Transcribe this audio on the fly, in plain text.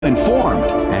Informed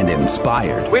and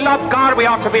inspired. We love God, we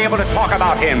ought to be able to talk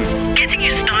about Him. Getting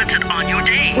you started on your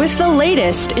day. With the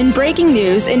latest in breaking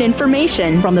news and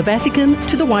information. From the Vatican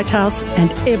to the White House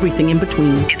and everything in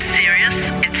between. It's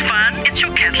serious, it's fun, it's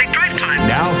your Catholic Drive Time.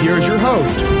 Now here's your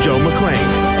host, Joe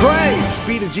McClain. Praise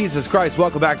be to Jesus Christ.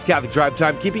 Welcome back to Catholic Drive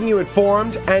Time, keeping you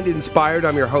informed and inspired.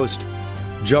 I'm your host,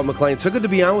 Joe McClain. So good to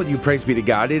be on with you. Praise be to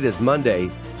God. It is Monday,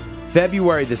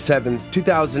 February the 7th,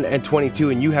 2022,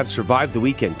 and you have survived the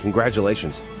weekend.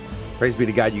 Congratulations. Praise be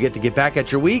to God. You get to get back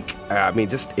at your week.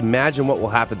 Just imagine what will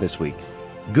happen this week.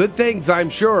 Good things, I'm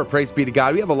sure. Praise be to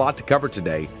God. We have a lot to cover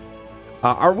today.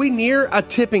 Are we near a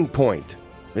tipping point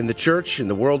in the church, in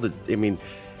the world? Do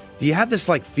you have this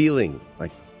feeling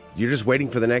like you're just waiting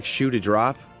for the next shoe to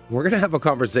drop? We're going to have a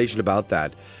conversation about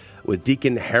that with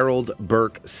Deacon Harold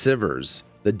Burke Sivers,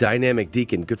 the dynamic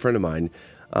deacon, good friend of mine.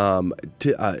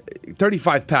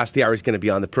 35 past the hour is going to be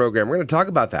on the program. We're going to talk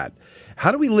about that.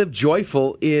 How do we live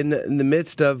joyful in the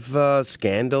midst of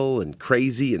scandal and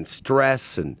crazy and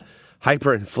stress and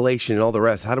hyperinflation and all the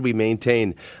rest? How do we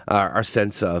maintain our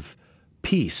sense of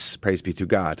peace? Praise be to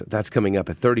God. That's coming up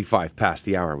at 35 past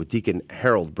the hour with Deacon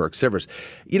Harold Burke Sivers.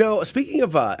 You know, speaking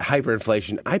of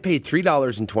hyperinflation, I paid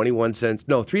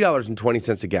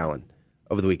 $3.20 a gallon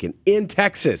over the weekend in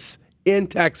Texas. So I'm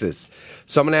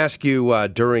going to ask you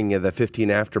during the 15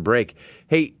 after break,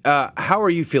 hey, how are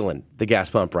you feeling the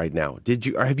gas pump right now?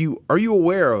 Are you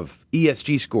aware of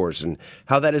ESG scores and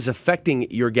how that is affecting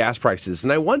your gas prices?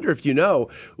 And I wonder if you know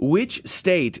which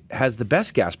state has the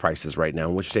best gas prices right now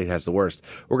and which state has the worst.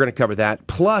 We're going to cover that.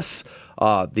 Plus,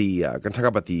 going to talk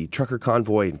about the trucker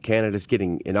convoy in Canada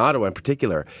in Ottawa in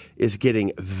particular, is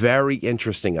getting very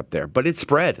interesting up there. But it's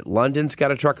spread. London's got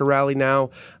a trucker rally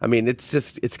now.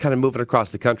 It's kind of moving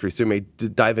across the country. So we may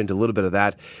dive into a little bit of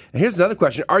that. And here's another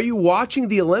question. Are you watching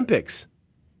the Olympics?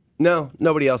 No,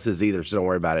 nobody else is either, so don't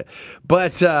worry about it.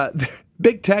 But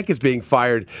big tech is being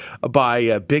fired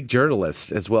by big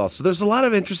journalists as well. So there's a lot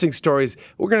of interesting stories.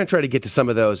 We're going to try to get to some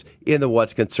of those in the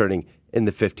What's Concerning in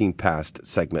the 15 past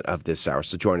segment of this hour.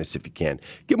 So join us if you can.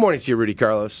 Good morning to you, Rudy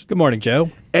Carlos. Good morning,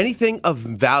 Joe. Anything of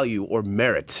value or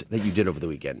merit that you did over the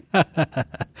weekend?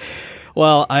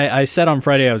 Well, I said on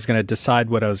Friday I was going to decide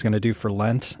what I was going to do for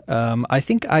Lent. I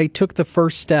think I took the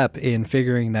first step in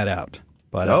figuring that out.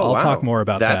 But I'll talk more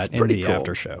about that in the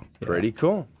after show. Yeah. Pretty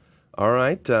cool. All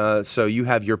right. So you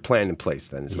have your plan in place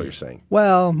then, is what you're saying?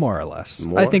 Well, more or less.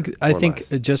 I think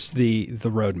just the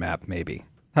roadmap, maybe.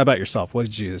 How about yourself? What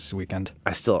did you do this weekend?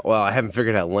 I haven't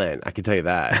figured out Lent. I can tell you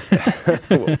that.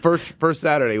 First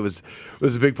Saturday was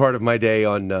a big part of my day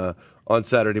on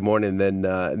Saturday morning, and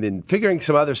then figuring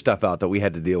some other stuff out that we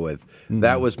had to deal with. Mm-hmm.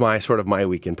 That was my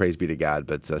weekend. Praise be to God.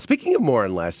 But speaking of more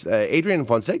and less, Adrian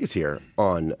Fonseca's here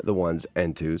on the ones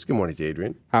and twos. Good morning to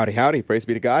Adrian. Howdy. Praise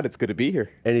be to God. It's good to be here.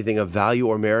 Anything of value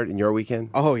or merit in your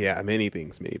weekend? Oh yeah, many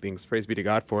things. Praise be to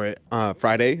God for it.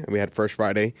 Friday, we had First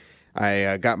Friday.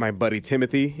 I got my buddy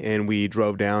Timothy, and we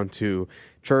drove down to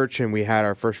church, and we had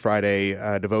our First Friday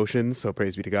devotions. So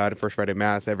praise be to God, First Friday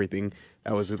Mass, everything.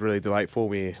 That was really delightful.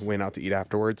 We went out to eat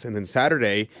afterwards. And then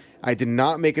Saturday, I did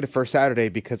not make it a First Saturday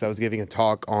because I was giving a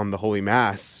talk on the Holy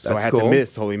Mass. So I had to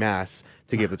miss Holy Mass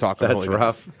to give the talk on Holy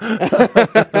Mass.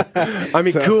 That's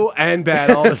rough. Cool and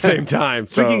bad all at the same time.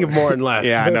 Speaking of more and less.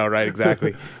 Yeah, I know, right?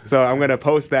 Exactly. So I'm going to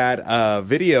post that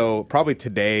video probably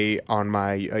today on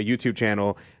my YouTube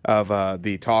channel of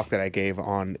the talk that I gave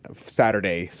on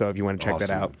Saturday. So if you want to check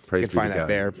that out, you can find that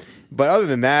there. But other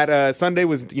than that, Sunday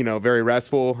was, very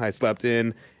restful. I slept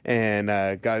in and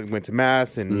went to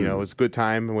Mass, and, it was a good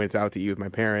time. I went out to eat with my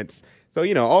parents. So,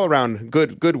 all around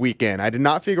good weekend. I did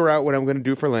not figure out what I'm going to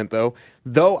do for Lent, though.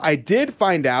 Though I did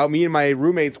find out, me and my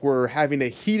roommates were having a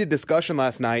heated discussion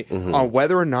last night on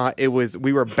whether or not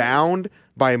we were bound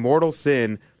by mortal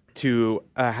sin to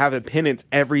have a penance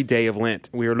every day of Lent.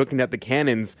 We were looking at the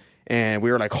canons, and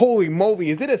we were like, holy moly,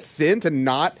 is it a sin to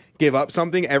not give up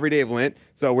something every day of Lent?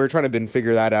 So we're trying to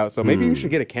figure that out. So maybe we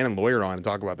should get a canon lawyer on and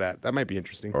talk about that. That might be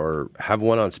interesting. Or have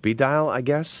one on speed dial, I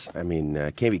guess.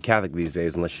 Can't be Catholic these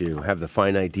days unless you have the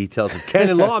finite details of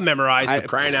canon law memorized, for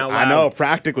crying out loud. I know,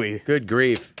 practically. Good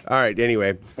grief. All right,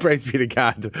 anyway, praise be to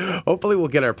God. Hopefully we'll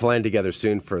get our plan together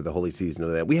soon for the holy season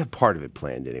of that. We have part of it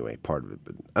planned anyway, but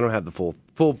I don't have the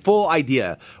full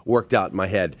idea worked out in my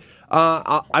head.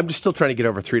 I'm just still trying to get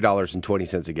over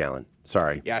 $3.20 a gallon.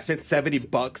 Sorry. Yeah, I spent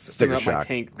 $70 filling up my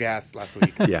tank gas last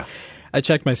week. Yeah. I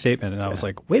checked my statement, and I was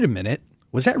like, wait a minute.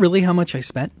 Was that really how much I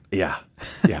spent? Yeah.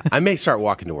 I may start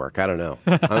walking to work. I don't know.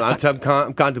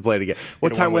 I'm contemplating it.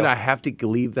 What time would I have to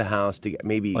leave the house to get?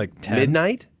 Maybe like 10?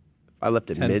 Midnight? I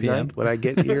left at midnight when I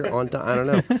get here on time. I don't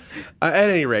know. At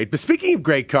any rate, but speaking of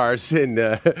great cars, and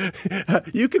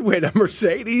you could win a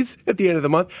Mercedes at the end of the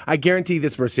month. I guarantee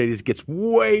this Mercedes gets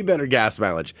way better gas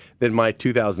mileage than my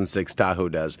 2006 Tahoe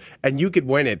does. And you could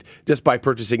win it just by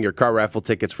purchasing your car raffle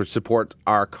tickets, which support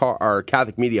our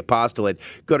Catholic Media Apostolate.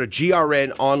 Go to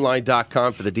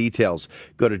grnonline.com for the details.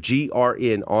 Go to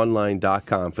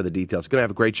grnonline.com for the details. Going to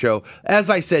have a great show. As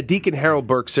I said, Deacon Harold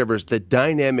Burke-Sivers, the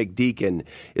dynamic deacon,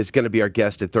 is going to be our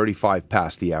guest at 35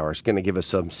 past the hour. It's going to give us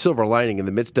some silver lining in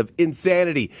the midst of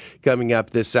insanity coming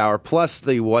up this hour, plus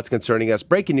the What's Concerning Us,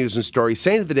 breaking news and stories,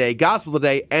 Saint of the Day, Gospel of the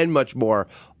Day, and much more,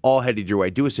 all headed your way.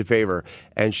 Do us a favor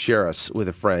and share us with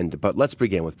a friend. But let's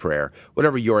begin with prayer.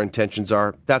 Whatever your intentions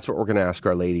are, that's what we're going to ask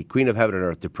Our Lady, Queen of Heaven and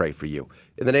Earth, to pray for you.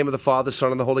 In the name of the Father,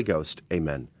 Son, and the Holy Ghost,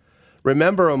 amen.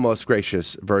 Remember, O most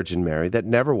gracious Virgin Mary, that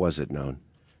never was it known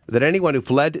that anyone who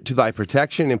fled to thy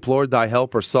protection, implored thy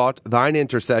help, or sought thine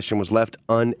intercession was left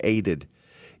unaided.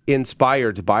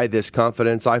 Inspired by this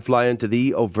confidence, I fly unto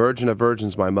thee, O Virgin of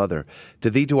Virgins, my mother.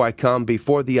 To thee do I come,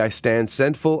 before thee I stand,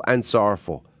 sinful and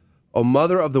sorrowful. O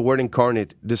Mother of the Word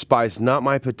incarnate, despise not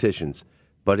my petitions,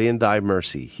 but in thy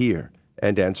mercy hear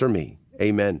and answer me.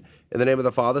 Amen. In the name of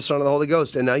the Father, Son, and the Holy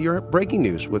Ghost. And now your breaking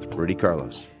news with Rudy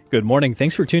Carlos. Good morning.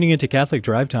 Thanks for tuning in to Catholic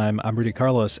Drive Time. I'm Rudy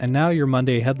Carlos, and now your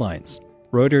Monday headlines.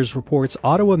 Reuters reports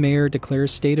Ottawa mayor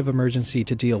declares state of emergency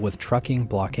to deal with trucking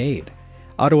blockade.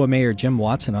 Ottawa Mayor Jim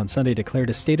Watson on Sunday declared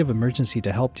a state of emergency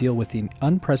to help deal with the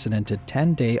unprecedented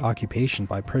 10-day occupation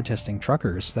by protesting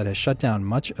truckers that has shut down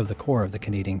much of the core of the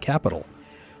Canadian capital.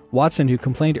 Watson, who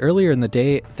complained earlier in the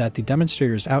day that the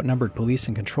demonstrators outnumbered police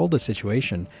and controlled the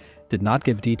situation, did not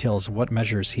give details of what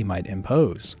measures he might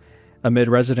impose. Amid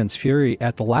residents' fury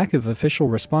at the lack of official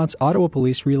response, Ottawa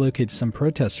police relocated some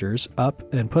protesters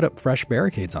up and put up fresh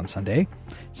barricades on Sunday,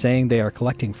 saying they are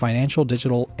collecting financial,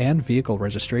 digital, and vehicle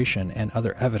registration and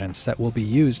other evidence that will be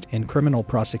used in criminal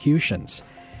prosecutions.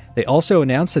 They also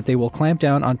announced that they will clamp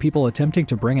down on people attempting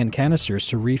to bring in canisters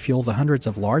to refuel the hundreds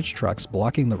of large trucks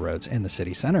blocking the roads in the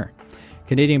city center.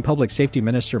 Canadian Public Safety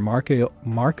Minister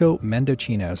Marco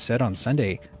Mendocino said on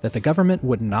Sunday that the government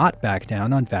would not back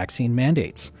down on vaccine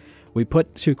mandates. We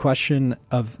put to question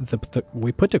the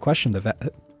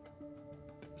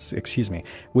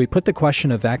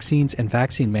question of vaccines and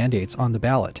vaccine mandates on the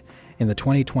ballot in the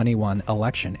 2021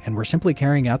 election, and we're simply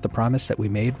carrying out the promise that we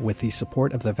made with the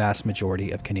support of the vast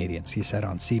majority of Canadians, he said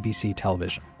on CBC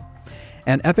television.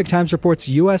 And Epoch Times reports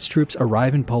U.S. troops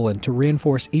arrive in Poland to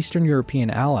reinforce Eastern European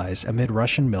allies amid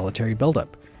Russian military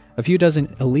buildup. A few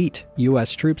dozen elite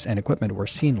U.S. troops and equipment were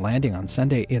seen landing on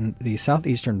Sunday in the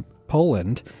southeastern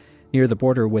Poland, near the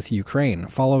border with Ukraine,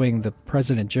 following the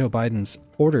President Joe Biden's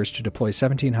orders to deploy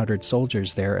 1,700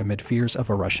 soldiers there amid fears of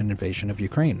a Russian invasion of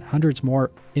Ukraine. Hundreds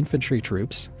more infantry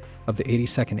troops of the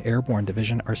 82nd Airborne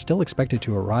Division are still expected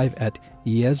to arrive at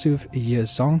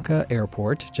Yezhov-Yezhonka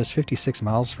Airport, just 56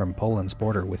 miles from Poland's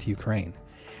border with Ukraine.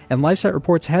 And LifeSite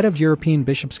reports head of European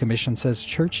Bishops' Commission says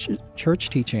church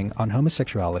teaching on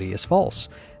homosexuality is false.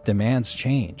 Demands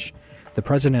change. The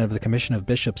president of the Commission of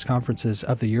Bishops' Conferences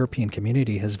of the European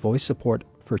Community has voiced support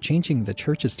for changing the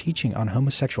Church's teaching on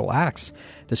homosexual acts,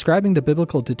 describing the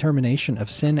biblical determination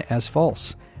of sin as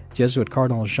false. Jesuit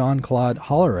Cardinal Jean-Claude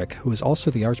Hollerich, who is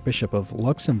also the Archbishop of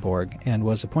Luxembourg and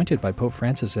was appointed by Pope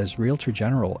Francis as Realtor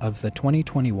General of the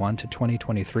 2021 to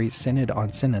 2023 Synod on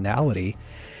Synodality,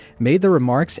 made the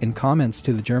remarks in comments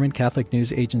to the German Catholic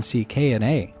news agency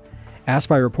KNA. Asked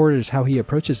by reporters how he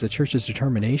approaches the Church's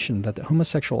determination that the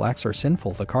homosexual acts are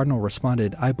sinful, the Cardinal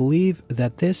responded, "I believe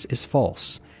that this is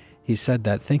false." He said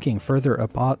that thinking further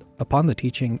upon the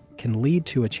teaching can lead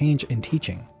to a change in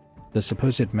teaching. The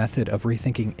supposed method of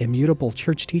rethinking immutable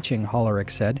church teaching,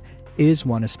 Hollerich said, is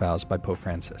one espoused by Pope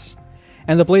Francis.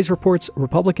 And the Blaze reports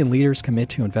Republican leaders commit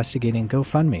to investigating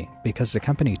GoFundMe because the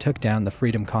company took down the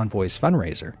Freedom Convoy's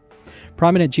fundraiser.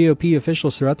 Prominent GOP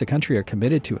officials throughout the country are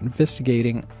committed to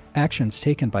investigating actions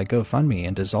taken by GoFundMe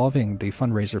in dissolving the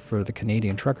fundraiser for the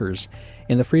Canadian truckers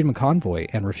in the Freedom Convoy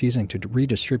and refusing to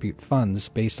redistribute funds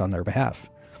based on their behalf.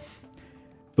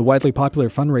 The widely popular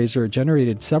fundraiser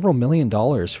generated several $1 million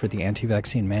for the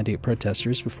anti-vaccine mandate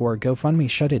protesters before GoFundMe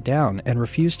shut it down and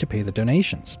refused to pay the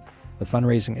donations. The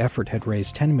fundraising effort had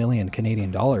raised 10 million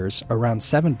Canadian dollars, around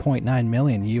 7.9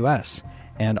 million US,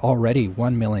 and already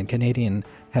 1 million Canadian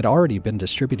had already been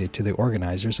distributed to the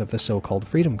organizers of the so-called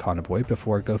Freedom Convoy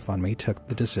before GoFundMe took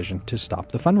the decision to stop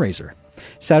the fundraiser.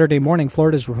 Saturday morning,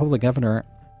 Florida's Republican Governor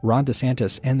Ron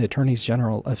DeSantis and the attorneys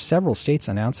general of several states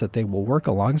announced that they will work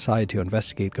alongside to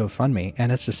investigate GoFundMe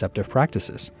and its deceptive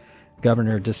practices.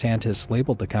 Governor DeSantis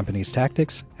labeled the company's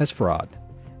tactics as fraud.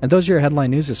 And those are your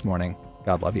headline news this morning.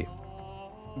 God love you.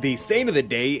 The saint of the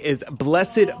day is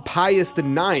Blessed Pius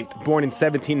IX, born in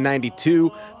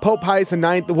 1792. Pope Pius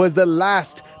IX was the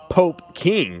last Pope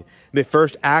King. The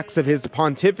first acts of his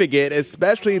pontificate,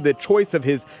 especially the choice of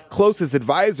his closest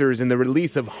advisors and the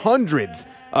release of hundreds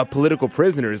of political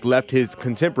prisoners, left his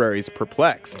contemporaries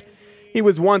perplexed. He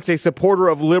was once a supporter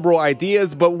of liberal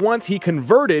ideas, but once he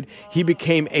converted, he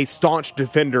became a staunch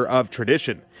defender of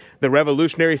tradition. The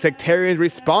revolutionary sectarians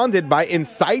responded by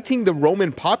inciting the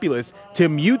Roman populace to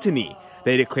mutiny.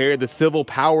 They declared the civil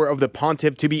power of the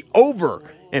pontiff to be over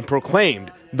and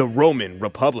proclaimed the Roman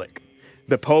Republic.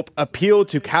 The Pope appealed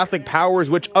to Catholic powers,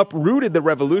 which uprooted the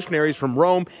revolutionaries from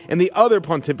Rome and the other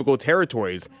pontifical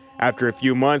territories. After a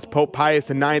few months, Pope Pius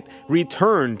IX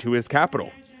returned to his capital.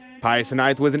 Pius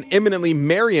IX was an eminently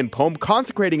Marian pope,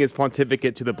 consecrating his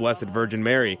pontificate to the Blessed Virgin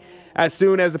Mary. As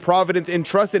soon as the Providence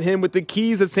entrusted him with the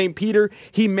keys of St. Peter,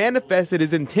 he manifested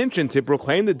his intention to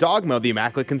proclaim the dogma of the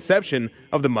Immaculate Conception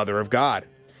of the Mother of God.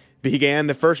 Began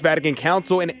the First Vatican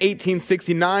Council in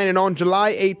 1869, and on July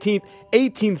 18,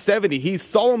 1870, he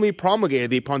solemnly promulgated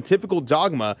the pontifical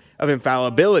dogma of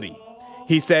infallibility.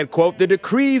 He said, quote, "The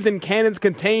decrees and canons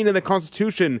contained in the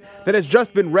Constitution that has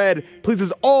just been read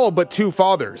pleases all but two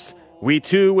fathers. We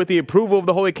too, with the approval of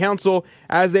the Holy Council,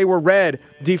 as they were read,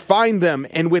 defined them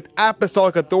and with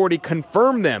apostolic authority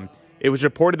confirmed them. It was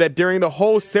reported that during the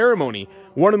whole ceremony,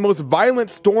 one of the most violent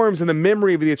storms in the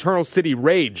memory of the Eternal City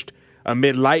raged.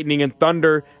 Amid lightning and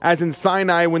thunder, as in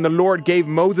Sinai when the Lord gave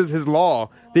Moses his law,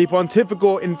 the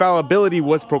pontifical infallibility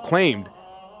was proclaimed.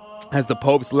 As the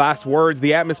Pope's last words,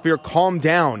 the atmosphere calmed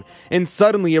down, and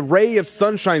suddenly a ray of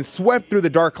sunshine swept through the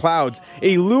dark clouds,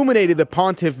 illuminated the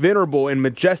pontiff's venerable and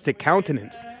majestic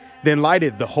countenance, then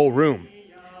lighted the whole room.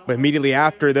 But immediately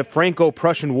after, the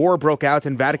Franco-Prussian War broke out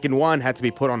and Vatican I had to be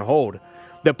put on hold.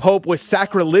 The Pope was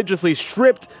sacrilegiously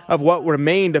stripped of what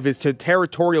remained of his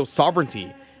territorial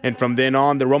sovereignty, and from then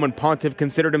on, the Roman pontiff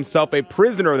considered himself a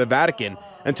prisoner of the Vatican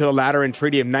until the Lateran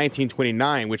Treaty of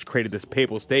 1929, which created the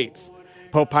Papal States.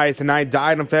 Pope Pius IX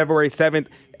died on February 7,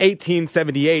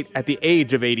 1878, at the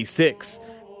age of 86.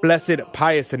 Blessed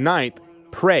Pius IX,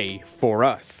 pray for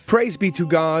us. Praise be to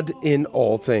God in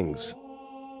all things.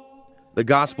 The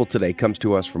gospel today comes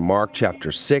to us from Mark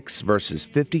chapter 6, verses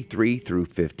 53 through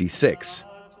 56.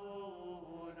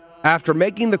 After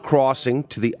making the crossing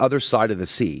to the other side of the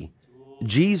sea,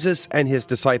 Jesus and his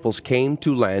disciples came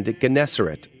to land at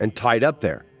Gennesaret and tied up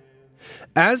there.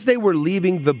 As they were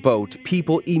leaving the boat,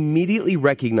 people immediately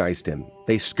recognized him.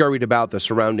 They scurried about the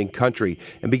surrounding country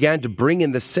and began to bring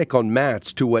in the sick on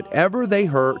mats to wherever they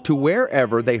heard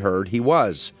he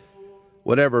was.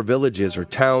 Whatever villages or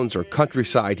towns or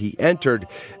countryside he entered,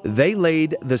 they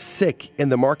laid the sick in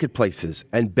the marketplaces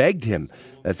and begged him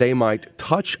that they might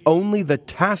touch only the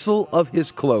tassel of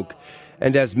his cloak,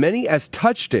 and as many as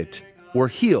touched it were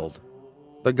healed.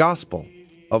 The gospel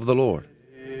of the Lord.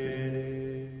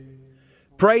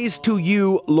 Praise to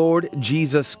you, Lord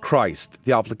Jesus Christ,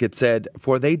 the obligate said,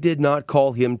 for they did not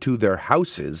call him to their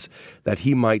houses that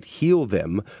he might heal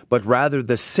them, but rather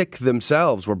the sick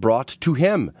themselves were brought to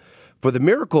him. For the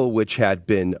miracle which had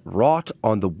been wrought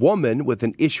on the woman with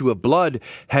an issue of blood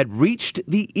had reached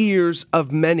the ears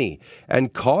of many,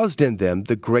 and caused in them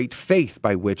the great faith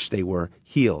by which they were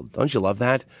healed. Don't you love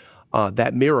that?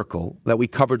 That miracle that we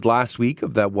covered last week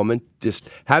of that woman just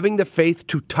having the faith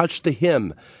to touch the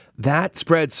hem. That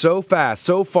spread so fast,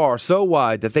 so far, so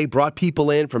wide that they brought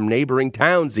people in from neighboring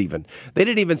towns even. They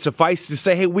didn't even suffice to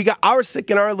say, hey, we got our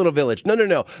sick in our little village.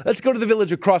 No. Let's go to the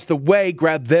village across the way,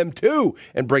 grab them too,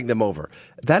 and bring them over.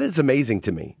 That is amazing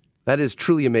to me. That is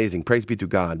truly amazing. Praise be to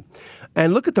God.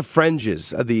 And look at the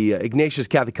fringes. The Ignatius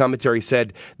Catholic Commentary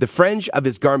said, the fringe of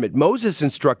his garment. Moses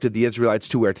instructed the Israelites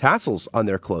to wear tassels on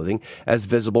their clothing as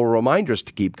visible reminders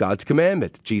to keep God's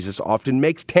commandment. Jesus often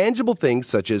makes tangible things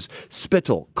such as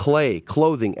spittle, clay,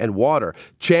 clothing, and water,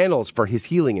 channels for his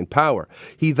healing and power.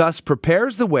 He thus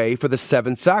prepares the way for the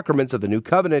 7 sacraments of the new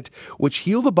covenant, which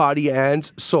heal the body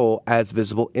and soul as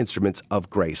visible instruments of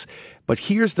grace. But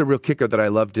here's the real kicker that I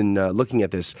loved in looking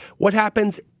at this. What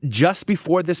happens just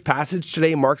before this passage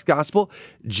today in Mark's Gospel?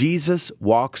 Jesus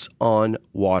walks on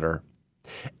water.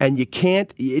 And you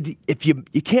can't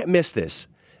miss this.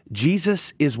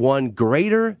 Jesus is one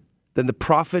greater than the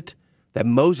prophet that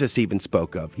Moses even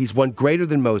spoke of. He's one greater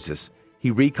than Moses. He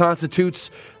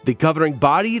reconstitutes the governing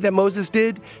body that Moses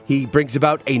did. He brings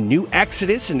about a new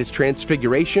Exodus in his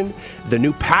transfiguration, the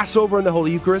new Passover in the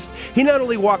Holy Eucharist. He not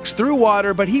only walks through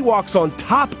water, but he walks on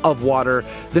top of water.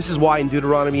 This is why in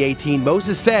Deuteronomy 18,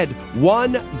 Moses said,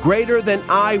 one greater than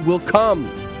I will come.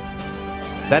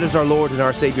 That is our Lord and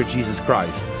our Savior, Jesus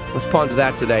Christ. Let's ponder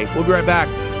that today. We'll be right back.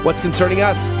 What's concerning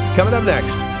us is coming up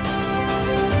next.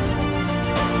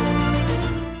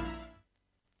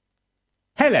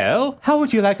 How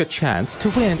would you like a chance to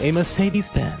win a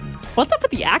Mercedes-Benz? What's up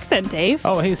with the accent, Dave?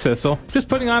 Oh, hey, Sissel. Just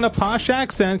putting on a posh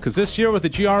accent, because this year with the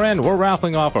GRN, we're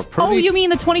raffling off a pretty... Oh, you mean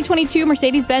the 2022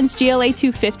 Mercedes-Benz GLA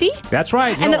 250? That's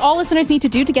right. And that all listeners need to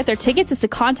do to get their tickets is to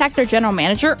contact their general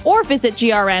manager or visit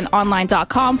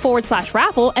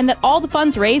grnonline.com/raffle, and that all the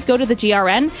funds raised go to the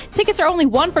GRN. Tickets are only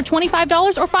 1 for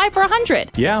 $25 or 5 for $100.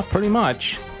 Yeah, pretty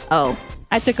much. Oh,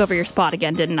 I took over your spot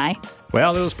again, didn't I?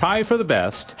 Well, it was probably for the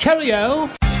best. Cheerio!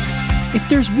 If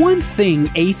there's one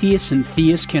thing atheists and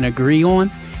theists can agree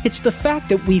on, it's the fact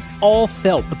that we've all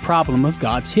felt the problem of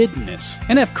God's hiddenness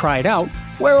and have cried out,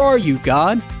 "Where are you,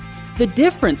 God?" The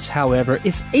difference, however,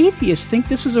 is atheists think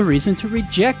this is a reason to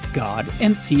reject God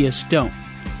and theists don't.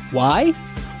 Why?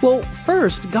 Well,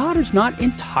 first, God is not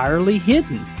entirely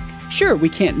hidden. Sure, we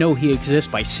can't know He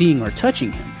exists by seeing or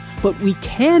touching Him, but we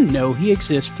can know He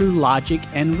exists through logic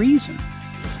and reason.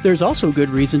 There's also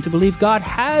good reason to believe God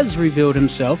has revealed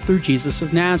Himself through Jesus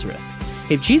of Nazareth.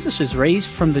 If Jesus is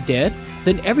raised from the dead,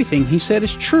 then everything He said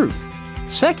is true.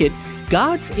 Second,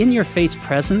 God's in-your-face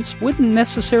presence wouldn't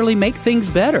necessarily make things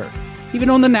better. Even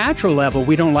on the natural level,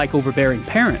 we don't like overbearing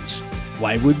parents.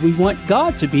 Why would we want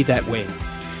God to be that way?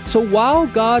 So while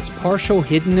God's partial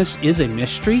hiddenness is a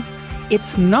mystery,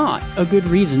 it's not a good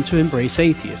reason to embrace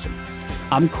atheism.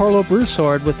 I'm Carlo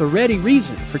Broussard with a ready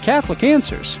reason for Catholic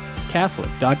Answers.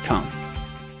 Catholic.com.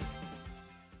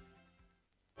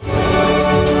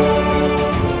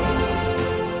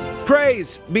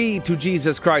 Praise be to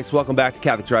Jesus Christ. Welcome back to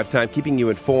Catholic Drive Time, keeping you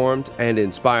informed and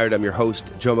inspired. I'm your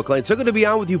host, Joe McClain. So good to be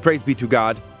on with you. Praise be to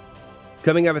God.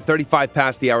 Coming up at 35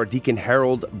 past the hour, Deacon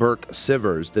Harold Burke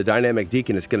Sivers, the dynamic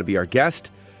deacon, is going to be our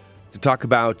guest to talk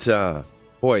about, the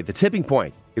tipping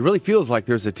point. It really feels like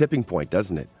there's a tipping point,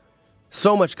 doesn't it?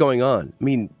 So much going on. I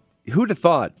mean, who'd have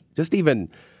thought, just even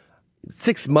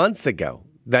 6 months ago,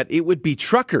 that it would be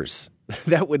truckers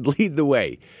that would lead the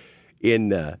way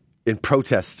in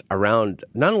protests around,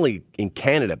 not only in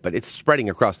Canada, but it's spreading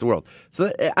across the world.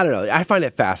 So I don't know. I find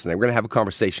it fascinating. We're going to have a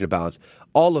conversation about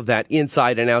all of that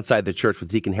inside and outside the church with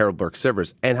Deacon Harold Burke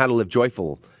Sivers and how to live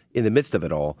joyful in the midst of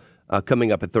it all,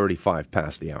 coming up at 35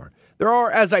 past the hour. There are,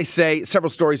 as I say,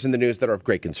 several stories in the news that are of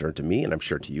great concern to me, and I'm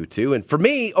sure to you too. And for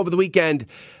me, over the weekend,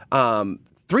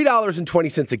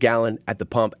 $3.20 a gallon at the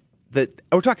pump.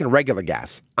 We're talking regular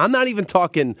gas. I'm not even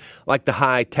talking like the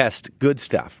high test good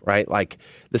stuff, right? Like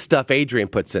the stuff Adrian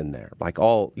puts in there, like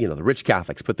all, the rich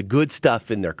Catholics put the good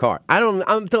stuff in their car.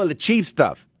 I'm talking the cheap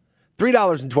stuff.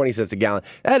 $3.20 a gallon.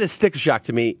 That is sticker shock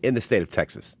to me in the state of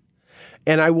Texas.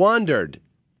 And I wondered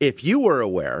if you were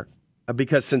aware,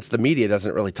 because since the media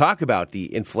doesn't really talk about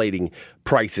the inflating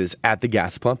prices at the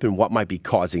gas pump and what might be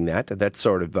causing that, that's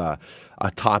sort of a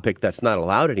topic that's not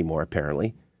allowed anymore,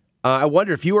 apparently. I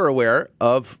wonder if you are aware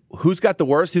of who's got the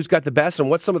worst, who's got the best,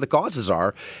 and what some of the causes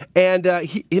are. And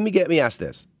let me ask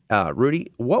this.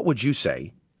 Rudy, what would you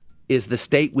say is the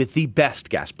state with the best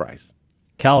gas price?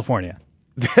 California.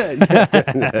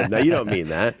 No, you don't mean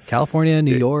that. California,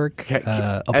 New York,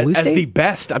 a blue state? As the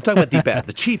best. I'm talking about the best,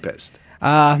 the cheapest.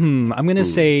 I'm going to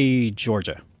say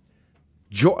Georgia.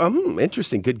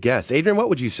 Interesting. Good guess. Adrian, what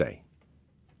would you say?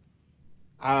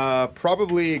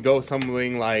 Probably go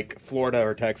something like Florida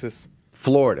or Texas.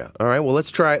 Florida. All right. Well, let's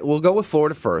try. We'll go with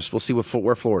Florida first. We'll see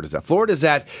where Florida's at. Florida's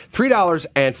at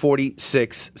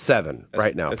 $3.46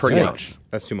 right now per gallon.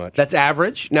 That's too much. That's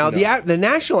average. Now the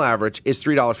national average is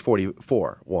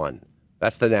 $3.44.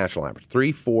 That's the national average,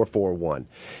 $3.441,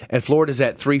 and Florida's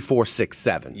at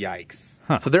 $3.467. Yikes!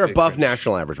 So they're above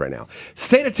national average right now.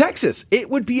 State of Texas, it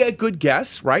would be a good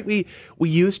guess, right? We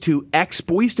used to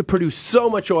produce so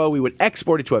much oil we would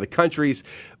export it to other countries.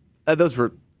 Those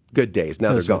were good days.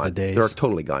 Now they're gone. They're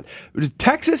totally gone.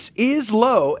 Texas is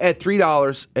low at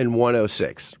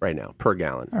 $3.106 right now per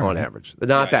gallon on average.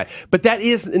 Not bad, but that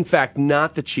is in fact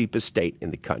not the cheapest state in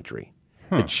the country.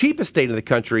 The cheapest state in the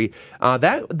country,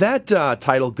 that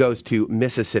title goes to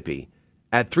Mississippi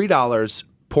at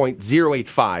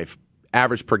 $3.085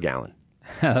 average per gallon.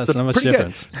 That's not much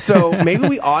difference. So maybe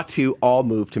we ought to all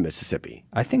move to Mississippi.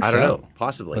 I think so. I don't know.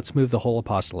 Possibly. Let's move the whole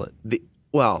apostolate. I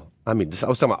was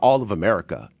talking about all of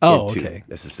America into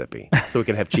Mississippi so we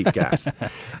can have cheap gas.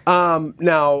 So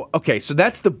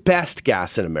that's the best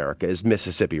gas in America is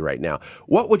Mississippi right now.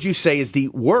 What would you say is the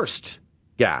worst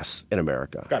gas in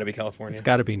America? It's got to be California. It's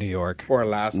got to be New York. Or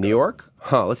Alaska. New York?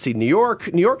 Let's see. New York's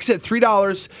at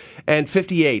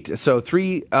 $3.58. So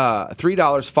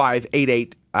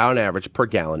 $3.588 on average per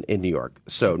gallon in New York.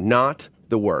 So not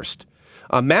the worst.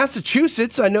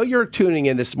 Massachusetts, I know you're tuning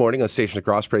in this morning on Station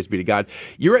Across, praise be to God.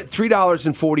 You're at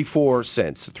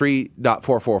 $3.44,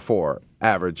 $3.444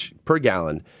 average per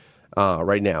gallon.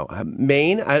 right now.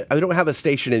 Maine, I don't have a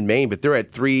station in Maine, but they're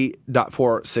at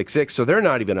 3.466, so they're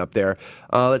not even up there.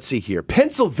 Let's see here.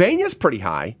 Pennsylvania's pretty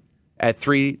high at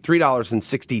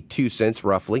 $3.62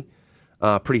 roughly.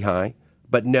 Pretty high.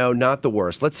 But no, not the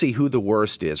worst. Let's see who the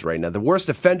worst is right now. The worst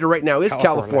offender right now is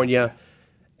California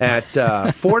at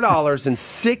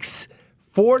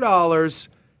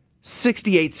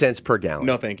 $4.68 per gallon.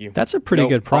 No, thank you. That's a pretty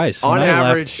good price. On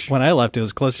average, when I left, it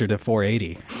was closer to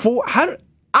 $4.80.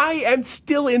 I am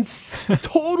still in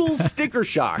total sticker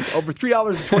shock over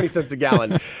 $3.20 a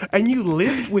gallon. And you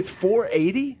lived with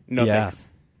 $4.80? No, thanks.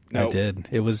 No. I did.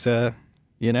 It was,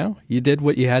 you did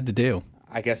what you had to do.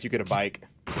 I guess you get a bike.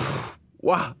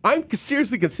 Wow, I'm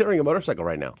seriously considering a motorcycle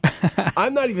right now.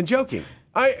 I'm not even joking.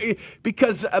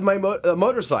 Because my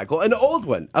motorcycle, an old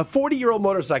one, a 40-year-old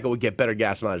motorcycle would get better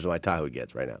gas mileage than my Tahoe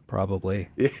gets right now. Probably.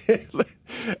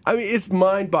 I mean, it's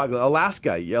mind-boggling.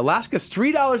 Alaska's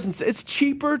 $3. It's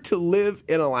cheaper to live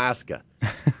in Alaska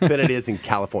than it is in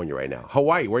California right now.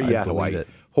 Hawaii, where are you at, Hawaii?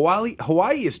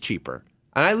 Hawaii is cheaper.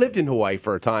 And I lived in Hawaii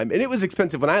for a time, and it was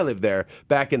expensive when I lived there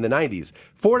back in the 90s.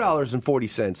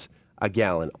 $4.40 a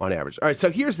gallon on average. All right, so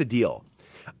here's the deal.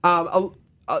 When's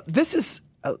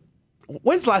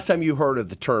the last time you heard of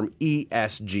the term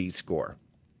ESG score?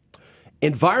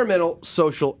 Environmental,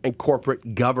 social, and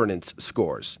corporate governance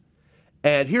scores.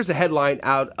 And here's the headline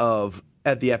at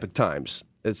the Epoch Times.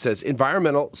 It says,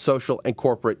 environmental, social, and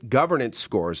corporate governance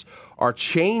scores are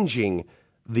changing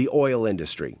the oil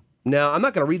industry. Now, I'm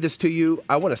not going to read this to you.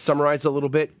 I want to summarize a little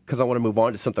bit because I want to move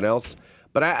on to something else.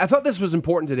 But I thought this was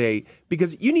important today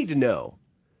because you need to know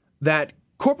that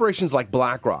corporations like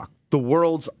BlackRock, the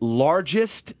world's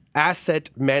largest asset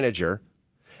manager,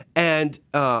 and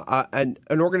an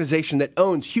organization that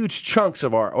owns huge chunks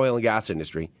of our oil and gas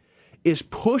industry, is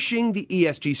pushing the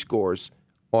ESG scores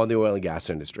on the oil and gas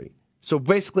industry. So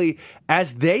basically,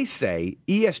 as they say,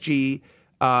 ESG,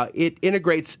 it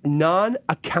integrates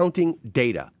non-accounting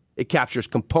data. It captures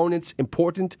components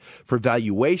important for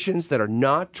valuations that are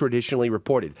not traditionally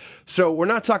reported. So we're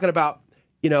not talking about,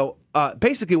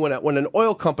 basically when an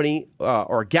oil company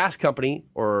or a gas company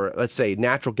or let's say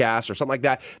natural gas or something like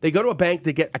that, they go to a bank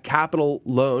to get a capital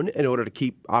loan in order to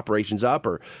keep operations up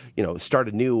or, start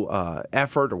a new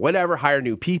effort or whatever, hire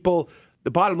new people.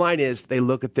 The bottom line is they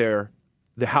look at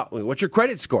what's your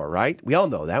credit score, right? We all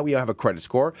know that. We all have a credit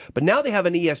score. But now they have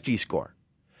an ESG score.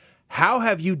 How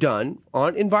have you done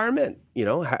on environment?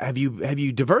 Have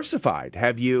you diversified?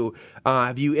 Have you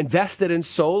invested in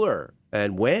solar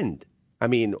and wind? I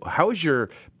mean, how is your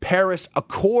Paris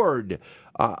Accord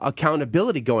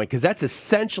accountability going? Because that's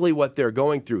essentially what they're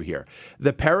going through here.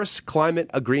 The Paris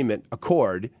Climate Agreement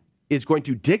Accord is going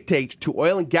to dictate to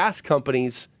oil and gas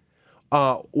companies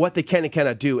what they can and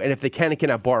cannot do, and if they can and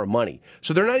cannot borrow money.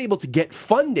 So they're not able to get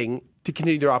funding to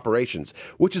continue their operations,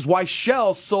 which is why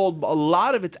Shell sold a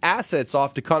lot of its assets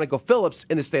off to ConocoPhillips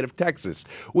in the state of Texas,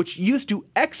 which used to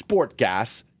export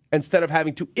gas instead of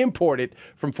having to import it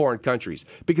from foreign countries.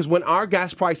 Because when our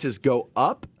gas prices go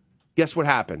up, guess what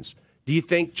happens? Do you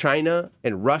think China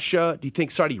and Russia, do you think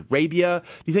Saudi Arabia,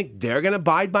 do you think they're going to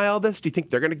abide by all this? Do you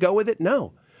think they're going to go with it?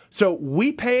 No. So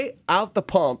we pay out the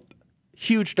pump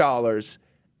huge dollars,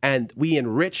 and we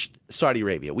enrich Saudi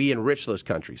Arabia. We enrich those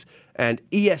countries. And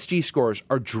ESG scores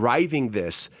are driving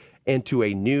this into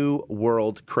a new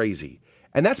world crazy.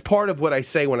 And that's part of what I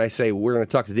say when I say we're going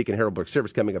to talk to Deacon Harold Brooks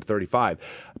Service coming up 35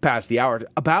 past the hour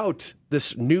about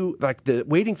this new,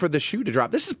 waiting for the shoe to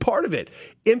drop. This is part of it.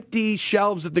 Empty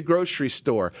shelves at the grocery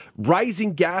store,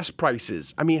 rising gas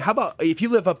prices. I mean, how about if you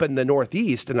live up in the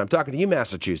Northeast, and I'm talking to you,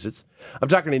 Massachusetts, I'm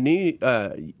talking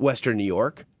to Western New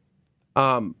York,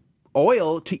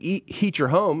 oil to heat your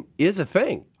home is a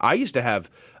thing. I used to have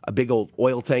a big old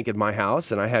oil tank in my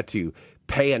house, and I had to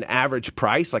pay an average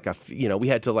price, we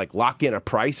had to lock in a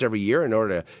price every year in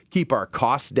order to keep our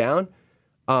costs down.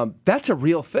 That's a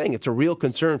real thing. It's a real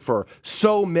concern for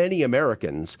so many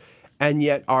Americans, and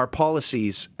yet our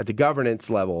policies at the governance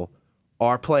level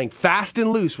are playing fast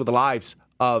and loose with the lives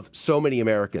of so many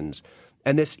Americans.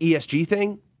 And this ESG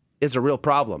thing is a real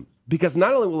problem because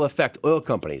not only will it affect oil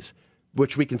companies,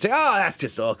 which we can say, that's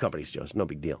just oil companies, Joe. It's no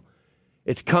big deal.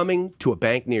 It's coming to a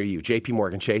bank near you. JP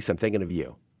Morgan Chase, I'm thinking of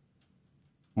you.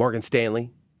 Morgan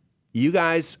Stanley, you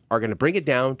guys are going to bring it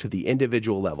down to the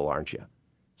individual level, aren't you?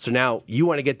 So now you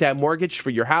want to get that mortgage for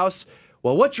your house.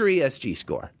 Well, what's your ESG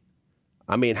score?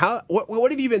 I mean,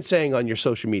 what have you been saying on your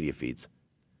social media feeds?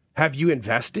 Have you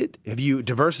invested? Have you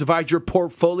diversified your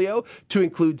portfolio to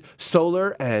include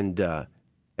solar and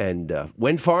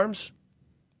wind farms?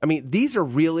 I mean, these are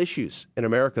real issues in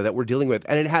America that we're dealing with,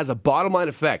 and it has a bottom line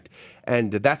effect.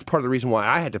 And that's part of the reason why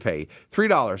I had to pay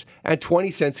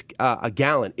 $3.20 a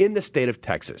gallon in the state of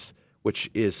Texas,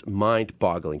 which is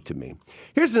mind-boggling to me.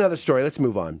 Here's another story. Let's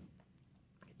move on.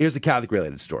 Here's a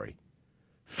Catholic-related story.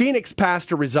 Phoenix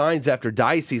pastor resigns after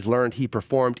diocese learned he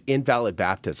performed invalid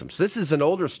baptisms. This is an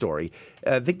older story.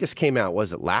 I think this came out,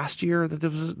 was it last year that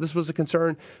this was a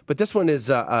concern? But this one is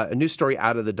a new story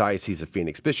out of the Diocese of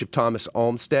Phoenix. Bishop Thomas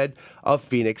Olmsted of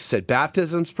Phoenix said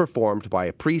baptisms performed by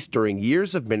a priest during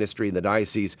years of ministry in the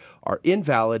diocese are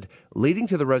invalid, leading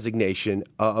to the resignation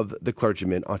of the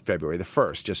clergyman on February the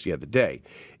 1st, just the other day.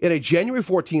 In a January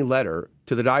 14 letter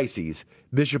to the diocese,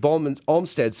 Bishop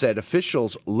Olmsted said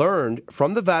officials learned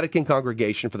from the Vatican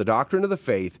Congregation for the Doctrine of the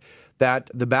Faith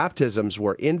that the baptisms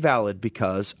were invalid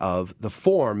because of the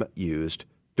form used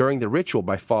during the ritual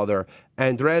by Father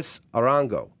Andres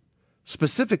Arango.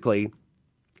 Specifically,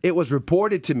 it was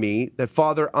reported to me that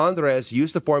Father Andres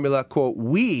used the formula, quote,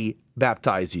 "We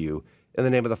baptize you in the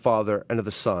name of the Father and of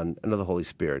the Son and of the Holy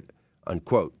Spirit,"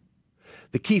 unquote.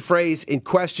 The key phrase in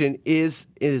question is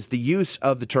the use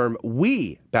of the term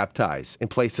 "we baptize" in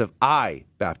place of "I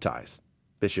baptize,"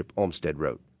 Bishop Olmsted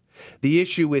wrote. The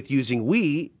issue with using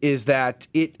 "we" is that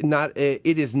it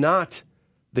is not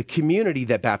the community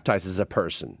that baptizes a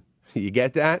person. You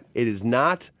get that? It is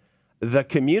not the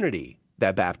community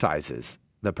that baptizes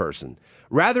the person.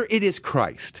 Rather, it is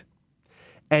Christ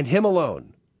and Him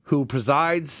alone who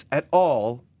presides at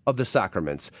all of the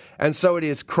sacraments. And so it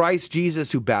is Christ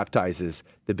Jesus who baptizes,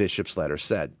 the bishop's letter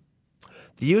said.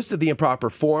 The use of the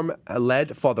improper form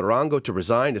led Father Arango to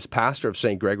resign as pastor of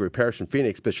St. Gregory Parish in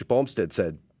Phoenix. Bishop Olmsted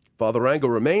said Father Arango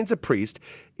remains a priest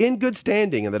in good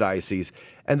standing in the diocese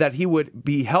and that he would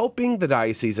be helping the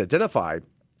diocese identify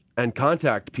and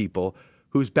contact people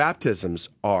whose baptisms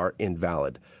are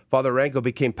invalid. Father Arango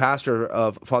became pastor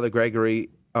of St. Gregory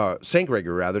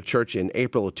Church in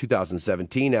April of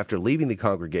 2017 after leaving the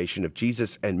Congregation of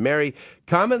Jesus and Mary,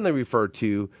 commonly referred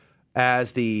to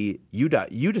as the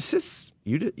Eudicis,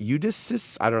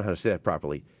 I don't know how to say that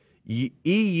properly,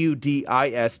 EUDISTS.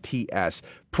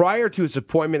 Prior to his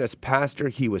appointment as pastor,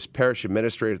 he was parish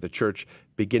administrator of the church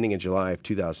beginning in July of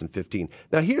 2015.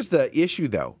 Now, here's the issue,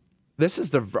 though. This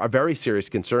is a very serious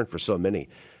concern for so many.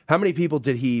 How many people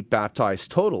did he baptize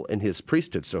total in his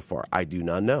priesthood so far? I do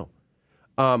not know.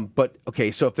 But, okay,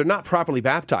 so if they're not properly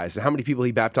baptized, and how many people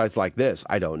he baptized like this,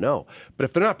 I don't know. But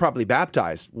if they're not properly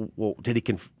baptized, well,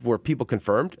 were people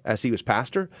confirmed as he was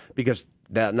pastor? Because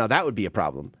now that would be a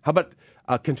problem. How about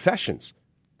confessions?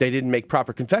 They didn't make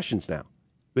proper confessions now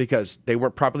because they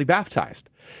weren't properly baptized.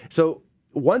 So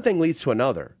one thing leads to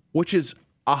another, which is,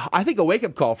 I think, a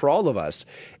wake-up call for all of us.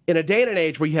 In a day and an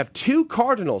age where you have two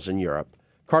cardinals in Europe,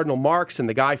 Cardinal Marx and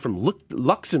the guy from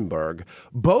Luxembourg,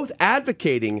 both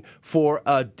advocating for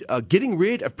getting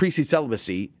rid of priestly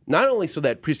celibacy, not only so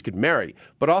that priests could marry,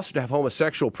 but also to have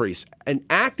homosexual priests and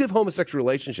active homosexual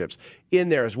relationships in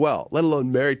there as well, let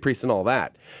alone married priests and all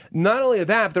that. Not only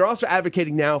that, but they're also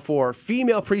advocating now for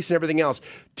female priests and everything else.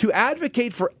 To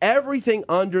advocate for everything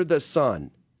under the sun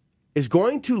is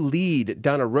going to lead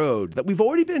down a road that we've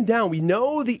already been down. We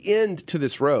know the end to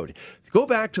this road. Go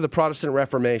back to the Protestant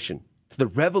Reformation, to the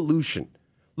Revolution.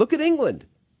 Look at England.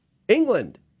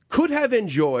 England could have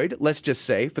enjoyed, let's just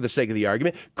say, for the sake of the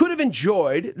argument, could have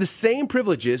enjoyed the same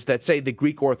privileges that, say, the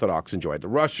Greek Orthodox enjoyed, the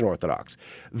Russian Orthodox,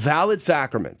 valid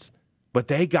sacraments, but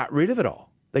they got rid of it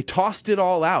all. They tossed it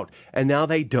all out, and now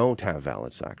they don't have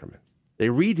valid sacraments. They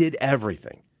redid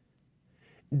everything.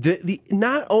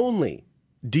 Not only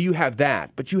do you have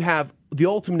that, but you have the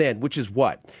ultimate end, which is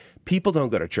what? People don't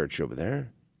go to church over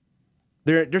there.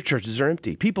 Their churches are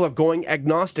empty. People are going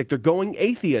agnostic. They're going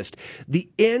atheist. The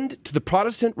end to the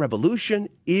Protestant Revolution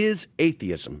is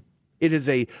atheism. It is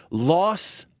a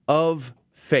loss of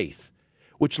faith,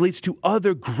 which leads to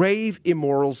other grave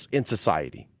immorals in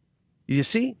society. You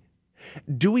see?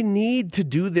 Do we need to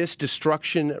do this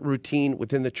destruction routine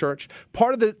within the church?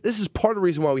 This is part of the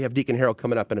reason why we have Deacon Harold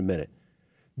coming up in a minute.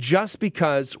 Just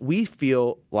because we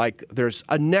feel like there's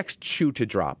a next shoe to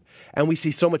drop and we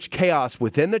see so much chaos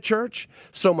within the church,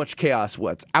 so much chaos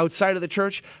what's outside of the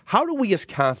church, how do we as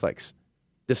Catholics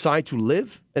decide to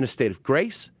live in a state of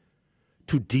grace,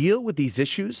 to deal with these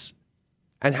issues,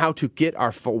 and how to get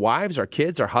our wives, our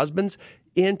kids, our husbands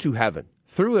into heaven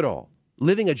through it all,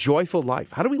 living a joyful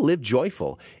life? How do we live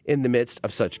joyful in the midst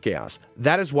of such chaos?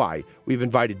 That is why we've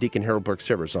invited Deacon Harold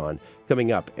Burke-Sivers on,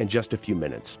 coming up in just a few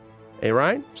minutes. Hey,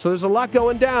 Ryan? So there's a lot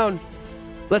going down.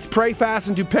 Let's pray, fast,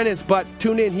 and do penance, but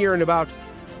tune in here in about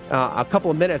a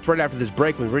couple of minutes right after this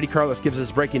break when Rudy Carlos gives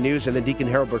us breaking news, and then Deacon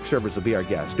Harold Burke-Sivers will be our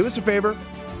guest. Do us a favor,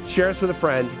 share us with a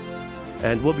friend,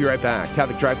 And we'll be right back.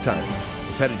 Catholic Drive Time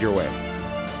is headed your way.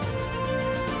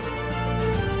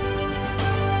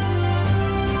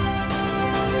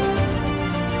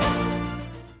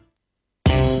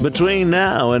 Between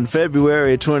now and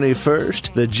February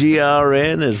 21st, the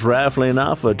GRN is raffling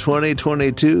off a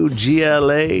 2022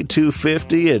 GLA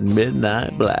 250 in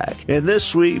midnight black. And this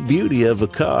sweet beauty of a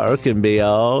car can be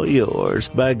all yours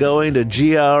by going to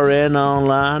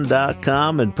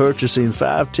grnonline.com and purchasing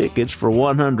 5 tickets for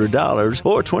 $100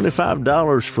 or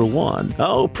 $25 for one.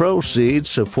 All proceeds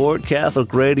support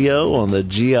Catholic radio on the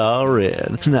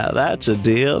GRN. Now that's a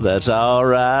deal that's all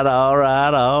right, all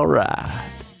right, all right.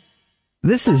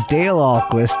 This is Dale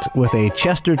Ahlquist with a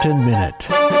Chesterton Minute.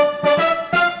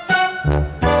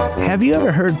 Have you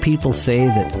ever heard people say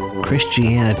that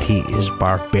Christianity is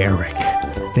barbaric,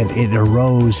 that it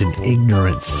arose in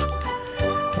ignorance?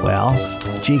 Well,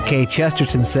 G.K.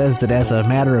 Chesterton says that as a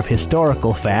matter of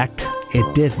historical fact,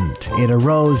 it didn't. It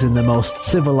arose in the most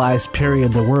civilized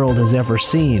period the world has ever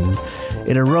seen.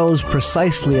 It arose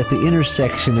precisely at the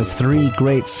intersection of 3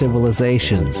 great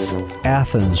civilizations,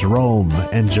 Athens, Rome,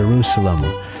 and Jerusalem.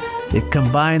 It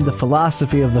combined the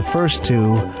philosophy of the first 2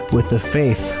 with the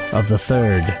faith of the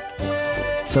third.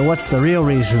 So what's the real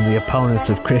reason the opponents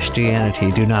of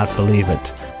Christianity do not believe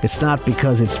it? It's not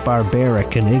because it's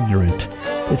barbaric and ignorant.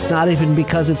 It's not even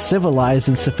because it's civilized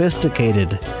and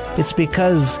sophisticated. It's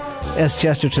because, as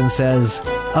Chesterton says,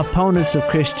 opponents of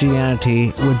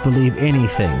Christianity would believe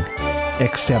anything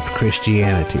except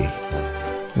Christianity.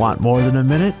 Want more than a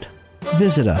minute?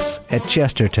 Visit us at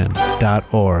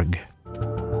chesterton.org.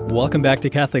 Welcome back to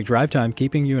Catholic Drive Time,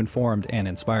 keeping you informed and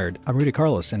inspired. I'm Rudy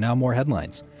Carlos, and now more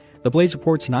headlines. The Blaze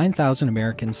reports 9,000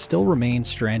 Americans still remain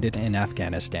stranded in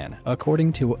Afghanistan,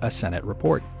 according to a Senate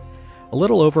report. A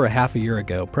little over a half a year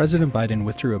ago, President Biden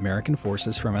withdrew American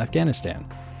forces from Afghanistan.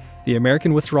 The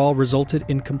American withdrawal resulted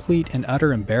in complete and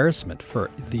utter embarrassment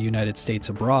for the United States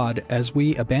abroad, as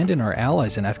we abandoned our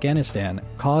allies in Afghanistan,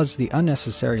 caused the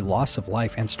unnecessary loss of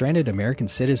life, and stranded American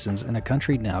citizens in a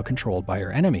country now controlled by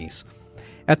our enemies.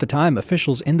 At the time,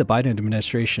 officials in the Biden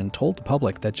administration told the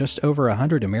public that just over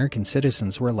 100 American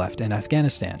citizens were left in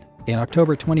Afghanistan. In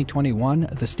October 2021,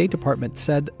 the State Department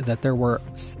said that there were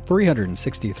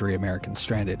 363 Americans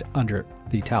stranded under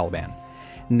the Taliban.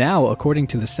 Now, according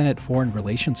to the Senate Foreign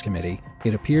Relations Committee,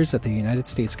 it appears that the United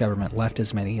States government left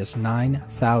as many as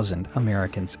 9,000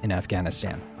 Americans in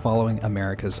Afghanistan following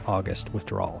America's August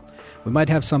withdrawal. We might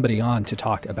have somebody on to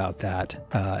talk about that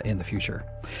in the future.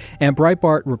 And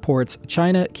Breitbart reports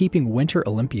China keeping Winter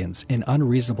Olympians in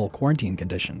unreasonable quarantine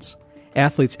conditions.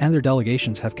 Athletes and their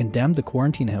delegations have condemned the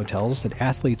quarantine hotels that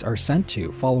athletes are sent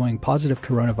to following positive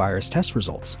coronavirus test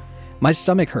results. My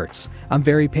stomach hurts. I'm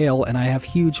very pale and I have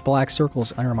huge black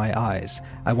circles under my eyes.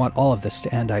 I want all of this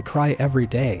to end. I cry every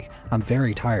day. I'm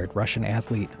very tired, Russian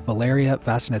athlete Valeria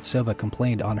Vasnetsova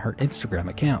complained on her Instagram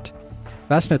account.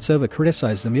 Vasnetsova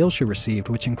criticized the meal she received,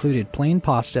 which included plain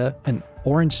pasta, an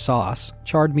orange sauce,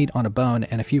 charred meat on a bone,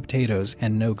 and a few potatoes,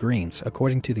 and no greens,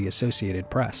 according to the Associated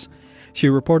Press. She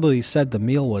reportedly said the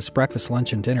meal was breakfast,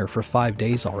 lunch, and dinner for 5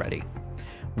 days already.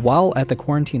 While at the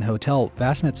quarantine hotel,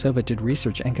 Vasnetsova did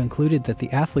research and concluded that the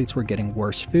athletes were getting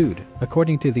worse food.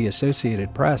 According to the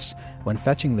Associated Press, when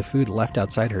fetching the food left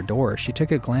outside her door, she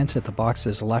took a glance at the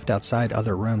boxes left outside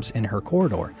other rooms in her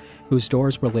corridor, whose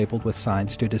doors were labeled with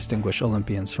signs to distinguish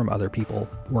Olympians from other people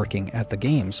working at the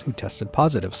games who tested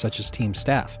positive, such as team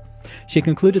staff. She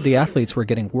concluded the athletes were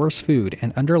getting worse food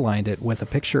and underlined it with a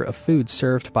picture of food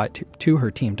served to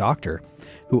her team doctor,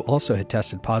 who also had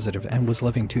tested positive and was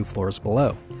living 2 floors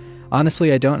below.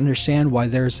 Honestly, I don't understand why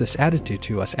there's this attitude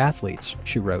to us athletes,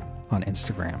 she wrote on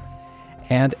Instagram.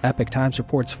 And Epoch Times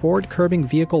reports Ford curbing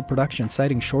vehicle production,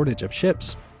 citing shortage of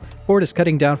chips. Ford is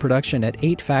cutting down production at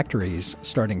 8 factories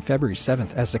starting February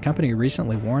 7th, as the company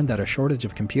recently warned that a shortage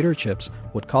of computer chips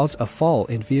would cause a fall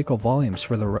in vehicle volumes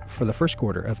for the first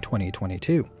quarter of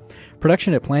 2022.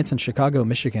 Production at plants in Chicago,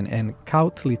 Michigan, and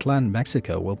Cuautitlán,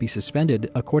 Mexico will be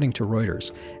suspended, according to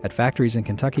Reuters. At factories in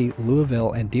Kentucky,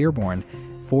 Louisville, and Dearborn,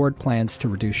 Ford plans to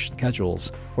reduce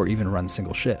schedules or even run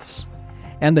single shifts.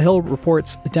 And The Hill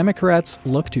reports Democrats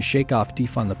look to shake off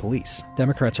defund the police.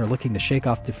 Democrats are looking to shake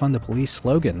off defund the police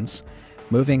slogans,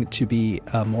 moving to be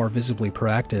more visibly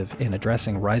proactive in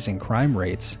addressing rising crime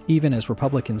rates, even as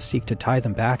Republicans seek to tie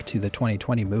them back to the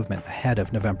 2020 movement ahead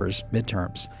of November's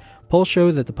midterms. Polls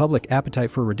show that the public appetite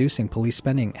for reducing police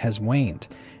spending has waned.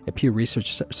 A Pew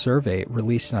Research survey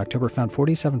released in October found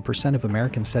 47% of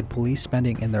Americans said police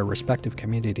spending in their respective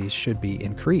communities should be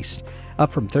increased, up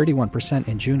from 31%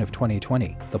 in June of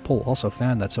 2020. The poll also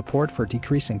found that support for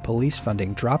decreasing police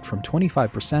funding dropped from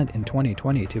 25% in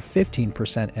 2020 to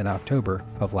 15% in October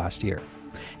of last year.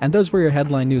 And those were your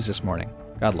headline news this morning.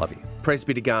 God love you. Praise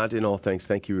be to God in all things.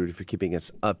 Thank you, Rudy, for keeping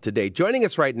us up to date. Joining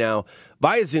us right now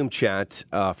via Zoom chat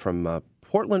from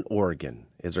Portland, Oregon,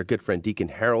 is our good friend Deacon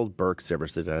Harold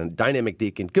Burke-Sivers, the dynamic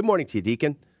deacon. Good morning to you,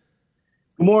 Deacon.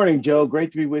 Good morning, Joe.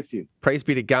 Great to be with you. Praise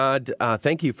be to God.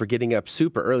 Thank you for getting up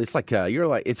super early. It's like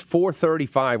it's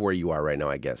 4:35 where you are right now,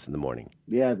 I guess, in the morning.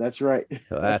 Yeah, that's right.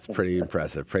 So that's pretty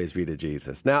impressive. Praise be to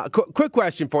Jesus. Now, quick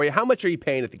question for you: how much are you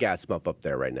paying at the gas pump up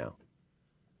there right now?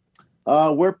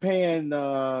 We're paying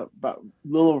about a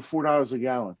little over $4 a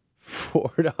gallon.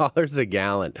 $4 a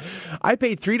gallon. I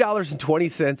paid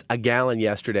 $3.20 a gallon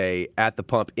yesterday at the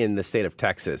pump in the state of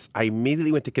Texas. I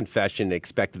immediately went to confession and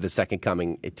expected the second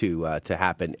coming to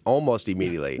happen almost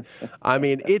immediately. I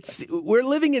mean, we're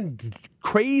living in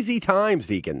crazy times,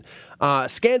 Deacon.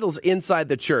 Scandals inside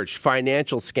the church,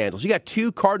 financial scandals. You got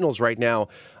two cardinals right now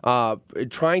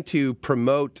trying to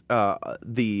promote not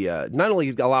only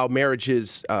allow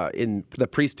marriages in the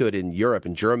priesthood in Europe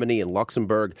and Germany and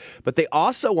Luxembourg, but they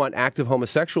also want active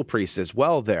homosexual priests as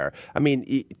well there. I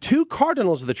mean, two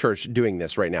cardinals of the church doing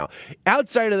this right now.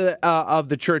 Outside of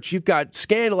the church, you've got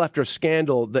scandal after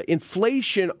scandal, the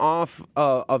inflation off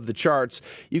of the charts.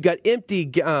 You got empty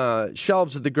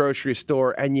shelves at the grocery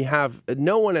store, and you have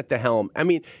no one at the helm. I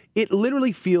mean, it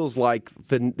literally feels like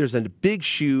there's a big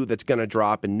shoe that's going to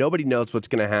drop and nobody knows what's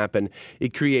going to happen.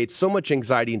 It creates so much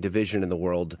anxiety and division in the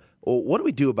world. What do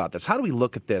we do about this? How do we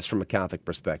look at this from a Catholic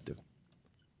perspective?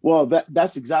 Well,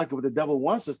 that's exactly what the devil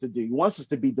wants us to do. He wants us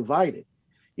to be divided.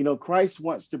 You know, Christ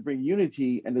wants to bring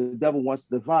unity and the devil wants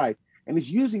to divide. And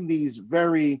he's using these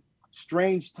very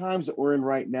strange times that we're in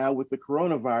right now with the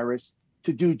coronavirus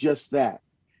to do just that.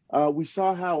 We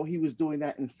saw how he was doing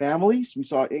that in families. We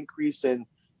saw an increase in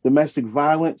domestic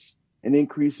violence, an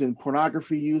increase in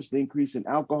pornography use, an increase in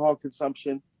alcohol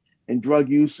consumption and drug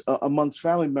use amongst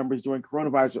family members during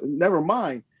coronavirus. Never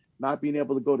mind not being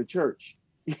able to go to church,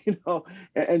 you know.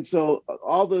 And so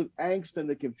all the angst and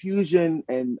the confusion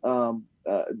and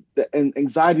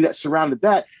anxiety that surrounded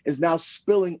that is now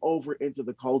spilling over into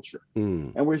the culture,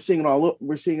 and we're seeing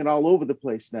it all over the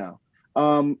place now.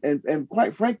 And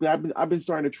quite frankly, I've been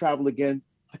starting to travel again.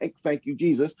 Thank you,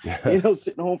 Jesus. You know,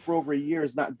 sitting home for over a year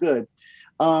is not good.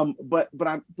 But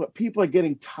people are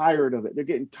getting tired of it. They're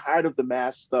getting tired of the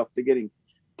mask stuff. They're getting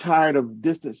tired of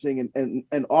distancing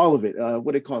and all of it.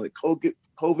 What do they call it?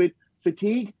 COVID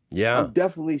fatigue. Yeah, I'm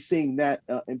definitely seeing that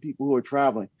in people who are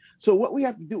traveling. So what we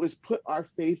have to do is put our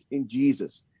faith in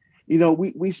Jesus. You know,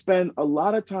 we spend a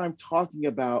lot of time talking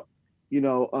about,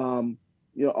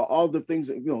 all the things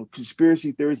that,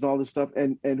 conspiracy theories and all this stuff.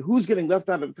 And who's getting left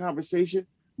out of the conversation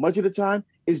much of the time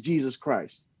is Jesus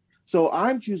Christ. So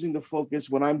I'm choosing to focus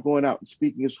when I'm going out and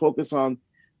speaking is focus on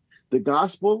the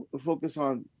gospel, focus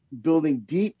on building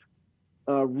deep,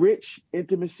 rich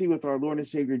intimacy with our Lord and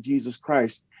Savior, Jesus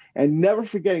Christ, and never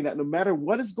forgetting that no matter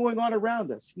what is going on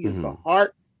around us, he is the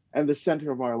heart and the center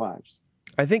of our lives.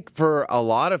 I think for a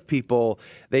lot of people,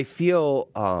 they feel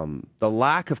the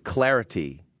lack of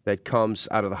clarity that comes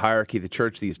out of the hierarchy of the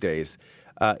church these days.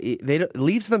 It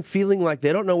leaves them feeling like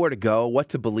they don't know where to go, what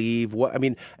to believe.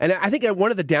 And I think one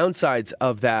of the downsides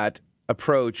of that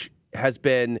approach has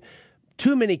been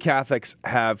too many Catholics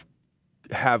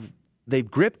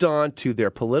they've gripped on to their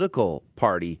political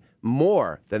party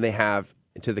more than they have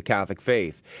to the Catholic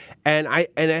faith. And I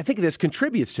think this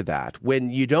contributes to that.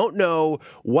 When you don't know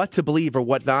what to believe or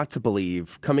what not to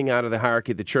believe coming out of the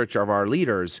hierarchy of the church of our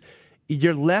leaders,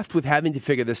 you're left with having to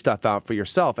figure this stuff out for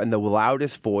yourself. And the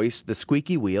loudest voice, the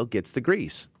squeaky wheel, gets the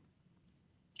grease.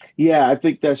 Yeah, I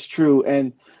think that's true.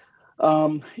 And,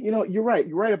 you're right.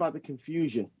 You're right about the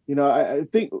confusion. I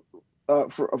think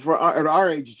at our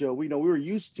age, Joe, we were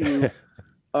used to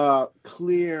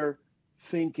clear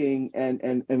thinking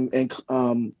and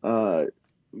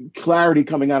clarity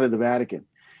coming out of the Vatican.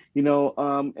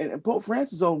 And Pope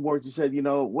Francis' own words, he said,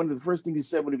 one of the first things he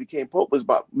said when he became Pope was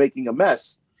about making a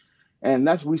mess. And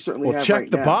that's what we certainly have check right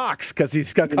the now. Box because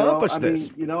he's accomplished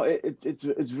this.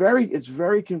 It's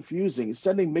very confusing. It's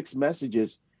sending mixed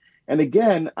messages. And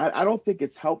again, I don't think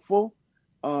it's helpful.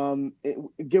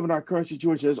 Given our current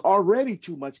situation, there's already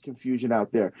too much confusion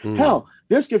out there. Hell,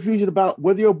 there's confusion about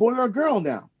whether you're a boy or a girl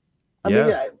now. I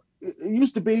mean, it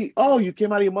used to be, oh, you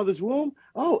came out of your mother's womb.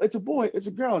 Oh, it's a boy, it's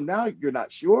a girl. Now you're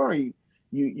not sure.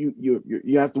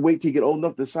 You have to wait till you get old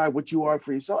enough to decide what you are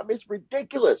for yourself. I mean, it's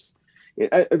ridiculous.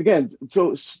 Again,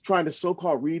 so trying to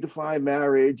so-called redefine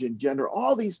marriage and gender,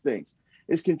 all these things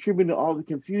is contributing to all the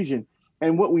confusion.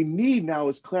 And what we need now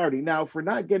is clarity. Now, if we're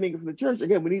not getting it from the church,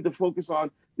 again, we need to focus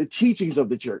on the teachings of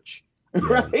the church,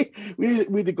 right? We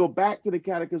need to go back to the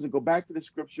catechism, go back to the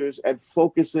scriptures, and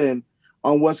focus in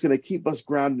on what's going to keep us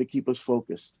grounded, to keep us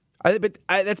focused.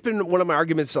 That's been one of my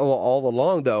arguments all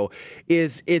along, though,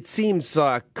 is it seems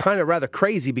kind of rather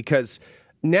crazy because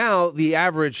now the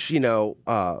average,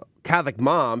 Catholic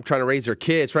mom trying to raise her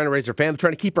kids, trying to raise her family,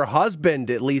 trying to keep her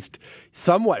husband at least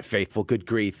somewhat faithful. Good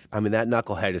grief. I mean, that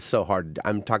knucklehead is so hard.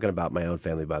 I'm talking about my own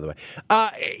family, by the way.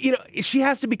 She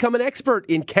has to become an expert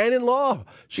in canon law.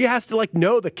 She has to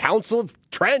know the Council of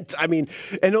Trent. I mean,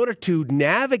 in order to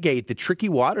navigate the tricky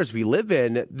waters we live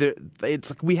in,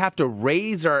 it's like we have to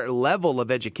raise our level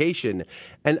of education.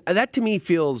 And that to me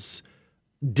feels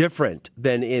different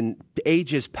than in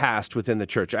ages past within the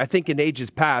church. I think in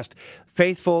ages past,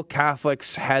 faithful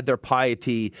Catholics had their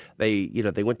piety. They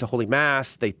went to Holy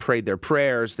Mass, they prayed their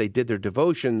prayers, they did their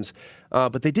devotions,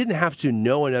 but they didn't have to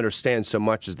know and understand so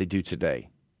much as they do today.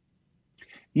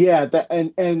 Yeah,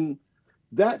 and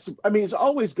that's, I mean, it's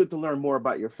always good to learn more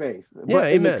about your faith. Yeah,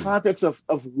 but in amen. the context of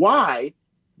why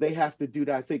they have to do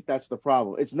that, I think that's the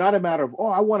problem. It's not a matter of,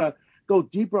 I want to go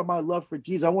deeper on my love for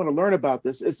Jesus. I want to learn about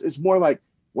this. It's more like,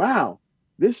 wow,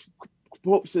 this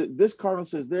Pope said, this cardinal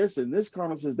says this, and this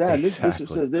cardinal says that, and this bishop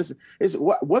says this. It's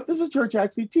what does the church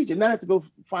actually teach? And they have to go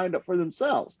find out for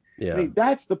themselves. Yeah. I mean,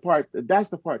 that's the part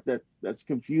that's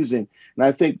confusing. And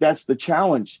I think that's the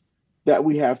challenge that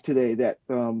we have today, that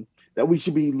we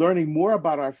should be learning more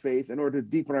about our faith in order to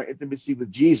deepen our intimacy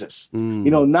with Jesus.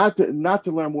 Not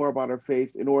to learn more about our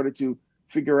faith in order to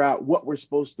figure out what we're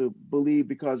supposed to believe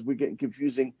because we're getting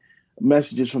confusing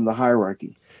messages from the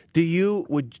hierarchy.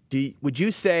 Would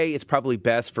you say it's probably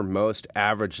best for most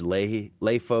average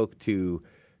lay folk to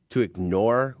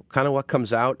ignore kind of what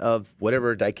comes out of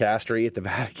whatever dicastery at the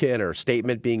Vatican or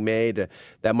statement being made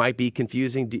that might be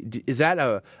confusing? Is that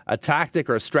a tactic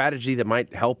or a strategy that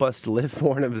might help us to live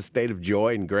more in a state of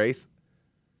joy and grace?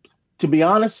 To be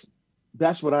honest,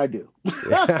 that's what I do.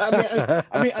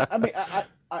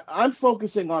 I'm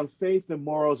focusing on faith and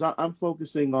morals. I'm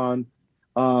focusing on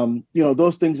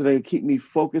those things that keep me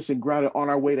focused and grounded on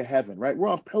our way to heaven, right? We're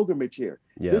on pilgrimage here.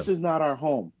 Yeah. This is not our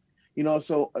home.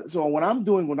 So when I'm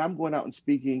going out and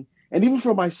speaking, and even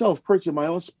for myself, purchasing my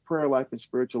own prayer life and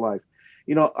spiritual life,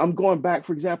 I'm going back,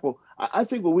 for example, I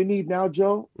think what we need now,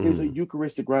 Joe, is a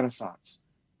Eucharistic renaissance.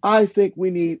 I think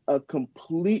we need a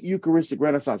complete Eucharistic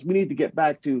renaissance. We need to get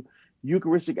back to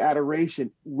Eucharistic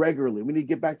adoration regularly. We need to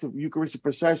get back to Eucharistic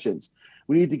processions.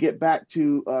 We need to get back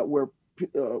to where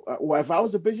if I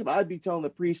was a bishop, I'd be telling the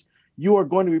priest, you are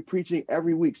going to be preaching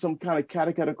every week some kind of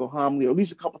catechetical homily, or at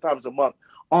least a couple times a month,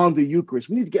 on the Eucharist.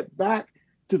 We need to get back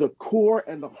to the core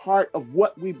and the heart of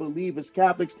what we believe as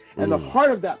Catholics. And the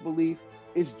heart of that belief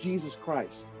is Jesus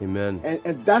Christ. Amen.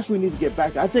 And that's what we need to get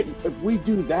back to. I think if we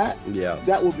do that,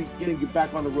 that will be getting you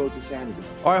back on the road to sanity.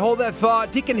 All right, hold that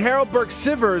thought. Deacon Harold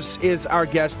Burke-Sivers is our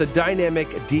guest, the dynamic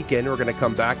deacon. We're going to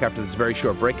come back after this very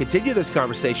short break, continue this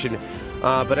conversation.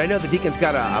 But I know the deacon's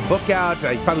got a book out.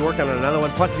 He's probably working on another one.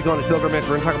 Plus, he's going to pilgrimage.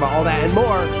 We're going to talk about all that and more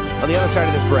on the other side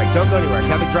of this break. Don't go anywhere.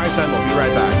 Catholic Drive Time. We'll be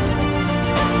right back.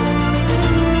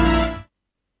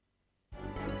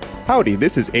 Howdy,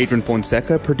 this is Adrian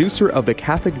Fonseca, producer of the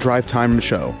Catholic Drive Time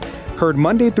Show. Heard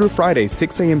Monday through Friday,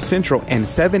 6 a.m. Central and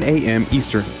 7 a.m.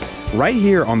 Eastern, right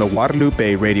here on the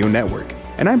Guadalupe Radio Network.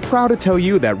 And I'm proud to tell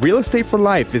you that Real Estate for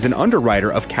Life is an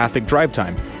underwriter of Catholic Drive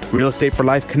Time. Real Estate for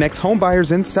Life connects home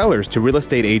buyers and sellers to real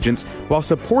estate agents while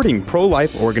supporting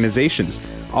pro-life organizations,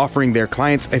 offering their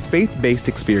clients a faith-based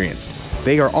experience.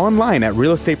 They are online at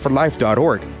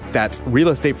realestateforlife.org. That's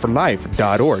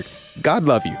realestateforlife.org. God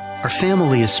love you. Our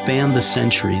family has spanned the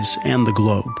centuries and the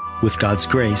globe. With God's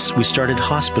grace, we started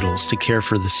hospitals to care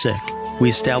for the sick. We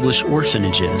established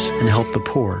orphanages and helped the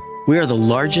poor. We are the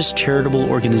largest charitable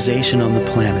organization on the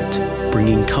planet,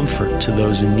 bringing comfort to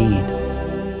those in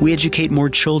need. We educate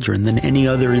more children than any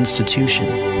other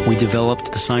institution. We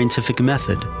developed the scientific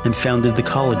method and founded the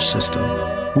college system.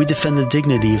 We defend the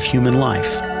dignity of human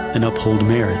life and uphold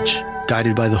marriage.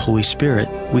 Guided by the Holy Spirit,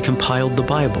 we compiled the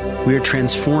Bible. We are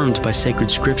transformed by sacred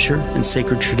scripture and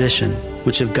sacred tradition,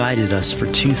 which have guided us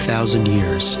for 2,000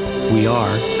 years. We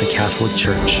are the Catholic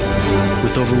Church.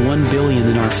 With over 1 billion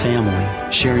in our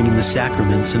family, sharing in the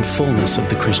sacraments and fullness of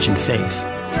the Christian faith.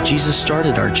 Jesus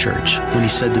started our church when he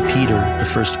said to Peter, the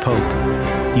first pope,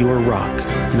 "You are rock,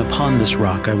 and upon this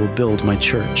rock I will build my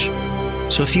church."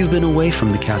 So if you've been away from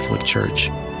the Catholic Church,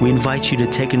 we invite you to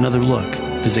take another look.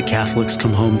 Visit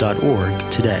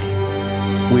CatholicsComeHome.org today.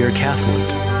 We are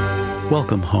Catholic.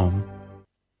 Welcome home.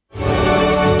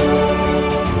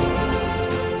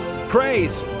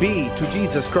 Praise be to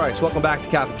Jesus Christ. Welcome back to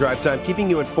Catholic Drive Time, keeping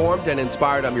you informed and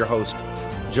inspired. I'm your host,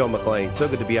 Joe McClain. So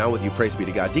good to be on with you. Praise be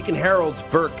to God. Deacon Harold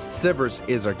Burke Sivers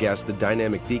is our guest, the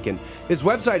dynamic deacon. His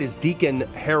website is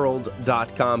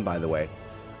deaconharold.com, by the way.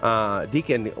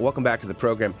 Deacon, welcome back to the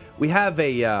program. We have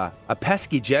a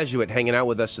pesky Jesuit hanging out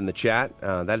with us in the chat.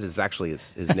 That is actually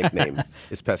his nickname,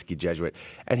 is Pesky Jesuit.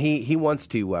 And he wants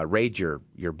to raid your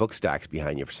book stacks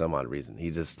behind you for some odd reason.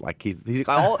 He's just like, he's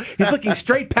looking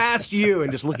straight past you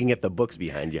and just looking at the books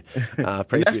behind you.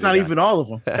 That's not even all of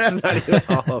them. That's not even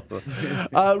all of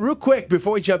them. Real quick,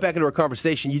 before we jump back into our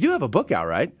conversation, you do have a book out,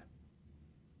 right?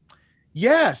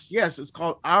 Yes. It's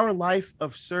called Our Life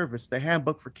of Service, the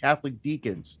Handbook for Catholic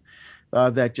Deacons,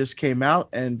 that just came out,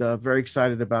 and very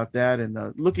excited about that.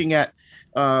 And looking at,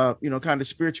 kind of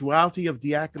spirituality of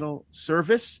diaconal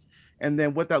service, and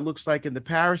then what that looks like in the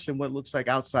parish and what it looks like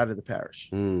outside of the parish.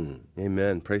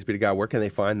 Amen. Praise be to God. Where can they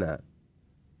find that?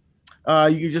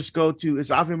 You can just go to,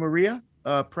 it's Ave Maria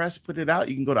Press put it out.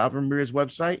 You can go to Ave Maria's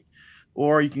website,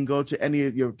 or you can go to any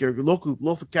of your local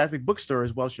Catholic bookstore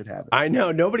as well. Should have it. I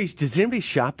know. Does anybody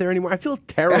shop there anymore? I feel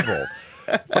terrible.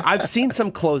 I've seen some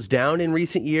close down in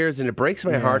recent years, and it breaks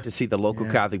my heart to see the local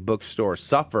Catholic bookstore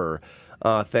suffer,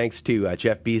 thanks to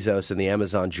Jeff Bezos and the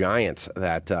Amazon giants.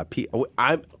 That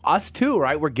us too,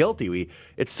 right? We're guilty.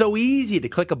 It's so easy to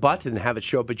click a button and have it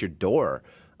show up at your door.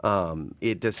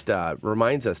 It just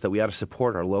reminds us that we ought to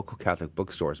support our local Catholic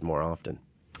bookstores more often.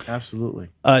 Absolutely.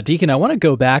 Deacon, I want to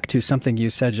go back to something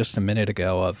you said just a minute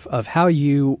ago of how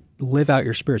you live out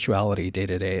your spirituality day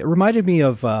to day. It reminded me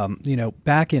of,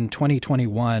 back in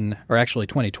 2021, or actually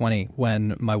 2020,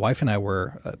 when my wife and I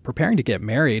were preparing to get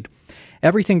married,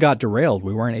 everything got derailed.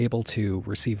 We weren't able to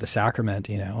receive the sacrament,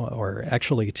 or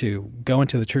actually to go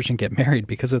into the church and get married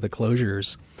because of the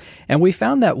closures. And we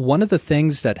found that one of the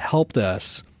things that helped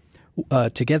us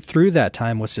to get through that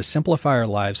time was to simplify our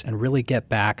lives and really get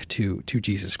back to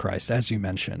Jesus Christ, as you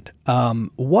mentioned.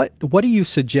 What do you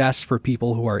suggest for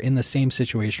people who are in the same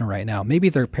situation right now? Maybe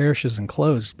their parish isn't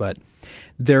closed, but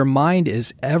their mind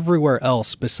is everywhere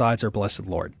else besides our blessed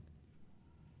Lord.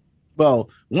 Well,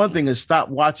 one thing is stop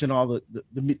watching all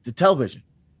the television,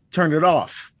 turn it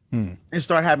off, and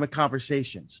start having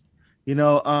conversations.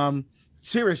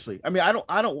 Seriously. I mean,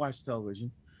 I don't watch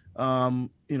television.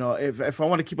 If I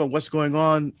want to keep on what's going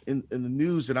on in the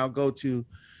news, and I'll go to,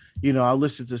 I'll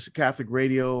listen to Catholic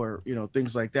radio or,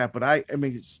 things like that. But I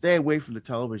mean, stay away from the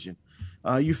television.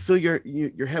 You fill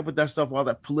your head with that stuff, all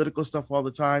that political stuff all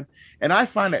the time. And I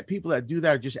find that people that do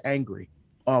that are just angry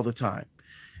all the time.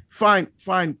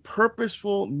 Find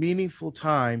purposeful, meaningful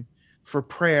time for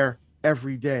prayer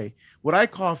every day. What I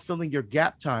call filling your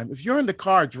gap time. If you're in the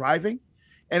car driving,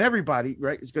 and everybody,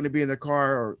 right, is going to be in their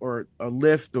car or a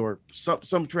Lyft or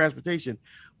some transportation.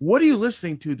 What are you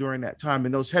listening to during that time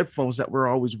in those headphones that we're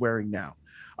always wearing now?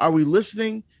 Are we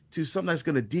listening to something that's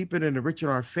going to deepen and enrich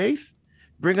our faith,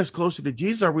 bring us closer to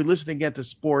Jesus? Are we listening again to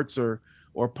sports or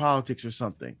politics or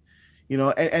something?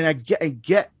 And I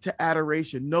get to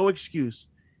adoration, no excuse.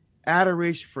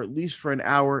 Adoration for at least for an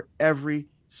hour every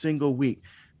single week.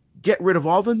 Get rid of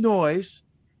all the noise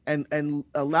and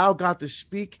allow God to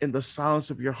speak in the silence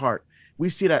of your heart. We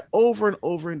see that over and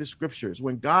over in the scriptures.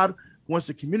 When God wants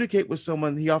to communicate with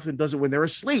someone, he often does it when they're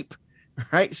asleep,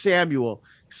 right? Samuel,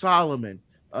 Solomon,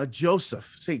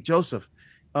 St. Joseph.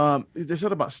 There's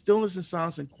something about stillness and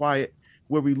silence and quiet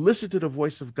where we listen to the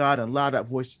voice of God and allow that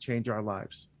voice to change our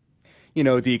lives.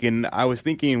 Deacon, I was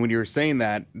thinking when you were saying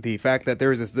that, the fact that there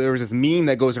was this meme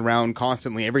that goes around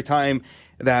constantly every time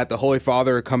that the Holy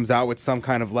Father comes out with some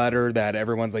kind of letter that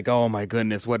everyone's like, oh my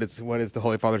goodness, what is the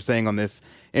Holy Father saying on this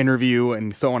interview,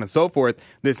 and so on and so forth.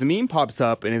 This meme pops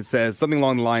up and it says something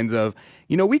along the lines of,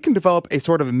 we can develop a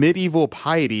sort of medieval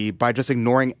piety by just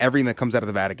ignoring everything that comes out of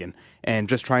the Vatican and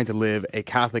just trying to live a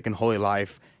Catholic and holy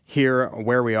life here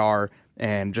where we are,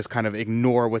 and just kind of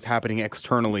ignore what's happening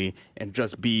externally and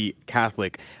just be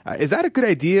Catholic. Is that a good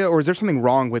idea, or is there something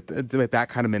wrong with that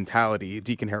kind of mentality,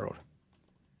 Deacon Harold?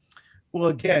 Well,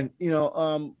 again,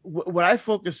 what I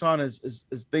focus on is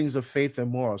things of faith and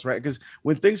morals, right? Because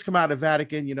when things come out of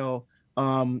Vatican,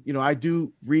 I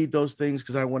do read those things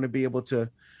because I want to be able to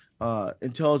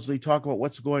intelligently talk about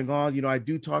what's going on. I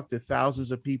do talk to thousands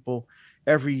of people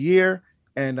every year,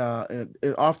 and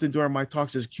often during my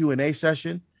talks there's a Q&A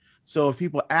session. So if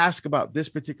people ask about this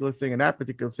particular thing and that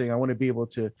particular thing, I want to be able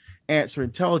to answer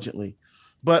intelligently.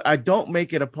 But I don't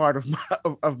make it a part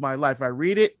of my life. I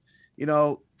read it,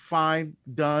 fine,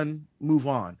 done, move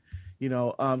on.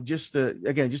 Just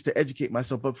to educate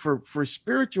myself. But for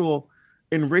spiritual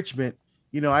enrichment,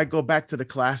 I go back to the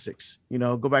classics.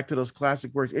 Go back to those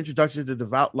classic works: Introduction to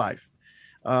Devout Life,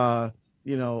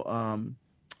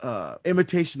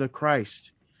 Imitation of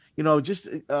Christ.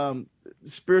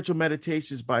 Spiritual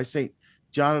Meditations by Saint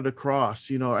John of the Cross.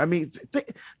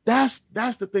 That's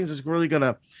the things that's really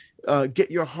gonna get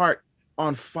your heart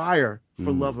on fire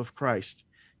for love of Christ.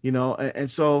 And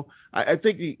so I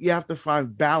think you have to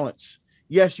find balance.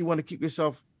 Yes, you want to keep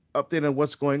yourself updated on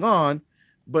what's going on,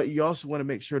 but you also want to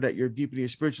make sure that you're deep in your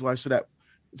spiritual life, so that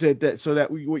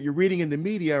what you're reading in the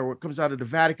media or what comes out of the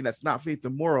Vatican that's not faith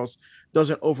and morals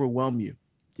doesn't overwhelm you.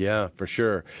 Yeah, for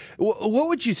sure. What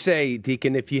would you say,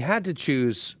 Deacon, if you had to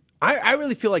choose? I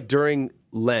really feel like during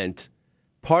Lent,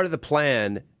 part of the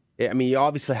plan, you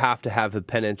obviously have to have a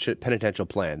penitential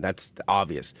plan. That's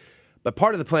obvious. But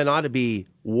part of the plan ought to be,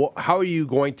 how are you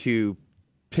going to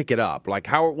pick it up? Like,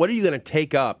 what are you going to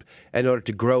take up in order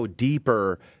to grow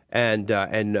deeper and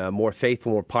more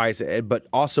faithful, more pious, but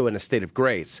also in a state of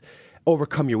grace,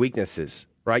 overcome your weaknesses,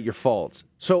 right? Your faults.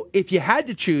 So if you had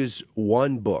to choose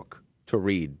one book to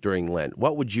read during Lent,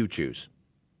 what would you choose?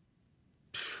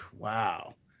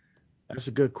 Wow. That's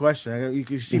a good question. You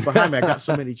can see behind me, I got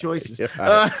so many choices. You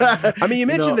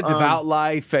mentioned the Devout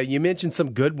Life. You mentioned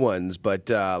some good ones, but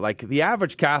like the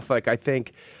average Catholic, I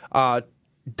think,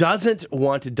 doesn't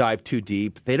want to dive too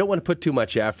deep. They don't want to put too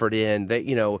much effort in.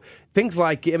 Things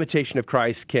like Imitation of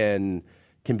Christ can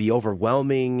be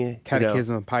overwhelming.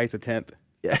 Catechism of Pius X.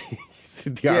 Yeah.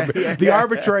 The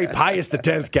arbitrary Pius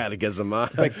X catechism. Huh?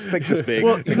 It's like this big.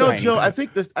 Well, Joe, I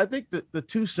think the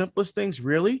two simplest things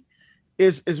really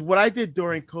is what I did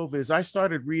during COVID is I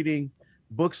started reading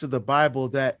books of the Bible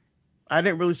that I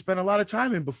didn't really spend a lot of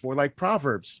time in before, like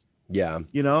Proverbs. Yeah.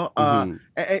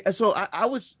 And so I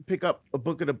would pick up a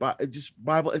book of the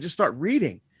Bible and just start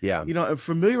reading. Yeah. And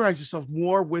familiarize yourself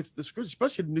more with the scriptures,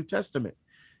 especially the New Testament,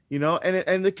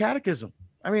 and the catechism.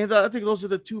 I think those are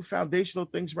the two foundational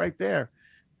things right there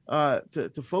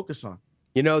to focus on.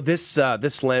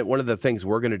 This Lent, one of the things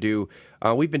we're going to do,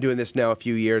 we've been doing this now a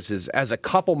few years, is as a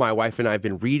couple, my wife and I have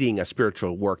been reading a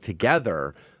spiritual work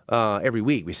together every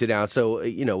week. We sit down. So,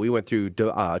 we went through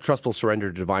Trustful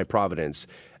Surrender to Divine Providence.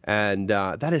 And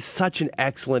that is such an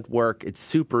excellent work. It's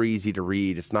super easy to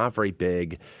read. It's not very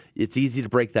big. It's easy to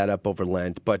break that up over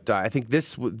Lent. But I think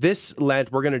this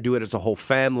Lent, we're going to do it as a whole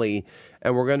family.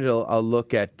 And we're going to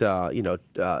look at,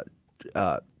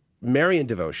 Marian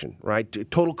devotion, right?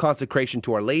 Total consecration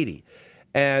to Our Lady.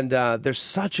 And there's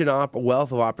such an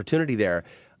wealth of opportunity there.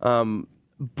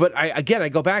 But I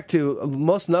go back to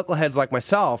most knuckleheads like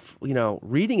myself,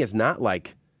 reading is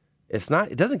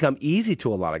it doesn't come easy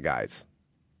to a lot of guys.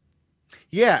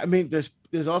 Yeah.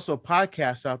 There's also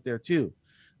podcasts out there too.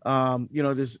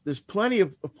 There's plenty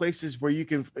of places where you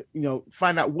can,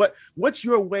 find out what's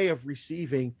your way of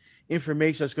receiving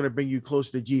information that's going to bring you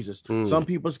closer to Jesus. Some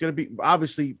people it's going to be,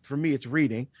 obviously for me, it's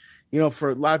reading,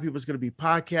 for a lot of people, it's going to be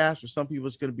podcasts. For some people,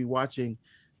 it's going to be watching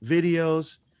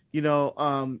videos,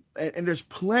 and there's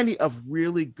plenty of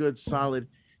really good, solid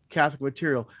Catholic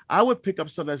material. I would pick up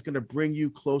something that's going to bring you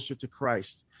closer to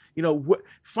Christ.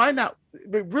 Find out,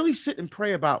 really sit and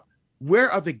pray about where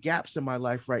are the gaps in my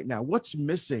life right now? What's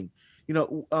missing?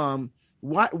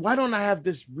 Why don't I have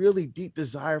this really deep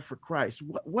desire for Christ?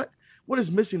 What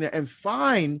is missing there? And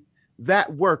find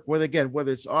that work, whether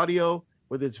it's audio,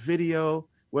 whether it's video,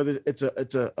 whether it's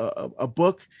a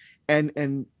book,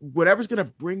 and whatever's going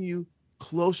to bring you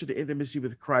closer to intimacy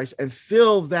with Christ and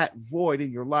fill that void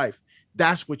in your life.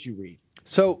 That's what you read.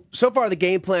 So far the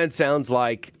game plan sounds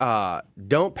like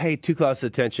don't pay too close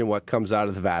attention what comes out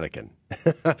of the Vatican.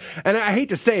 And I hate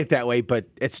to say it that way, but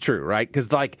it's true, right? Because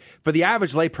for the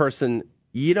average layperson,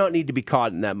 you don't need to be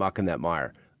caught in that muck and that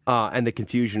mire and the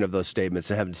confusion of those statements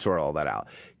and having to sort all that out.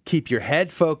 Keep your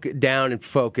head down and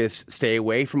focus. Stay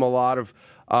away from a lot of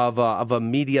a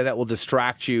media that will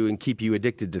distract you and keep you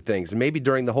addicted to things. And maybe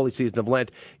during the holy season of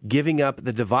Lent, giving up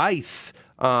the device,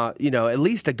 at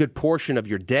least a good portion of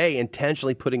your day,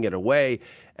 intentionally putting it away,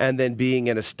 and then being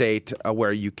in a state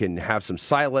where you can have some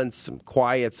silence, some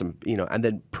quiet, and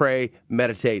then pray,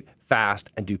 meditate, fast,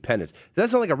 and do penance. Does that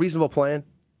sound like a reasonable plan?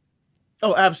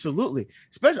 Oh, absolutely.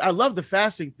 Especially, I love the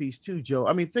fasting piece too,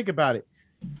 Joe. Think about it.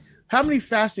 How many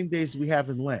fasting days do we have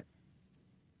in Lent?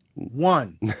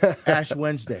 One, Ash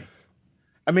Wednesday.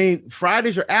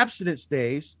 Fridays are abstinence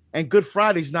days, and Good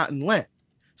Friday's not in Lent.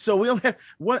 So we only have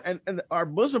one, and our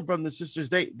Muslim brothers and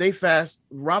sisters, they fast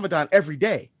Ramadan every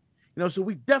day. So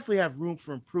we definitely have room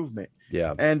for improvement.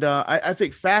 Yeah. And I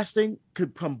think fasting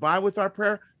could combine with our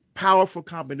prayer. powerful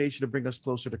combination to bring us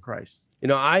closer to Christ. You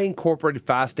know, I incorporated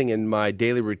fasting in my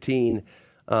daily routine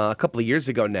a couple of years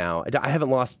ago now. I haven't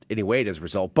lost any weight as a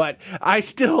result, but I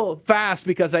still fast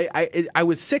because I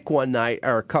was sick one night,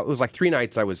 or it was like 3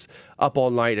 nights I was up all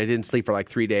night. I didn't sleep for like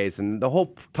 3 days. And the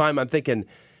whole time I'm thinking,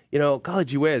 you know, golly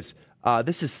gee whiz,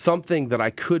 this is something that I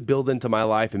could build into my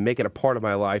life and make it a part of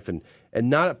my life, and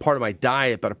not a part of my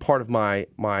diet, but a part of my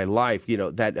life. You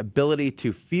know, that ability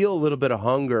to feel a little bit of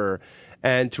hunger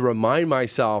and to remind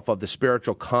myself of the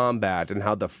spiritual combat and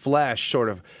how the flesh sort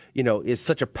of, you know, is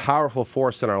such a powerful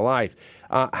force in our life.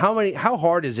 How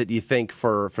hard is it, you think,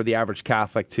 for the average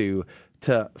Catholic to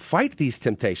fight these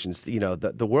temptations? You know,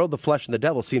 the world, the flesh, and the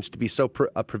devil seems to be so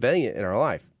prevalent in our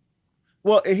life.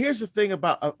 Well, and here's the thing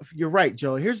about, you're right,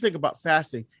 Joe. Here's the thing about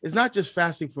fasting. It's not just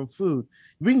fasting from food.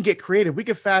 We can get creative. We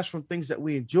can fast from things that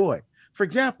we enjoy. For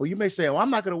example, you may say, oh, I'm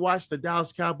not going to watch the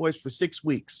Dallas Cowboys for 6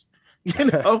 weeks. You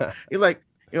know, you're like,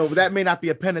 you know, that may not be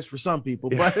a penance for some people,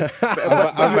 but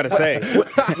I'm going to say,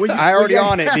 I already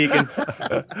on it, Deacon.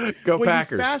 Go when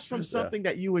Packers. You fast from something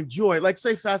that you enjoy, like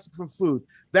say fasting from food,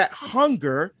 that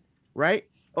hunger, right?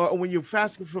 Or when you're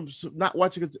fasting from not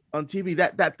watching it on TV,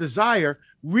 that desire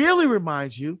really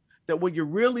reminds you that what you're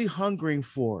really hungering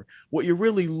for, what you're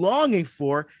really longing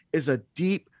for, is a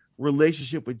deep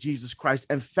relationship with Jesus Christ.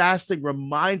 And fasting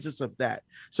reminds us of that.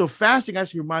 So fasting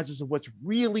actually reminds us of what's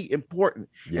really important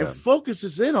and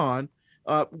focuses in on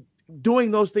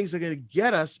doing those things that are going to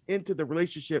get us into the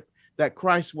relationship that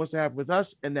Christ wants to have with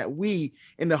us, and that we,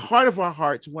 in the heart of our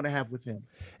hearts, want to have with him.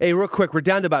 Hey, real quick, we're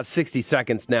down to about 60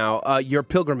 seconds now. Your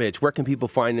pilgrimage, where can people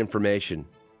find information?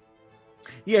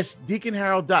 Yes,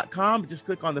 deaconharold.com. Just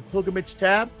click on the pilgrimage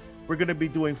tab. We're going to be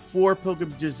doing 4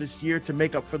 pilgrimages this year to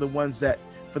make up for the ones that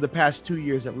for the past 2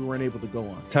 years that we weren't able to go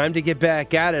on. Time to get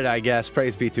back at it, I guess.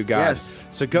 Praise be to God. Yes.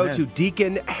 So go to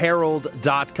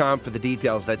deaconharold.com for the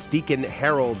details. That's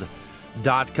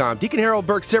deaconharold.com. Deacon Harold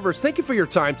Burke-Sivers, thank you for your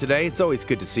time today. It's always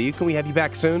good to see you. Can we have you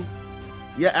back soon?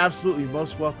 Yeah, absolutely.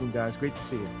 Most welcome, guys. Great to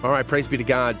see you. All right. Praise be to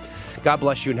God. God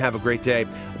bless you and have a great day.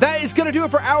 That is going to do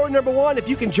it for hour number 1. If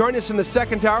you can join us in the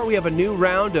second hour, we have a new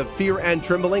round of Fear and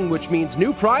Trembling, which means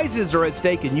new prizes are at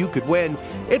stake and you could win.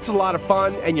 It's a lot of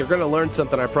fun and you're going to learn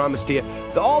something, I promise to you.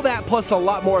 All that plus a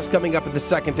lot more is coming up in the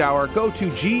second hour. Go to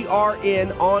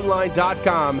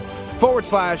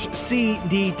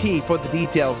grnonline.com/CDT for the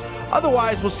details.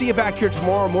 Otherwise, we'll see you back here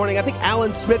tomorrow morning. I think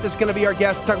Alan Smith is going to be our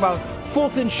guest to talk about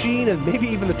Fulton Sheen and maybe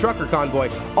even the trucker convoy.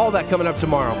 All that coming up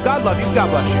tomorrow. God love you. God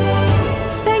bless you.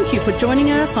 Thank you for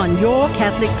joining us on Your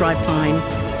Catholic Drive Time,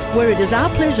 where it is our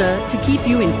pleasure to keep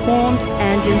you informed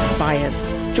and inspired.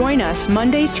 Join us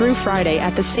Monday through Friday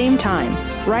at the same time,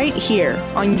 right here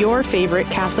on your favorite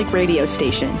Catholic radio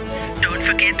station. Don't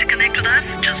forget to connect with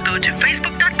us. Just go to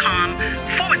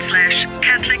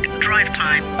facebook.com/Catholic Drive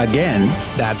Time. Again,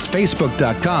 that's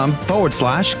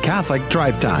facebook.com/Catholic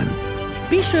Drive Time.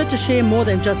 Be sure to share more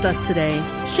than just us today.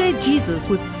 Share Jesus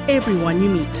with everyone you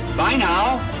meet. Bye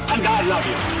now, and God love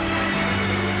you.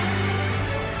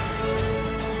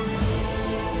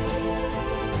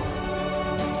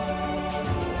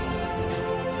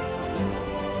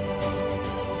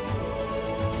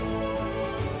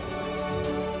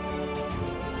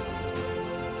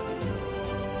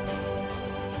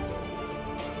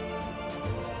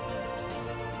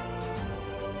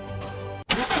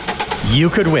 You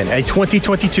could win a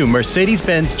 2022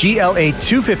 Mercedes-Benz GLA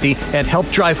 250 and help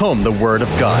drive home the Word of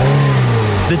God.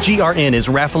 The GRN is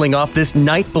raffling off this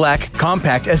night black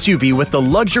compact SUV with the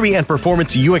luxury and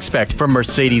performance you expect from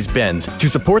Mercedes-Benz to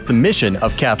support the mission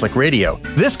of Catholic Radio.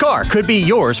 This car could be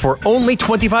yours for only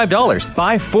 $25.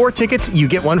 Buy 4 tickets, you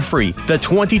get 1 free. The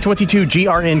 2022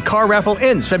 GRN car raffle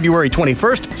ends February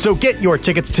 21st, so get your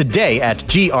tickets today at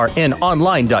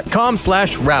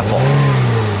grnonline.com/raffle.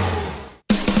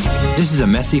 This is a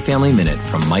Messy Family Minute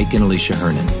from Mike and Alicia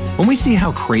Hernan. When we see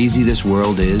how crazy this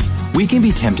world is, we can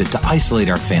be tempted to isolate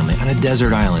our family on a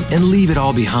desert island and leave it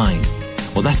all behind.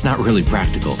 Well, that's not really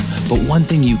practical, but one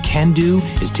thing you can do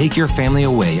is take your family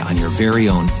away on your very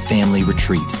own family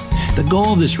retreat. The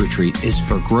goal of this retreat is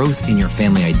for growth in your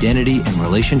family identity and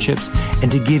relationships,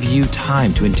 and to give you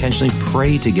time to intentionally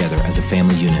pray together as a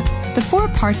family unit. The 4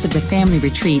 parts of the family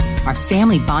retreat are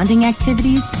family bonding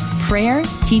activities, prayer,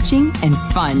 teaching, and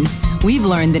fun. We've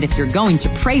learned that if you're going to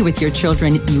pray with your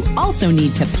children, you also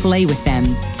need to play with them.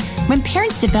 When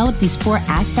parents develop these 4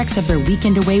 aspects of their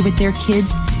weekend away with their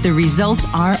kids, the results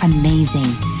are amazing.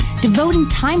 Devoting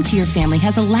time to your family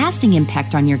has a lasting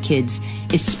impact on your kids,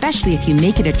 especially if you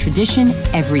make it a tradition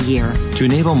every year. To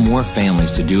enable more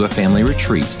families to do a family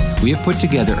retreat, we have put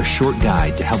together a short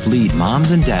guide to help lead moms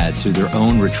and dads through their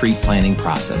own retreat planning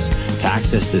process. To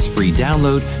access this free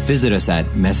download, visit us at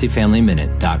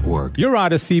messyfamilyminute.org. Your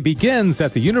Odyssey begins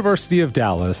at the University of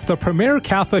Dallas, the premier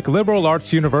Catholic liberal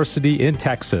arts university in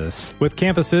Texas. With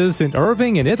campuses in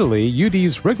Irving and Italy,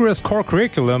 UD's rigorous core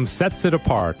curriculum sets it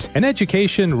apart. An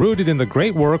education rooted in the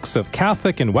great works of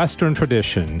Catholic and Western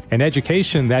tradition. An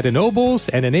education that ennobles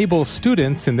and enables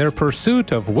students in their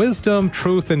pursuit of wisdom,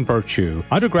 truth, and virtue.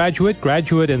 Undergraduate,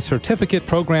 graduate, and certificate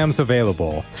programs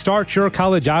available. Start your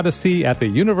college odyssey at the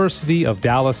University of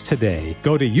Dallas today.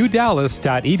 Go to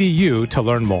udallas.edu to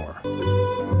learn more.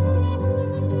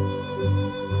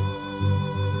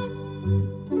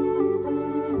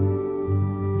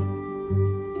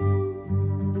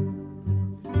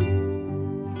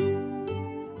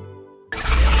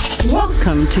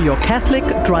 Welcome to your Catholic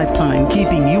Drive Time,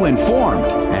 keeping you informed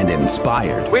and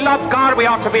inspired. We love God, we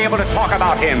ought to be able to talk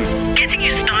about Him. Getting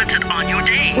you started on your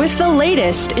day. With the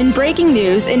latest in breaking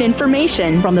news and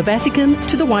information. From the Vatican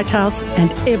to the White House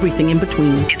and everything in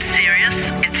between. It's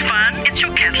serious, it's fun, it's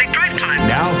your Catholic Drive Time.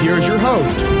 Now here's your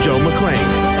host, Joe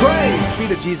McClain. Praise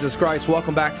be to Jesus Christ.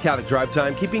 Welcome back to Catholic Drive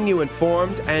Time, keeping you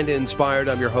informed and inspired.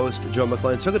 I'm your host, Joe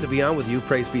McClain. So good to be on with you.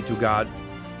 Praise be to God.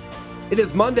 It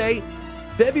is Monday,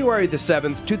 February the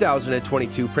 7th,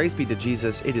 2022. Praise be to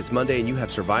Jesus. It is Monday and you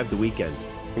have survived the weekend.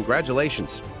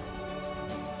 Congratulations.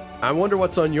 I wonder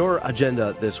what's on your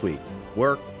agenda this week.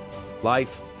 Work,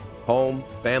 life, home,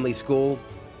 family, school.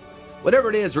 Whatever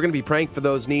it is, we're going to be praying for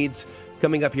those needs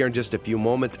coming up here in just a few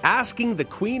moments. Asking the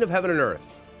Queen of Heaven and Earth,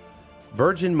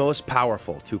 Virgin most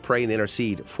powerful, to pray and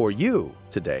intercede for you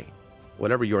today,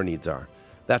 whatever your needs are.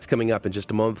 That's coming up in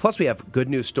just a moment. Plus, we have good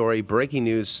news story, breaking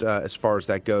news as far as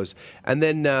that goes. And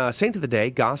then Saint of the Day,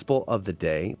 Gospel of the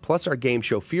Day, plus our game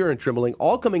show, Fear and Trembling,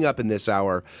 all coming up in this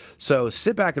hour. So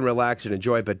sit back and relax and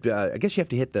enjoy. But I guess you have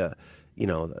to hit the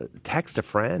text a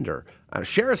friend or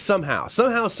share us somehow,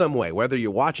 some way, whether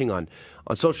you're watching on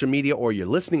social media or you're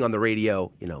listening on the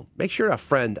radio. Make sure a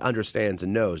friend understands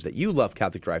and knows that you love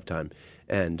Catholic Drive Time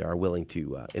and are willing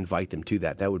to invite them to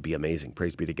that. That would be amazing.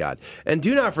 Praise be to God. And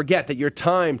do not forget that your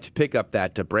time to pick up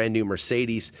that brand new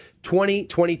Mercedes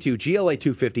 2022 GLA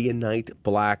 250 in night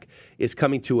black is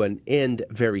coming to an end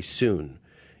very soon.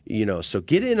 So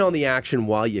get in on the action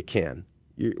while you can.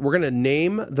 We're going to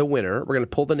name the winner. We're going to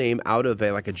pull the name out of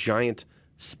a giant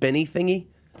spinny thingy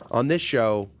on this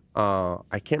show.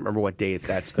 I can't remember what day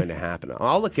that's going to happen.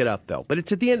 I'll look it up, though. But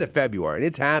it's at the end of February, and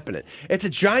it's happening. It's a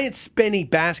giant spinny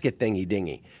basket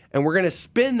thingy-dingy. And we're going to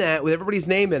spin that with everybody's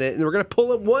name in it, and we're going to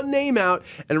pull one name out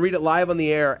and read it live on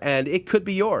the air, and it could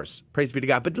be yours. Praise be to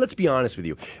God. But let's be honest with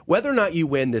you. Whether or not you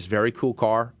win this very cool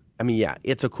car,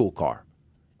 it's a cool car.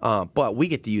 But we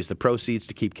get to use the proceeds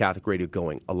to keep Catholic Radio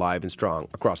going alive and strong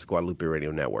across the Guadalupe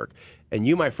Radio Network. And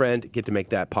you, my friend, get to make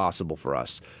that possible for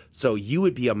us. So you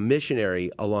would be a missionary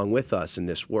along with us in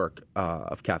this work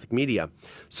of Catholic media.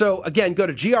 So, again, go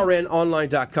to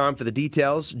grnonline.com for the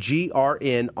details,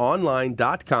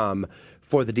 grnonline.com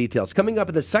for the details. Coming up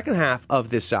in the second half of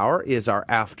this hour is our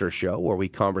after show where we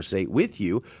conversate with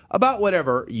you about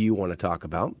whatever you want to talk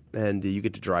about. And you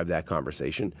get to drive that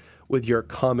conversation with your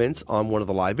comments on one of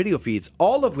the live video feeds,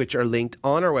 all of which are linked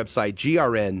on our website,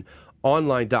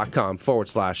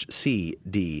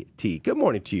 grnonline.com/CDT. Good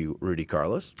morning to you, Rudy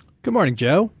Carlos. Good morning,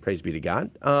 Joe. Praise be to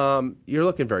God. You're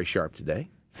looking very sharp today.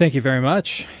 Thank you very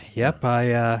much. Yep,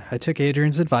 I took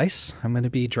Adrian's advice. I'm going to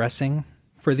be dressing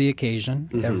for the occasion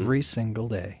every single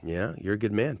day. Yeah, you're a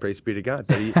good man. Praise be to God.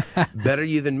 Better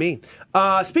you than me.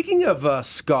 Speaking of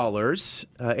scholars,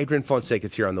 Adrian Fonseca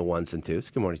is here on the ones and twos.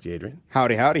 Good morning to you, Adrian.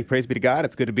 Howdy, howdy. Praise be to God.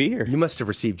 It's good to be here. You must have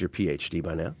received your PhD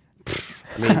by now.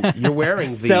 You're wearing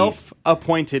the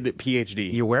self-appointed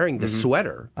PhD. You're wearing the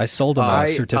sweater. I sold him a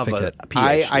certificate.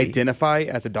 I identify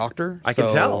as a doctor. I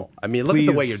can tell. Look at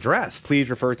the way you're dressed. Please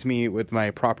refer to me with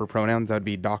my proper pronouns. That would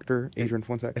be Dr. Adrian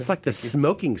Fonseca. It's like the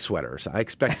smoking sweaters. I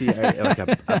expect you like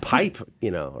a pipe,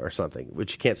 or something,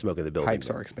 which you can't smoke in the building. Pipes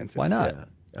are expensive. Why not? Yeah.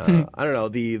 I don't know.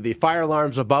 The fire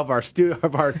alarms above our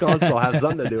console have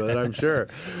something to do with it, I'm sure.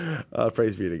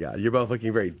 Praise be to God. You're both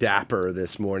looking very dapper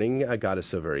this morning. God is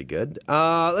so very good.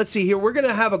 Let's see here. We're going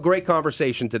to have a great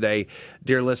conversation today,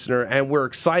 dear listener, and we're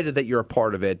excited that you're a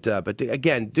part of it. But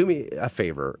again, do me a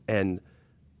favor and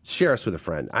share us with a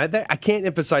friend. I can't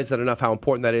emphasize that enough, how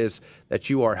important that is, that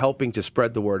you are helping to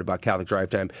spread the word about Catholic Drive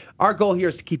Time. Our goal here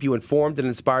is to keep you informed and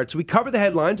inspired. So we covered the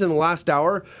headlines in the last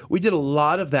hour. We did a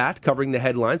lot of that, covering the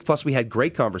headlines. Plus, we had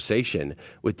great conversation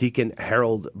with Deacon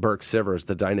Harold Burke-Sivers,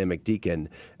 the dynamic deacon.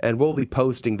 And we'll be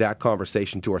posting that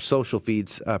conversation to our social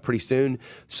feeds pretty soon.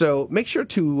 So make sure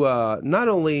to not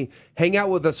only hang out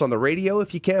with us on the radio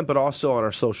if you can, but also on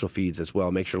our social feeds as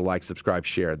well. Make sure to like, subscribe,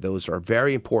 share. Those are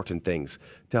very important things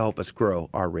to help us grow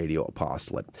our radio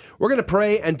apostolate. We're going to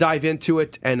pray and dive into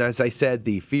it. And as I said,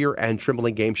 the Fear and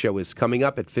Trembling game show is coming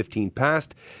up at 15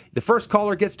 past. The first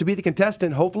caller gets to be the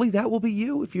contestant. Hopefully that will be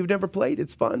you. If you've never played,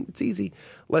 it's fun. It's easy.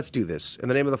 Let's do this. In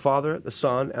the name of the Father, the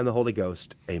Son, and the Holy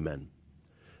Ghost. Amen.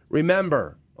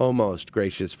 Remember, O most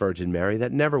gracious Virgin Mary,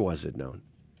 that never was it known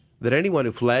that anyone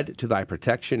who fled to thy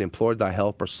protection, implored thy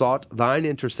help, or sought thine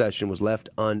intercession was left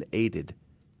unaided.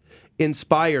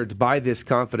 Inspired by this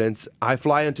confidence, I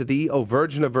fly unto thee, O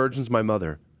Virgin of Virgins, my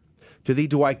mother. To thee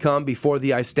do I come, before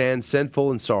thee I stand,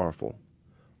 sinful and sorrowful.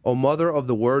 O Mother of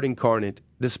the Word incarnate,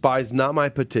 despise not my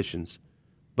petitions,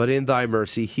 but in thy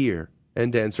mercy hear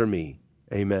and answer me.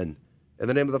 Amen. In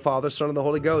the name of the Father, Son, and the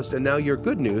Holy Ghost. And now your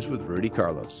good news with Rudy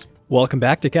Carlos. Welcome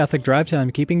back to Catholic Drive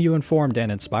Time, keeping you informed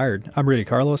and inspired. I'm Rudy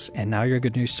Carlos, and now your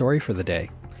good news story for the day.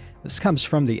 This comes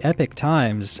from the Epic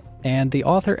Times, and the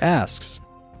author asks,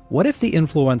 what if the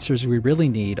influencers we really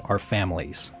need are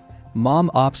families?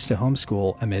 Mom opts to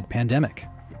homeschool amid pandemic.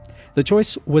 The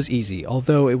choice was easy,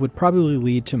 although it would probably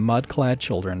lead to mud-clad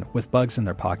children with bugs in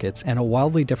their pockets and a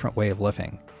wildly different way of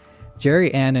living.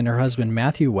 Jerry Ann and her husband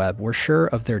Matthew Webb were sure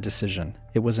of their decision.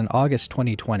 It was in August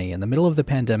 2020, in the middle of the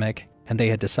pandemic, and they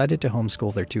had decided to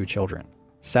homeschool their 2 children.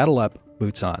 Saddle up,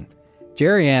 boots on.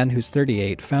 Jerry Ann, who's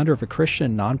 38, founder of a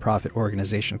Christian nonprofit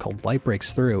organization called Light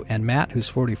Breaks Through, and Matt, who's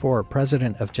 44,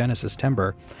 president of Genesis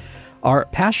Timber, are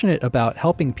passionate about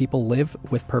helping people live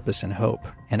with purpose and hope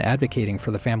and advocating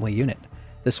for the family unit.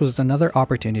 This was another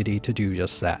opportunity to do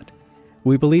just that.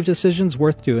 We believe decisions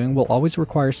worth doing will always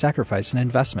require sacrifice and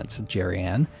investment, said Jerry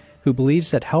Ann, who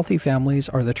believes that healthy families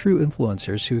are the true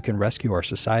influencers who can rescue our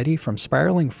society from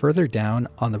spiraling further down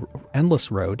on the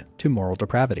endless road to moral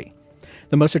depravity.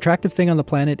 The most attractive thing on the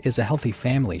planet is a healthy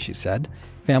family, she said.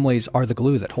 Families are the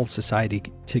glue that holds society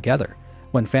together.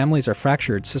 When families are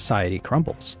fractured, society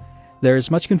crumbles. There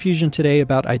is much confusion today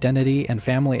about identity and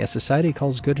family as society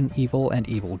calls good and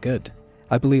evil good.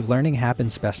 I believe learning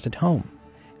happens best at home.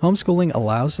 Homeschooling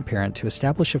allows the parent to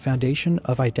establish a foundation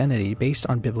of identity based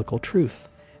on biblical truth.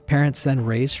 Parents then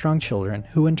raise strong children,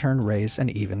 who in turn raise an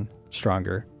even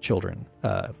stronger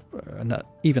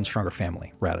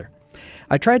family, rather.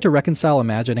 I tried to reconcile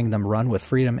imagining them run with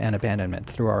freedom and abandonment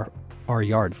through our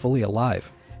yard fully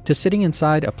alive, to sitting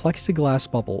inside a plexiglass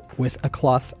bubble with a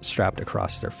cloth strapped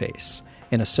across their face,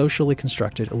 in a socially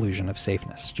constructed illusion of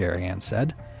safeness, Jerry Ann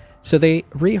said. So they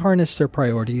reharnessed their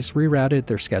priorities, rerouted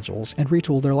their schedules, and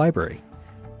retooled their library.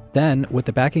 Then, with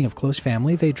the backing of close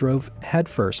family, they drove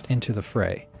headfirst into the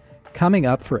fray. Coming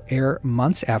up for air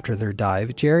months after their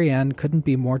dive, Jerry Ann couldn't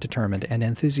be more determined and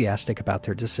enthusiastic about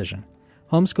their decision.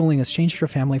 Homeschooling has changed her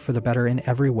family for the better in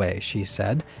every way, she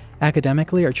said.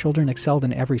 Academically, our children excelled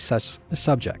in every such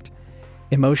subject.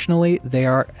 Emotionally, they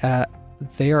are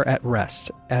at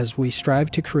rest as we strive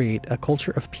to create a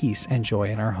culture of peace and joy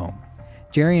in our home.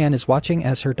 Jerry Ann is watching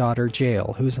as her daughter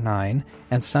Jael, who's 9,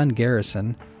 and son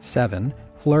Garrison, 7,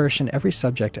 flourish in every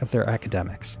subject of their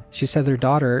academics. She said their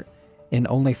daughter, in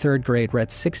only 3rd grade,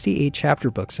 read 68 chapter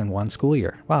books in one school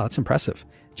year. Wow, that's impressive.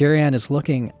 Jerry Ann is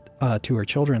looking to her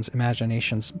children's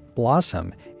imaginations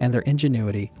blossom and their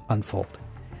ingenuity unfold.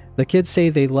 The kids say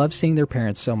they love seeing their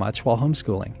parents so much while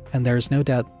homeschooling, and there is no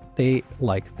doubt they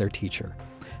like their teacher.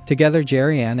 Together,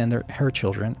 Jerry Ann and her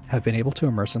children have been able to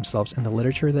immerse themselves in the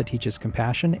literature that teaches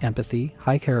compassion, empathy,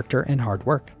 high character, and hard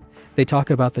work. They talk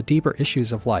about the deeper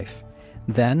issues of life.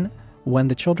 Then, when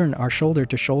the children are shoulder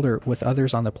to shoulder with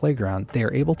others on the playground, they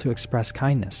are able to express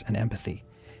kindness and empathy.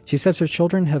 She says her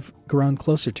children have grown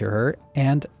closer to her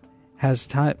and has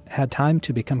had time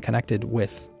to become connected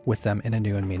with them in a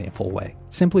new and meaningful way.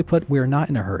 Simply put, we are not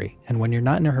in a hurry, and when you're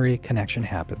not in a hurry, connection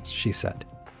happens, she said.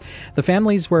 The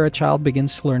family is where a child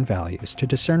begins to learn values, to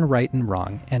discern right and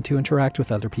wrong, and to interact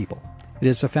with other people. It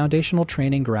is a foundational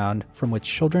training ground from which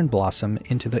children blossom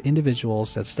into the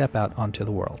individuals that step out onto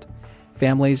the world.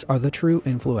 Families are the true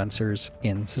influencers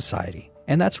in society.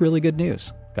 And that's really good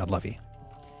news. God love you.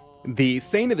 The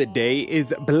saint of the day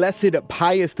is Blessed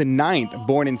Pius IX,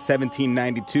 born in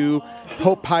 1792.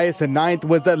 Pope Pius IX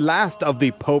was the last of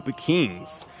the Pope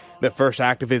kings. The first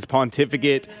act of his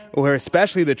pontificate, were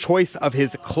especially the choice of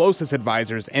his closest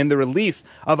advisors and the release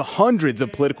of hundreds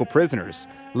of political prisoners,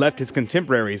 left his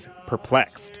contemporaries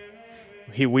perplexed.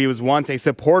 He was once a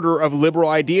supporter of liberal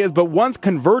ideas, but once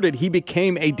converted, he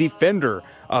became a defender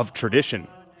of tradition.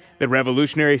 The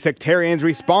revolutionary sectarians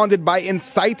responded by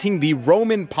inciting the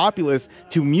Roman populace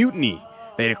to mutiny.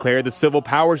 They declared the civil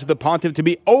powers of the pontiff to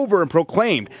be over and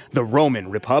proclaimed the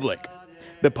Roman Republic.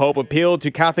 The Pope appealed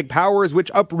to Catholic powers,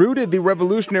 which uprooted the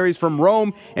revolutionaries from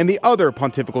Rome and the other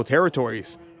pontifical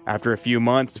territories. After a few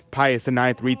months, Pius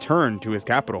IX returned to his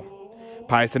capital.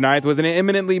 Pius IX was an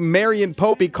eminently Marian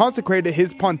pope. He consecrated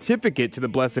his pontificate to the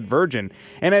Blessed Virgin,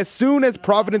 and as soon as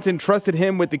Providence entrusted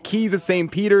him with the keys of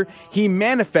St. Peter, he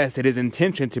manifested his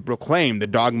intention to proclaim the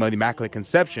dogma of the Immaculate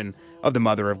Conception of the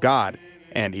Mother of God,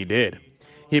 and he did.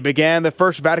 He began the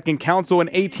First Vatican Council in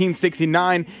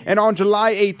 1869, and on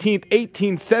July 18,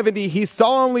 1870, he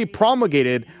solemnly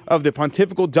promulgated of the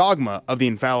pontifical dogma of the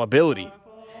infallibility.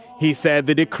 He said,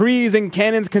 "The decrees and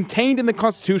canons contained in the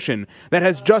Constitution that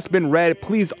has just been read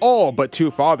pleased all but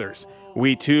two fathers.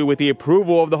 We too, with the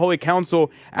approval of the Holy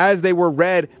Council, as they were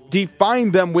read,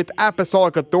 defined them with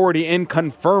apostolic authority and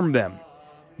confirmed them."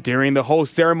 During the whole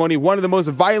ceremony, one of the most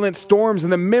violent storms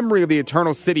in the memory of the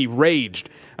Eternal City raged.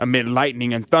 Amid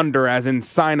lightning and thunder, as in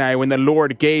Sinai when the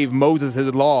Lord gave Moses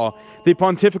his law, the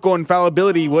pontifical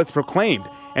infallibility was proclaimed,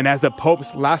 and as the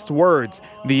Pope's last words,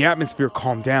 the atmosphere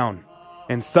calmed down.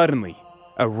 And suddenly,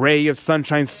 a ray of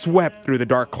sunshine swept through the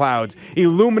dark clouds,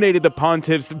 illuminated the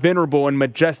pontiff's venerable and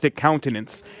majestic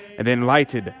countenance, and then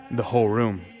lighted the whole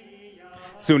room.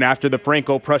 Soon after, the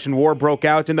Franco-Prussian War broke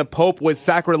out, and the Pope was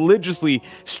sacrilegiously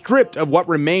stripped of what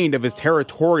remained of his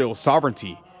territorial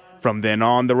sovereignty. From then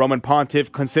on, the Roman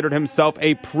pontiff considered himself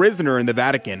a prisoner in the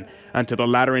Vatican until the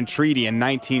Lateran Treaty in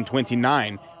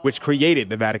 1929, which created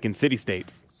the Vatican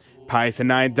city-state. Pius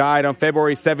IX died on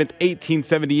February 7,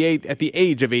 1878, at the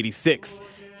age of 86.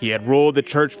 He had ruled the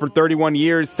church for 31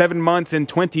 years, 7 months, and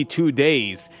 22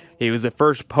 days. He was the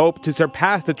first pope to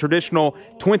surpass the traditional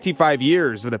 25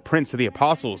 years of the Prince of the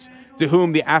Apostles, to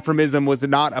whom the aphorism was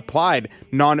not applied,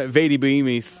 non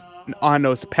vedibimus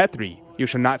annos Petri, you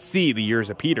shall not see the years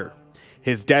of Peter.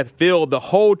 His death filled the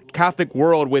whole Catholic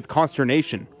world with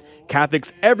consternation.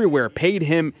 Catholics everywhere paid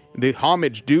him the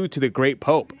homage due to the great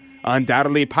pope.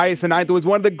 Undoubtedly, Pius IX was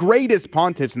one of the greatest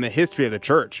pontiffs in the history of the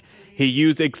Church. He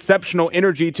used exceptional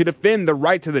energy to defend the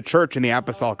rights of the Church in the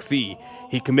Apostolic See.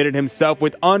 He committed himself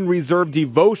with unreserved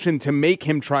devotion to make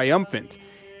him triumphant.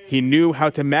 He knew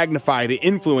how to magnify the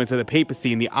influence of the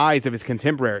papacy in the eyes of his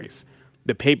contemporaries.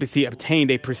 The papacy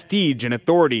obtained a prestige and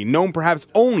authority known perhaps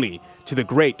only to the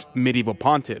great medieval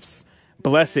pontiffs.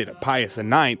 Blessed Pius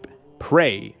IX,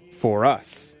 pray for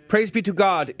us. Praise be to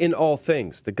God in all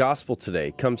things. The gospel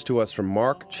today comes to us from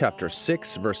Mark chapter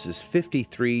 6, verses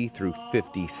 53 through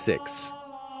 56.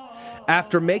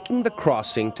 After making the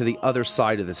crossing to the other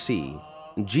side of the sea,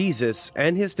 Jesus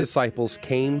and his disciples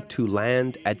came to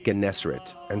land at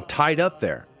Gennesaret and tied up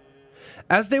there.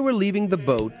 As they were leaving the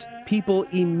boat, people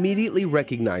immediately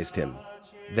recognized him.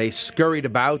 They scurried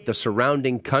about the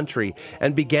surrounding country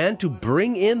and began to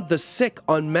bring in the sick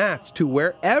on mats to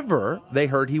wherever they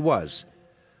heard he was.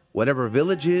 Whatever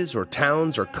villages or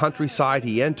towns or countryside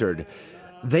he entered,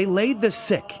 they laid the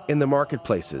sick in the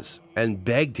marketplaces and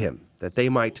begged him that they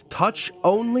might touch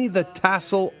only the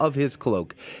tassel of his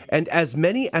cloak, and as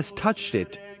many as touched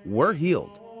it were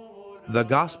healed. The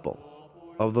gospel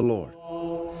of the Lord.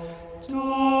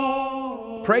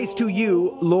 Praise to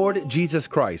you, Lord Jesus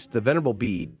Christ. The Venerable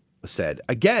Bede said,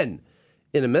 again,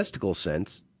 in a mystical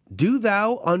sense, do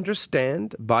thou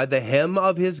understand by the hem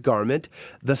of his garment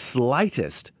the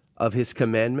slightest of his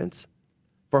commandments?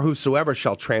 For whosoever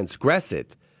shall transgress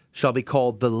it shall be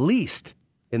called the least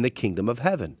in the kingdom of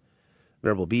heaven.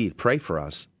 Venerable Bede, pray for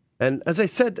us. And as I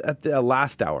said at the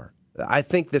last hour, I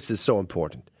think this is so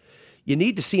important. You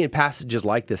need to see in passages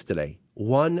like this today,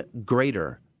 one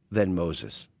greater than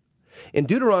Moses. In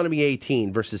Deuteronomy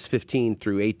 18, verses 15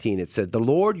 through 18, it said, the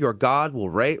Lord your God will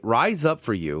rise up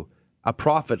for you a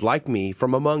prophet like me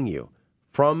from among you,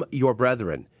 from your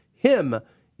brethren. Him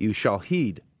you shall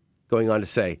heed. Going on to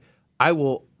say, I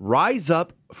will rise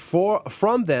up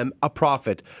from them a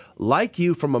prophet like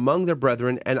you from among their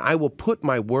brethren, and I will put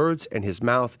my words in his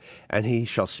mouth, and he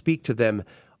shall speak to them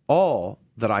all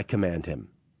that I command him.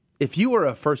 If you were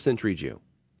a first century Jew,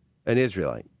 an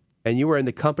Israelite, and you were in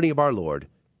the company of our Lord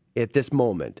at this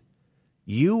moment,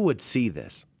 you would see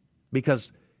this,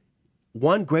 because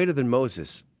one greater than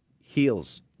Moses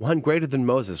heals One greater than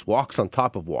Moses walks on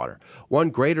top of water.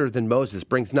 One greater than Moses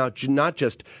brings not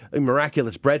just a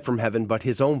miraculous bread from heaven, but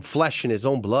his own flesh and his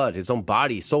own blood, his own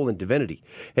body, soul, and divinity.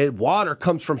 And water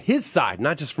comes from his side,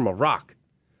 not just from a rock.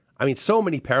 I mean, so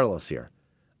many parallels here.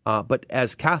 But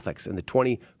as Catholics in the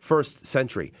 21st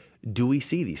century, do we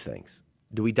see these things?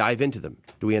 Do we dive into them?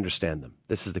 Do we understand them?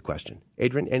 This is the question.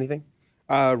 Adrian, anything?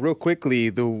 Real quickly,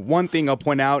 the one thing I'll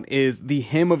point out is the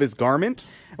hem of his garment.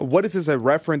 What is this a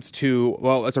reference to?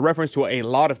 Well, it's a reference to a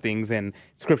lot of things, and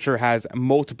Scripture has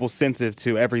multiple senses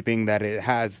to everything that it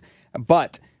has.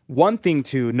 But one thing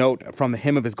to note from the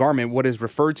hem of his garment, what is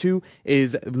referred to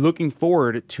is looking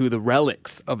forward to the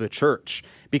relics of the church.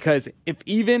 Because if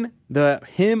even the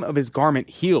hem of his garment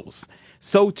heals,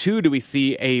 so too do we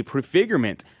see a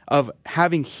prefigurement of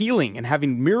having healing and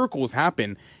having miracles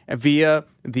happen via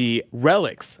the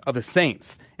relics of the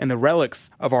saints and the relics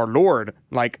of our Lord,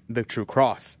 like the true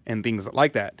cross and things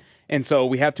like that. And so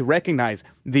we have to recognize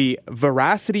the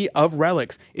veracity of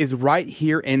relics is right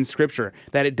here in Scripture,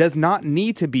 that it does not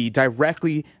need to be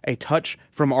directly a touch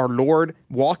from our Lord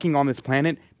walking on this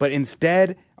planet, but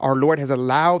instead our Lord has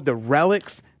allowed the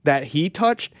relics that he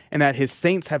touched and that his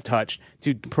saints have touched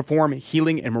to perform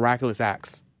healing and miraculous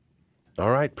acts. All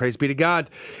right, praise be to God.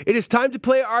 It is time to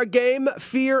play our game,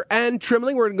 Fear and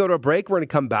Trembling. We're going to go to a break. We're going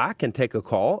to come back and take a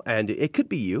call, and it could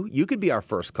be you. You could be our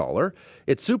first caller.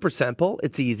 It's super simple.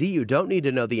 It's easy. You don't need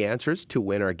to know the answers to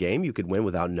win our game. You could win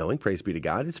without knowing. Praise be to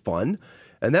God. It's fun.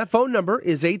 And that phone number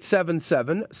is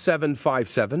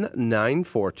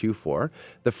 877-757-9424.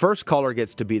 The first caller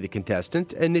gets to be the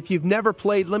contestant. And if you've never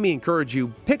played, let me encourage you,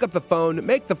 pick up the phone,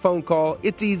 make the phone call.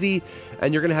 It's easy,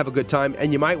 and you're going to have a good time,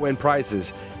 and you might win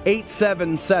prizes.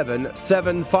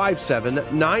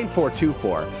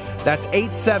 877-757-9424. That's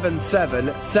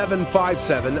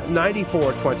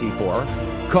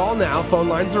 877-757-9424. Call now. Phone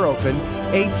lines are open.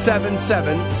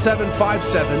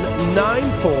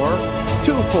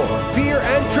 877-757-9424. Fear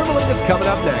and Trembling is coming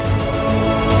up next.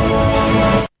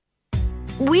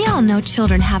 We all know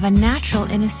children have a natural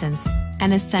innocence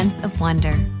and a sense of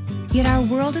wonder. Yet our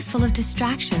world is full of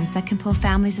distractions that can pull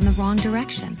families in the wrong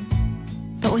direction.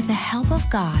 But with the help of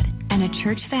God and a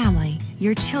church family,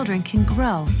 your children can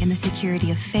grow in the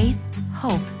security of faith,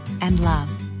 hope, and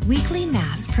love. Weekly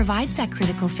Mass provides that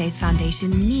critical faith foundation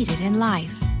needed in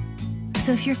life.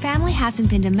 So if your family hasn't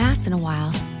been to Mass in a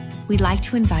while, we'd like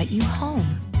to invite you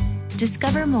home.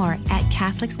 Discover more at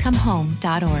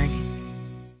CatholicsComeHome.org.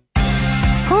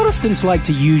 Protestants like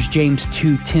to use James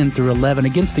 2:10 through 11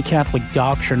 against the Catholic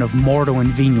doctrine of mortal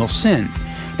and venial sin,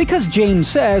 because James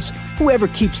says, whoever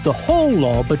keeps the whole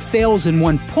law but fails in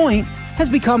one point has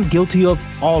become guilty of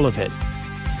all of it.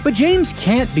 But James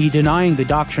can't be denying the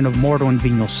doctrine of mortal and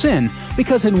venial sin,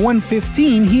 because in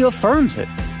 1:15 he affirms it,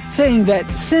 saying that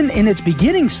sin in its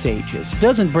beginning stages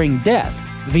doesn't bring death,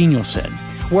 venial sin,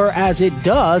 whereas it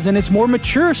does in its more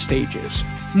mature stages,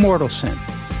 mortal sin.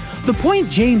 The point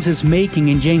James is making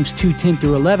in James 2:10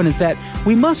 through 11 is that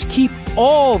we must keep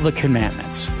all the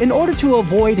commandments in order to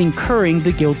avoid incurring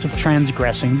the guilt of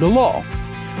transgressing the law.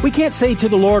 We can't say to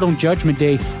the Lord on Judgment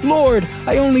Day, Lord,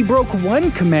 I only broke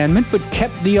one commandment but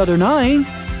kept the other 9.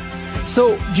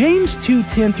 So James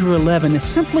 2:10 through 11 is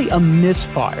simply a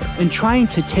misfire in trying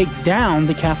to take down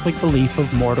the Catholic belief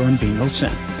of mortal and venial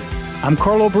sin. I'm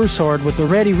Carlo Broussard with the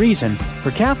ready reason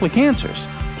for Catholic Answers,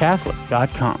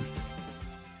 Catholic.com.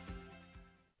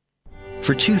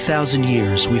 For 2,000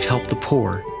 years, we've helped the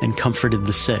poor and comforted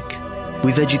the sick.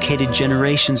 We've educated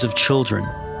generations of children,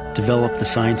 developed the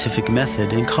scientific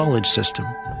method and college system.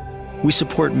 We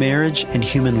support marriage and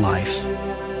human life.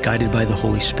 Guided by the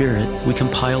Holy Spirit, we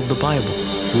compiled the Bible.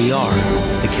 We are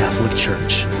the Catholic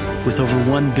Church, with over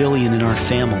 1 billion in our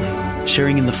family,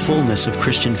 sharing in the fullness of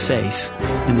Christian faith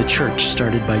in the church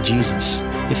started by Jesus.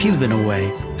 If you've been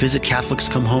away, visit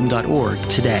CatholicsComeHome.org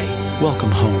today.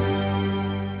 Welcome home.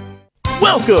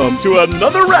 Welcome to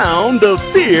another round of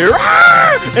Fear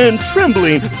and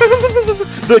Trembling,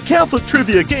 the Catholic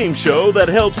trivia game show that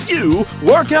helps you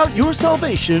work out your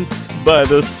salvation by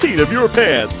the seat of your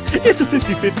pants. It's a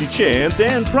 50-50 chance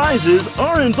and prizes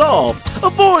are involved.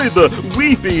 Avoid the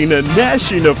weeping and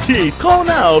gnashing of teeth. Call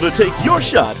now to take your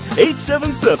shot.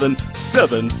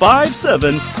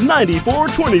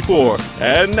 877-757-9424.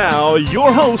 And now,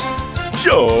 your host,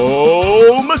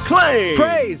 Joe McClain.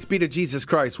 Praise be to Jesus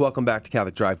Christ. Welcome back to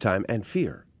Catholic Drive Time and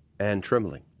Fear and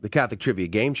Trembling, the Catholic trivia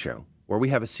game show, where we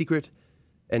have a secret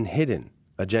and hidden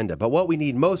agenda. But what we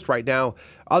need most right now,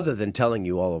 other than telling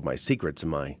you all of my secrets and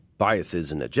my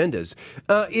biases and agendas,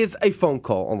 is a phone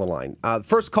call on the line.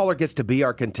 First caller gets to be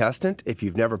our contestant. If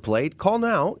you've never played, call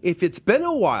now. If it's been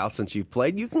a while since you've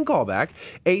played, you can call back.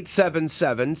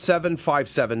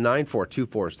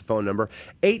 877-757-9424 is the phone number.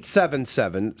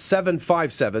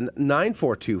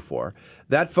 877-757-9424.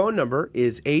 That phone number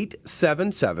is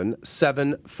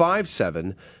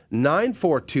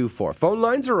 877-757-9424. Phone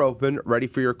lines are open, ready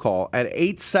for your call at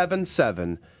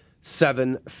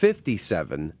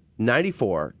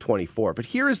 877-757-9424. But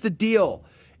here is the deal.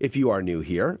 If you are new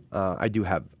here, I do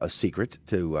have a secret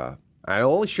to,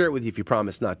 I'll only share it with you if you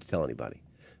promise not to tell anybody.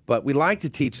 But we like to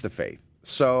teach the faith.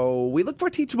 So we look for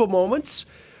teachable moments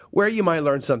where you might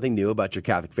learn something new about your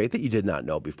Catholic faith that you did not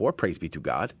know before. Praise be to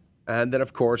God. And then,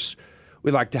 of course, we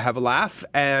like to have a laugh,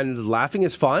 and laughing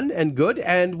is fun and good.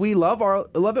 And we love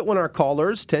it when our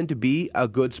callers tend to be a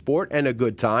good sport and a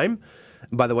good time.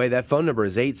 By the way, that phone number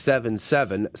is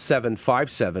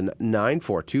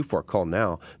 877-757-9424. Call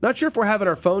now. Not sure if we're having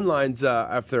our phone lines,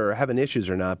 if they're having issues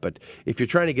or not, but if you're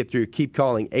trying to get through, keep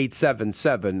calling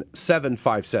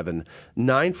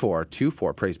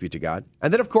 877-757-9424. Praise be to God.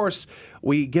 And then, of course,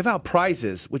 we give out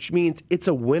prizes, which means it's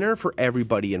a winner for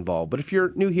everybody involved. But if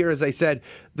you're new here, as I said,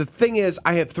 the thing is,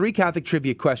 I have 3 Catholic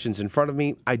trivia questions in front of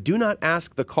me. I do not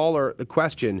ask the caller the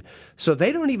question, so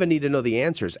they don't even need to know the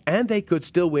answers, and they could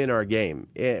still win our game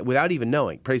without even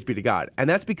knowing. Praise be to God. And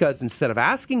that's because instead of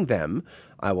asking them,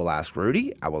 I will ask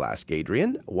Rudy, I will ask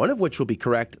Adrian, one of which will be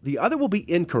correct, the other will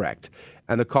be incorrect.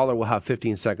 And the caller will have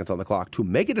 15 seconds on the clock to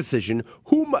make a decision.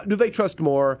 Whom do they trust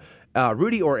more,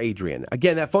 Rudy or Adrian?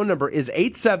 Again, that phone number is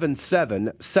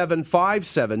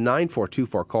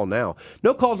 877-757-9424. Call now.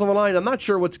 No calls on the line. I'm not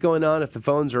sure what's going on, if the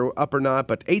phones are up or not,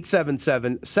 but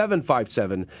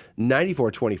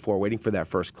 877-757-9424, waiting for that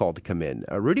first call to come in.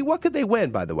 Rudy, what could they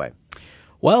win, by the way?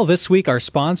 Well, this week our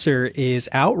sponsor is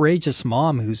Outrageous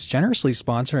Mom, who's generously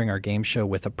sponsoring our game show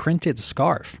with a printed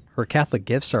scarf. Her Catholic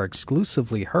gifts are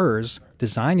exclusively hers,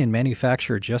 designed and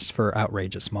manufactured just for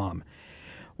Outrageous Mom.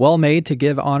 Well made to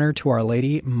give honor to Our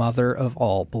Lady, Mother of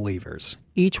all believers.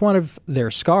 Each one of their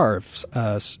scarf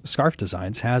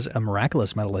designs has a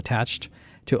miraculous medal attached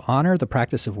to honor the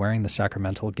practice of wearing the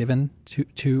sacramental given to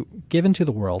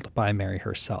the world by Mary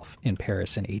herself in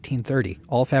Paris in 1830.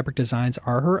 All fabric designs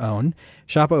are her own.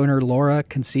 Shop owner Laura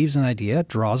conceives an idea,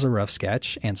 draws a rough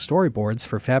sketch, and storyboards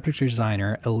for fabric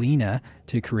designer Alina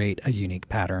to create a unique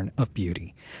pattern of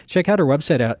beauty. Check out her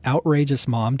website at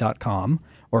outrageousmom.com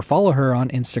or follow her on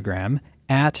Instagram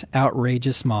at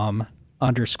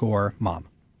outrageousmom_mom.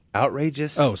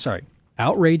 Outrageous? Oh, sorry.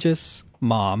 Outrageous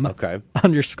Mom _com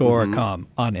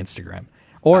on Instagram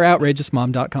or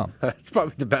outrageousmom.com. That's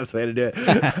probably the best way to do it.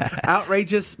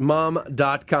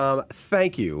 Outrageousmom.com.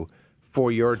 Thank you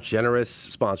for your generous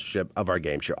sponsorship of our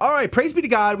game show. All right, praise be to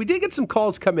God. We did get some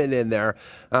calls coming in there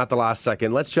at the last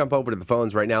second. Let's jump over to the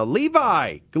phones right now.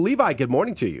 Levi, good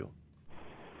morning to you.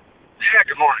 Yeah,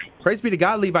 good morning. Praise be to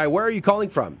God, Levi. Where are you calling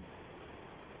from?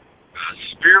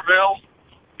 Spearville,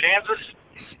 Kansas.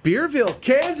 Spearville,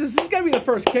 Kansas. This is going to be the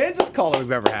first Kansas caller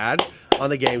we've ever had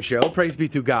on the game show. Praise be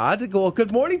to God. Well,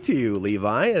 good morning to you,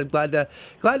 Levi. I'm glad to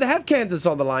have Kansas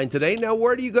on the line today. Now,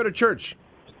 where do you go to church?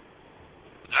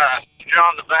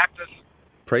 John the Baptist.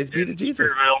 Praise be to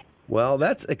Jesus. Spearville. Well,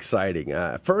 that's exciting.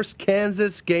 First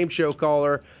Kansas game show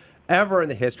caller ever in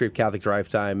the history of Catholic Drive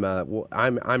Time.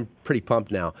 I'm pretty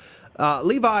pumped now.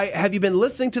 Levi, have you been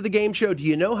listening to the game show? Do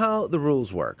you know how the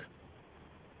rules work?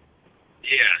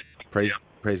 Yeah. Praise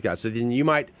God. So then you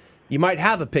might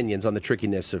have opinions on the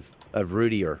trickiness of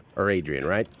Rudy or Adrian,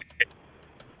 right?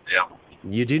 Yeah.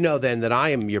 You do know then that I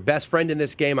am your best friend in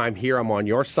this game. I'm here. I'm on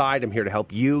your side. I'm here to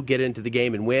help you get into the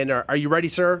game and win. Are you ready,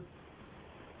 sir?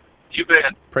 You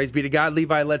bet. Praise be to God.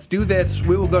 Levi, let's do this.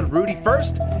 We will go to Rudy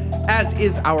first, as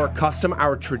is our custom,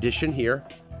 our tradition here.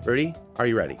 Rudy, are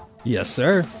you ready? Yes,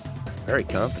 sir. Very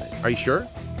confident. Are you sure?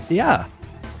 Yeah.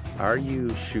 Are you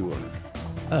sure?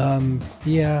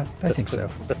 Yeah, I think so.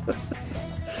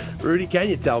 Rudy, can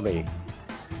you tell me,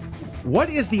 what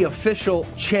is the official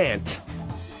chant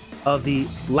of the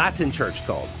Latin church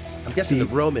called? I'm guessing the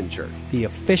Roman church. The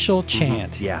official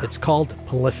chant. Mm-hmm. Yeah. It's called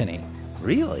Polyphony.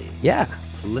 Really? Yeah.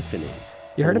 Polyphony.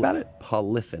 You heard about it?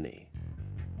 Polyphony.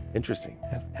 Interesting.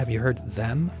 Have you heard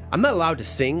them? I'm not allowed to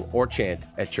sing or chant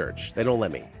at church. They don't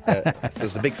let me. So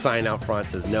there's a big sign out front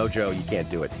that says, no, Joe, you can't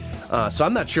do it. So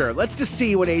I'm not sure. Let's just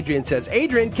see what Adrian says.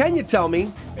 Adrian, can you tell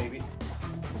me? Maybe.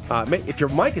 If your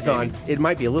mic is on, it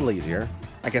might be a little easier.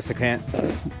 I guess I can't.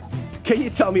 Can you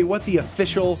tell me what the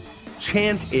official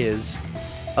chant is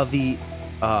of the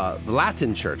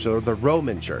Latin church or the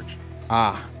Roman church?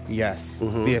 Ah, yes.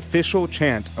 Mm-hmm. The official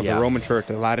chant of the Roman church,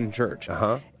 the Latin church,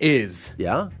 is...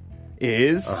 Yeah?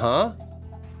 is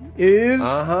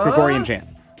Gregorian chant.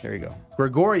 There you go.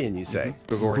 Gregorian, you say?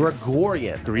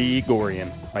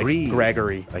 Gregorian. Like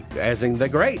Gregory. Like as in the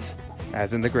great.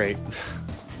 As in the great.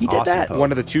 He did that. Pope.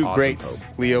 One of the two greats,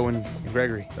 Pope. Leo and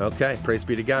Gregory. Okay, praise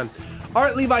be to God. All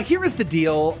right, Levi, here is the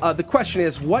deal. The question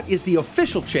is, what is the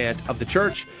official chant of the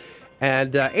church?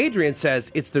 And Adrian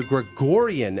says it's the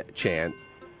Gregorian chant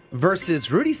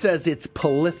versus Rudy says it's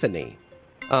polyphony.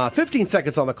 15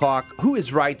 seconds on the clock. Who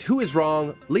is right? Who is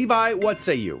wrong? Levi, what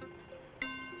say you?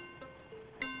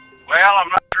 Well, I'm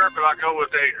not sure, but I'll go with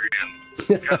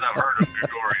Adrian because I've heard of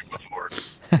Gregorian before.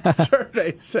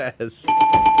 Survey says.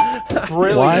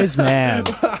 Brilliant. Wise man.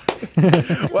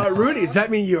 Well, Rudy, does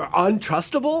that mean you're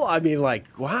untrustable? I mean, like,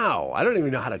 wow, I don't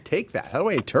even know how to take that. How do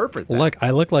I interpret that? Look,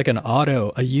 I look like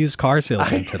a used car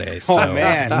salesman today. So,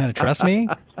 man. You going to trust me?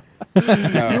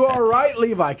 You are right,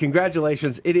 Levi.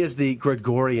 Congratulations. It is the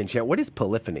Gregorian chant. What is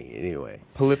polyphony, anyway?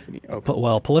 Polyphony.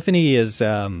 Well, polyphony is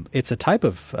it's a type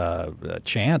of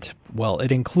chant. Well,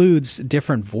 it includes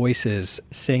different voices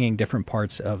singing different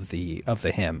parts of the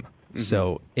hymn. Mm-hmm.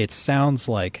 So it sounds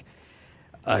like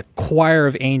a choir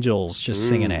of angels just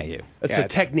singing at you. It's a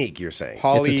technique, you're saying.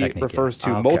 Poly refers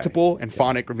to multiple, and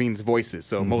phonic means voices,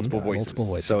 so multiple voices. Multiple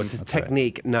voices. So it's a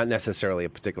technique, not necessarily a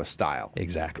particular style.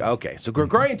 Exactly. Okay, so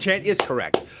Gregorian chant is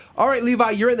correct. All right,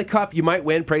 Levi, you're in the cup. You might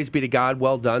win. Praise be to God.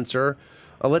 Well done, sir.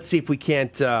 Let's see if we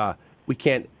can't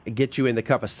get you in the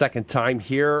cup a second time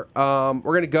here. We're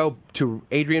going to go to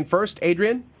Adrian first.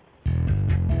 Adrian,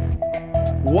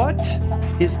 what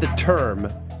is the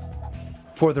term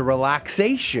for the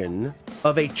relaxation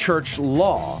of a church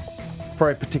law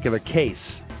for a particular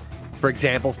case? For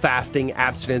example, fasting,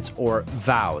 abstinence, or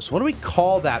vows. What do we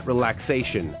call that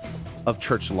relaxation of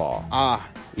church law?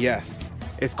 Yes.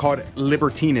 It's called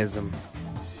libertinism.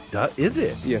 Is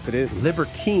it? Yes, it is.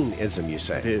 Libertinism, you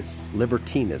say? It is.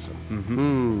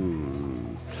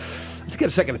 Libertinism. Let's get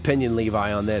a second opinion,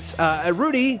 Levi, on this.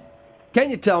 Rudy,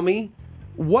 can you tell me,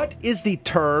 what is the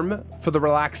term for the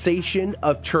relaxation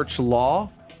of church law?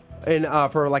 And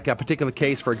for like a particular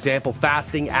case, for example,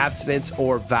 fasting, abstinence,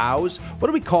 or vows, what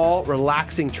do we call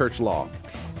relaxing church law?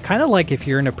 Kind of like if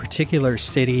you're in a particular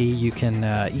city, you can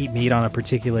eat meat on a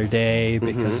particular day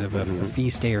because of a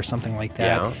feast day or something like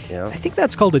that. Yeah. I think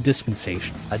that's called a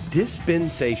dispensation. A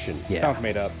dispensation. Yeah. Sounds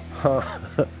made up.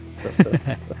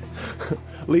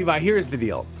 Levi, here's the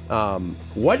deal.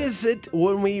 What is it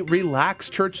when we relax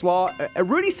church law?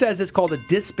 Rudy says it's called a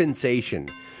dispensation,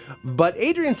 but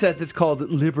Adrian says it's called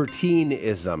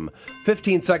libertinism.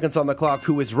 15 seconds on the clock.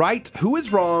 Who is right? Who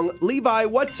is wrong? Levi,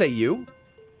 what say you?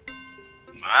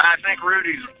 I think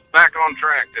Rudy's back on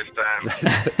track this time.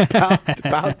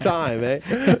 about time, eh?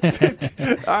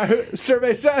 Our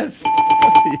survey says.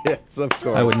 Yes, of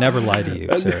course. I would never lie to you,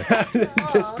 sir.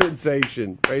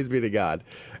 Dispensation. Praise be to God.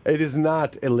 It is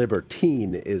not a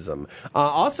libertinism.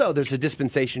 Also, there's a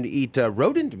dispensation to eat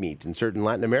rodent meat in certain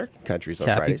Latin American countries on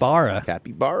Capybara. Fridays.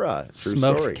 Capybara. True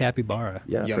Smoked story. capybara.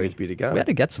 Yeah, Yummy. praise be to God. We had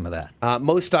to get some of that.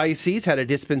 Most dioceses had a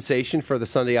dispensation for the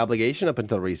Sunday obligation up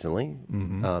until recently.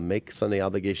 Make Sunday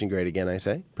obligation great again, I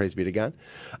say. Praise be to God.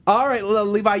 All right,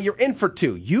 Levi, you're in for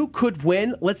two. You could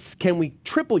win. Can we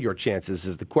triple your chances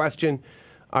is the question.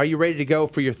 Are you ready to go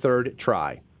for your third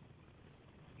try?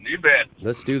 You bet.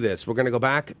 Let's do this. We're going to go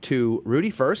back to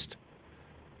Rudy first.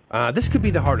 This could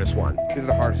be the hardest one. This is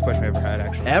the hardest question I've ever had,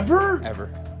 actually.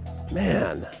 Ever?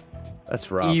 Man, that's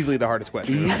rough. Easily the hardest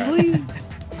question. Easily?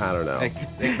 I don't know.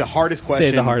 Like the hardest question.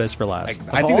 Save the hardest for last.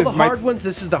 I think the hard ones,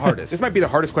 this is the hardest. This might be the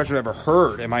hardest question I've ever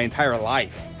heard in my entire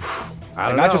life. I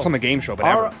don't know. Not just on the game show, but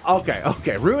ever.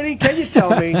 Okay. Rudy, can you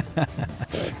tell me?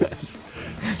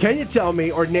 Can you tell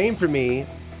me or name for me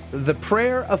the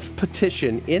prayer of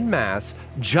petition in Mass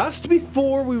just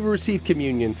before we receive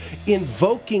communion,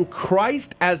 invoking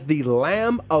Christ as the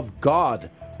Lamb of God?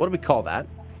 What do we call that?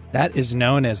 That is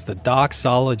known as the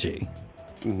doxology.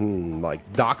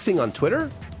 Like doxing on Twitter?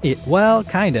 Well,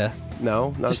 kind of.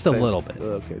 No, not just a little bit.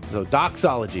 Okay, so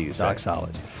doxology, you say.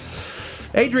 Doxology.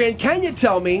 Adrian, can you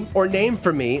tell me or name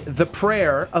for me the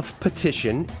prayer of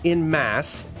petition in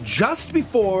Mass just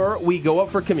before we go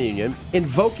up for communion,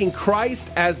 invoking Christ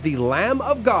as the Lamb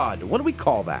of God? What do we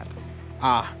call that?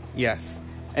 Yes.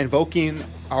 Invoking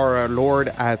our Lord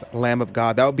as Lamb of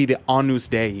God. That would be the Agnus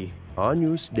Dei.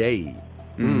 Agnus Dei.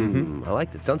 I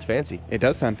like that. Sounds fancy. It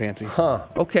does sound fancy.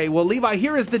 Okay, well, Levi,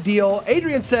 here is the deal.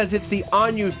 Adrian says it's the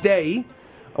Agnus Dei,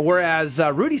 whereas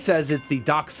Rudy says it's the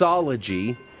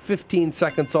doxology. 15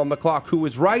 seconds on the clock. Who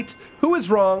is right? Who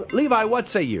is wrong? Levi, what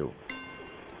say you?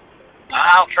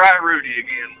 I'll try Rudy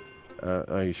again.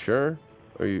 Are you sure?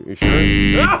 Are you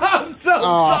sure? I'm so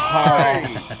sorry.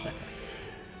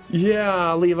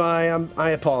 Yeah, Levi, I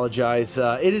apologize.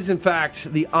 It is, in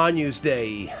fact, the Agnus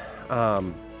Day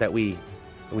that we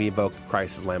invoke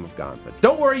Christ as Lamb of God. But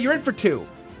don't worry, you're in for two.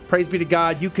 Praise be to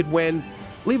God, you could win.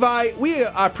 Levi, we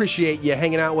appreciate you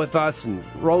hanging out with us and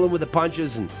rolling with the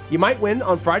punches. And you might win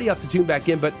on Friday. You have to tune back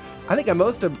in. But I think I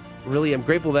really am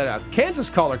grateful that a Kansas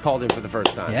caller called in for the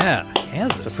first time. Yeah,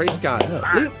 Kansas. So praise God.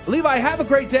 Levi, have a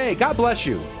great day. God bless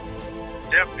you.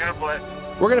 Yep, God bless.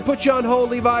 We're going to put you on hold,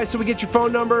 Levi, so we get your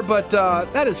phone number, but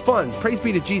that is fun. Praise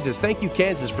be to Jesus. Thank you,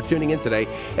 Kansas, for tuning in today.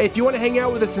 Hey, if you want to hang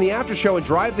out with us in the after show and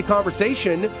drive the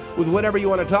conversation with whatever you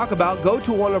want to talk about, go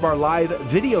to one of our live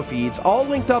video feeds, all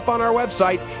linked up on our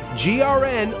website,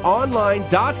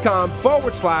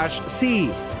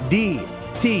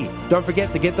 grnonline.com/CDT. Don't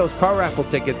forget to get those car raffle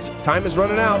tickets. Time is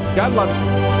running out. God love you.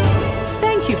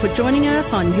 Thank you for joining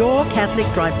us on Your Catholic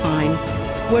Drive Time,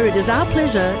 where it is our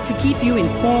pleasure to keep you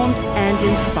informed and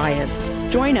inspired.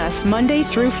 Join us Monday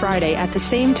through Friday at the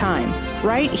same time,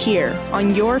 right here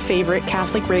on your favorite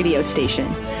Catholic radio station.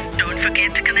 Don't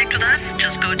forget to connect with us.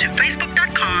 Just go to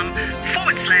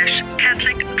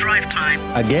facebook.com/Catholic Drive Time.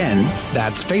 Again,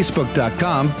 that's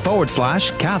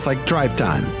facebook.com/Catholic Drive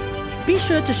Time. Be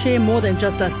sure to share more than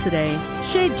just us today.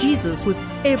 Share Jesus with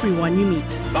everyone you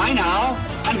meet. Bye now,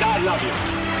 and God love you.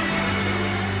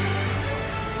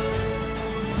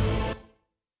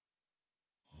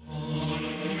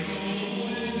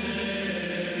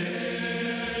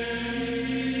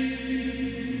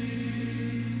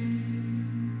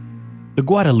 The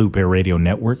Guadalupe Radio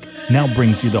Network now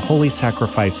brings you the Holy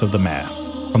Sacrifice of the Mass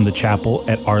from the chapel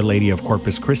at Our Lady of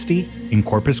Corpus Christi in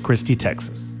Corpus Christi,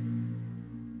 Texas.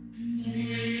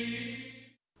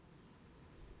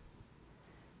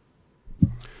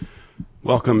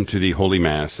 Welcome to the Holy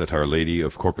Mass at Our Lady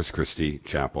of Corpus Christi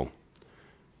Chapel.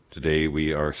 Today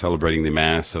we are celebrating the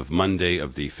Mass of Monday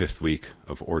of the 5th week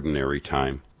of Ordinary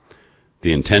Time.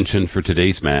 The intention for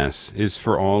today's Mass is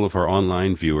for all of our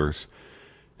online viewers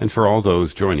and for all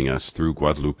those joining us through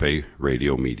Guadalupe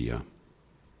Radio Media.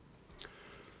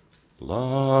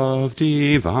 Love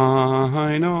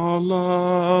divine, all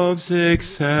loves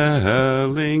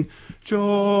excelling,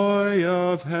 joy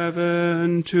of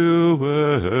heaven to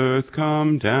earth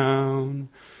come down.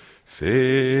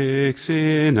 Fix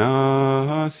in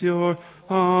us your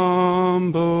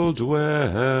humble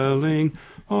dwelling,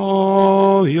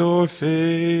 all your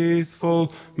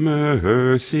faithful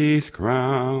mercies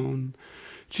crown.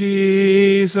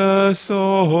 Jesus,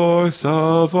 source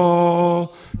of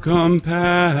all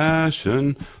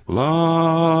compassion,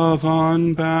 love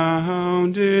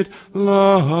unbounded,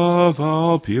 love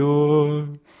all pure,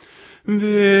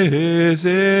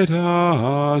 visit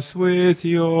us with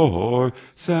your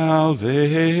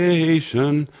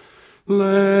salvation.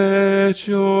 Let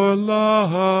your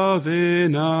love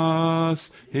in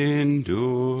us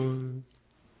endure.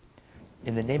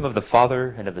 In the name of the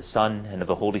Father, and of the Son, and of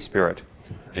the Holy Spirit.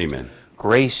 Amen.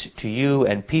 Grace to you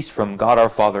and peace from God our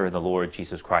Father and the Lord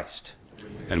Jesus Christ.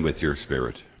 And with your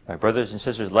spirit. My brothers and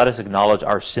sisters, let us acknowledge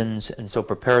our sins and so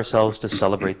prepare ourselves to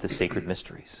celebrate the sacred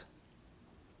mysteries.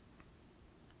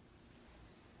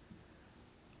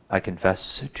 I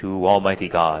confess to Almighty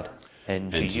God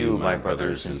and to you, my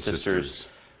brothers and sisters,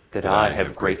 that I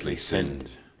have greatly sinned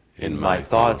in my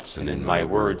thoughts and in my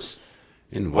words,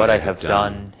 in what I have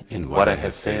done, in what I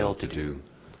have failed to do,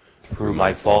 through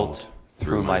my fault,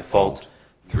 through my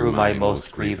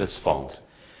most grievous fault.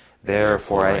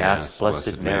 Therefore I ask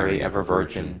Blessed Mary, ever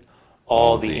Virgin,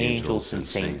 all the angels and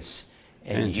saints,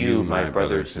 and you, my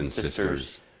brothers and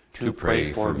sisters, to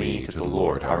pray for me to the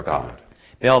Lord our God.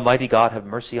 May Almighty God have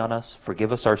mercy on us,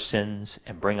 forgive us our sins,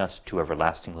 and bring us to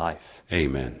everlasting life.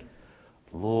 Amen.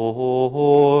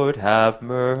 Lord, have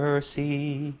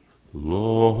mercy.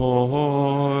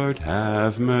 Lord,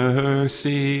 have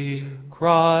mercy.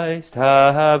 Christ,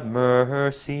 have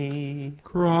mercy.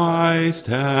 Christ,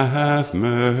 have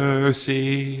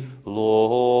mercy.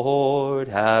 Lord,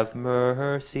 have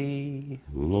mercy.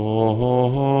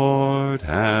 Lord,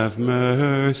 have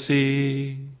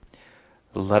mercy.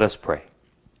 Let us pray.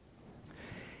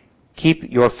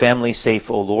 Keep your family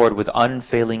safe, O Lord, with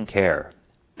unfailing care,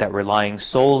 that relying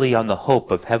solely on the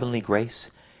hope of heavenly grace,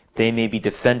 they may be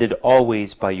defended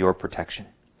always by your protection.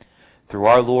 Through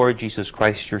our Lord Jesus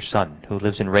Christ, your Son, who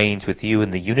lives and reigns with you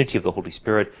in the unity of the Holy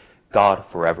Spirit, God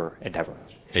forever and ever.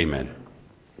 Amen.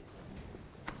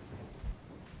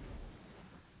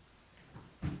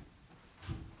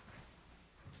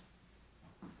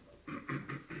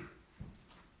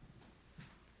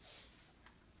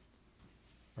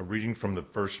 A reading from the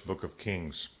first book of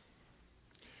Kings.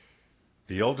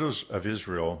 The elders of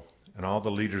Israel and all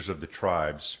the leaders of the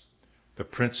tribes, the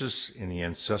princes in the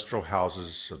ancestral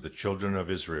houses of the children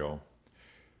of Israel,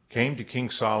 came to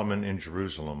King Solomon in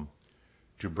Jerusalem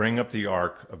to bring up the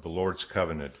ark of the Lord's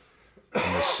covenant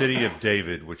from the city of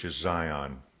David, which is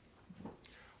Zion.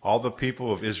 All the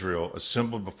people of Israel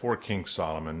assembled before King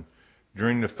Solomon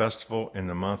during the festival in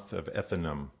the month of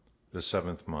Ethanim, the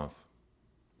 7th month.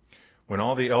 When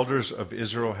all the elders of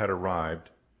Israel had arrived,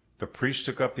 the priests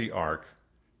took up the ark.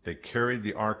 They carried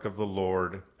the ark of the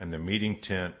Lord and the meeting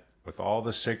tent with all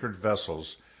the sacred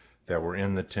vessels that were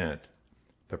in the tent.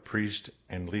 The priests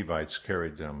and Levites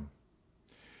carried them.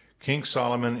 King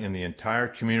Solomon and the entire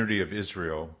community of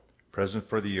Israel, present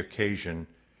for the occasion,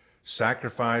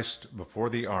 sacrificed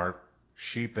before the ark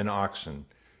sheep and oxen,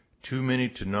 too many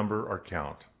to number or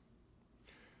count.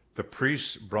 The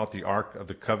priests brought the ark of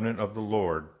the covenant of the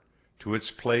Lord to its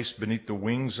place beneath the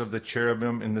wings of the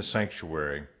cherubim in the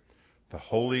sanctuary, the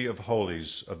Holy of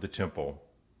Holies of the temple.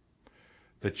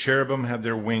 The cherubim had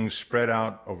their wings spread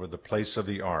out over the place of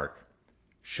the ark,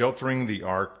 sheltering the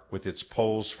ark with its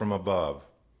poles from above.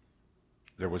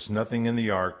 There was nothing in the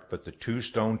ark but the 2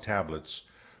 stone tablets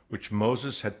which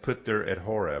Moses had put there at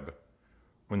Horeb,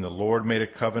 when the Lord made a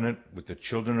covenant with the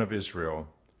children of Israel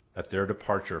at their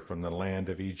departure from the land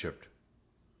of Egypt.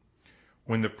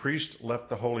 When the priest left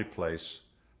the holy place,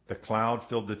 the cloud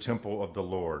filled the temple of the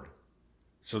Lord,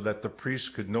 so that the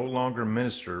priest could no longer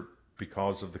minister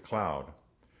because of the cloud,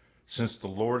 since the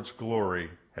Lord's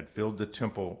glory had filled the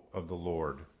temple of the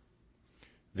Lord.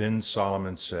 Then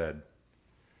Solomon said,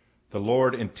 "The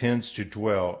Lord intends to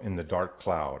dwell in the dark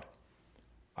cloud.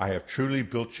 I have truly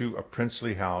built you a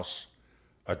princely house,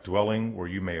 a dwelling where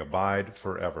you may abide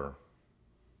forever."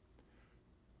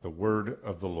 The word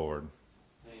of the Lord.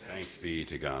 Thanks be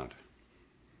to God.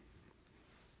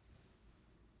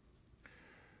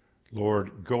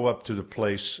 Lord, go up to the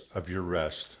place of your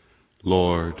rest.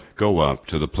 Lord, go up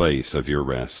to the place of your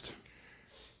rest.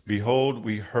 Behold,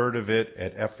 we heard of it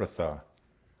at Ephrathah.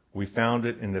 We found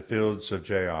it in the fields of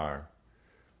Jair.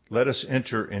 Let us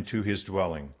enter into his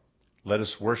dwelling. Let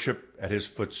us worship at his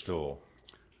footstool.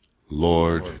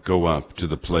 Lord, go up to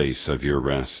the place of your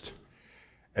rest.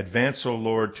 Advance, O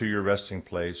Lord, to your resting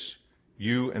place,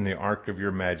 you and the ark of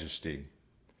your majesty.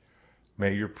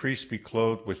 May your priests be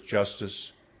clothed with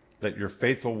justice. Let your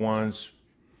faithful ones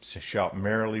shout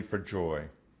merrily for joy.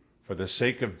 For the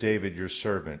sake of David, your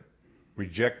servant,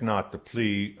 reject not the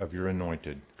plea of your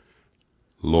anointed.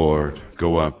 Lord,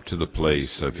 go up to the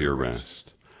place of your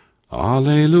rest.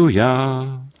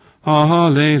 Alleluia,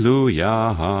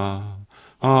 alleluia,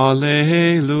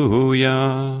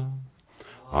 alleluia,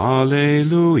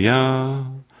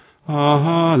 alleluia,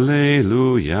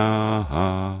 alleluia,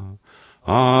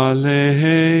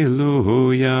 alleluia.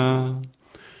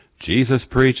 Jesus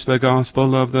preached the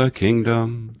gospel of the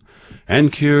kingdom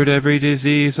and cured every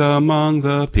disease among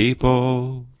the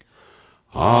people.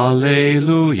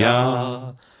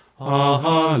 Alleluia,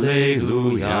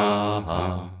 alleluia,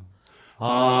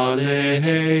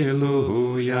 alleluia.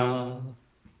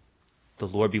 The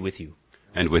Lord be with you.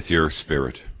 And with your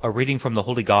spirit. A reading from the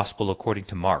Holy Gospel according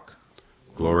to Mark.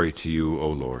 Glory to you, O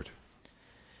Lord.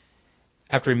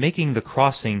 After making the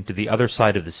crossing to the other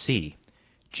side of the sea,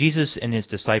 Jesus and his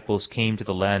disciples came to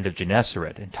the land of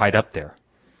Gennesaret and tied up there.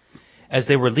 As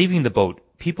they were leaving the boat,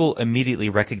 people immediately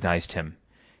recognized him.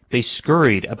 They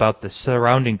scurried about the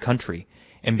surrounding country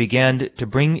and began to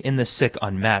bring in the sick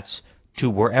on mats to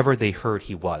wherever they heard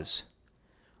he was.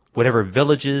 Whatever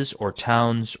villages or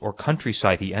towns or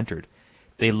countryside he entered,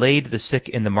 they laid the sick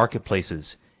in the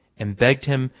marketplaces and begged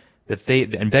him that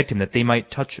they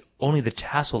might touch only the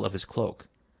tassel of his cloak.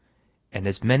 And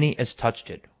as many as touched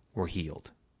it were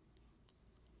healed.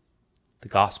 The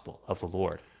Gospel of the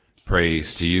Lord.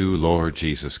 Praise to you, Lord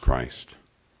Jesus Christ.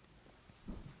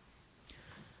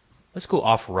 Let's go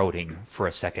off-roading for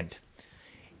a second.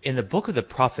 In the book of the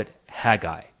prophet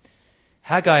Haggai,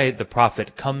 Haggai the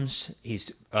prophet comes,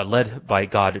 he's led by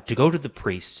God to go to the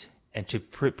priests and to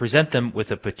present them with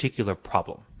a particular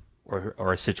problem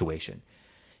or a situation.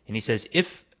 And he says,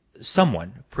 if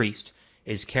someone, priest,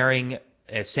 is carrying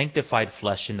a sanctified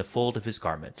flesh in the fold of his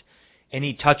garment, and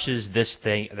he touches this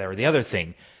thing or the other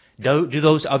thing, do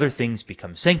those other things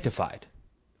become sanctified?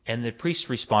 And the priest's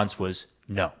response was,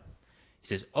 no. He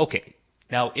says, okay,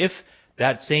 now if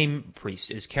that same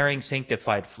priest is carrying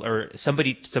sanctified, or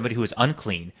somebody who is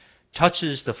unclean,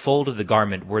 touches the fold of the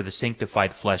garment where the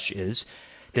sanctified flesh is,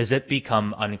 does it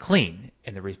become unclean?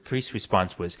 And the priest's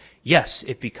response was, yes,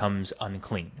 it becomes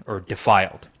unclean or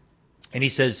defiled. And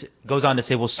he goes on to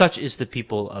say, well, such is the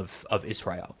people of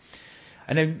Israel.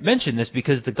 And I mention this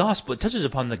because the gospel, it touches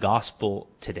upon the gospel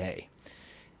today.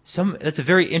 That's a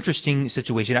very interesting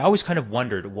situation. I always kind of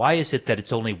wondered, why is it that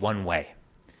it's only one way?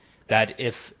 That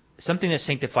if something that's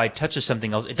sanctified touches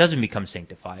something else, it doesn't become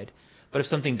sanctified. But if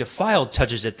something defiled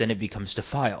touches it, then it becomes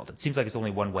defiled. It seems like it's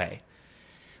only one way.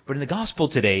 But in the gospel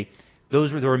today, there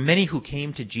were many who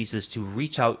came to Jesus to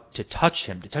reach out to touch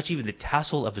him, to touch even the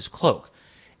tassel of his cloak.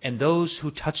 And those who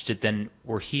touched it then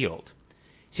were healed.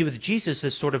 See, with Jesus,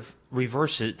 this sort of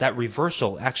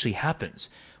reversal actually happens.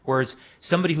 Whereas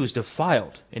somebody who's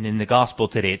defiled, and in the gospel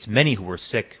today, it's many who were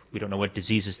sick. We don't know what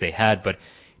diseases they had, but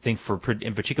I think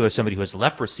in particular somebody who has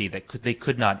leprosy, they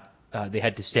could not, they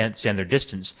had to stand their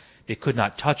distance. They could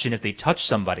not touch, and if they touched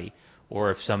somebody, or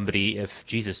if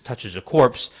Jesus touches a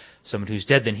corpse, somebody who's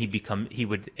dead, then he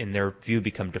would, in their view,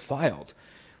 become defiled.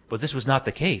 But this was not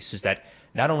the case, is that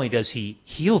not only does he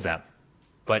heal them,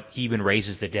 but he even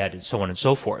raises the dead, and so on and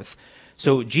so forth.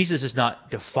 So Jesus is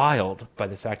not defiled by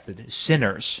the fact that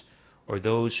sinners or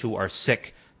those who are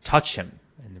sick touch him.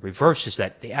 And the reverse is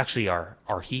that they actually are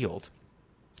healed.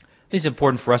 It's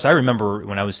important for us. I remember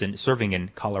when I was serving in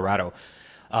Colorado,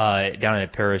 down in a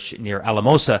parish near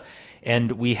Alamosa,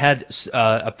 and we had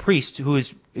a priest who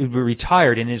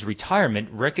retired. In his retirement,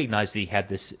 recognized that he had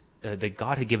this, that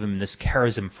God had given him this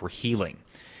charism for healing.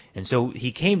 And so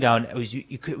he came down.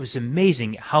 It was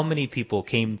amazing how many people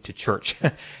came to church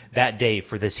that day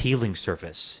for this healing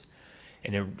service.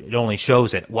 And it only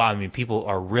shows that, wow, I mean, people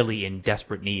are really in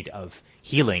desperate need of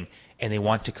healing, and they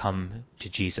want to come to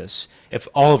Jesus. If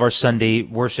all of our Sunday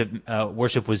worship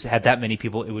had that many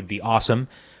people, it would be awesome.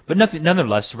 But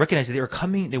nonetheless, recognize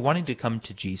that they wanted to come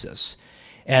to Jesus.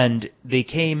 And they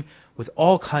came with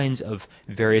all kinds of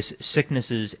various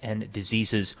sicknesses and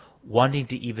diseases, wanting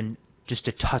to even just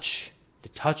to touch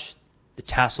the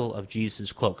tassel of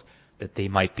Jesus' cloak, that they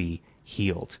might be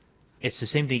healed. It's the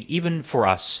same thing even for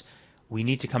us. We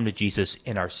need to come to Jesus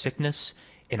in our sickness,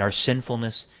 in our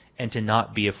sinfulness, and to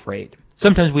not be afraid.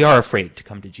 Sometimes we are afraid to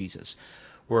come to Jesus.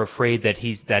 We're afraid that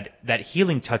that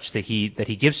healing touch that he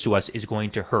gives to us is going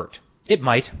to hurt. It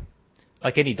might.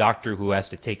 Like any doctor who has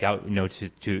to take out,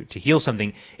 to heal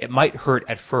something, it might hurt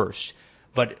at first.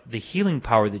 But the healing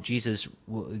power that Jesus,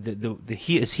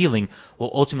 his healing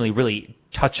will ultimately really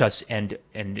touch us and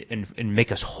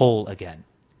make us whole again.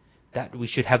 That we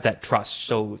should have that trust.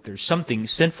 So if there's something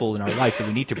sinful in our life that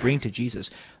we need to bring to Jesus,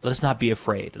 let us not be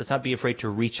afraid. Let's not be afraid to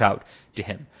reach out to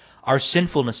him. Our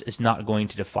sinfulness is not going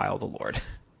to defile the Lord.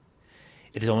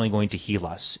 It is only going to heal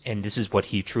us, and this is what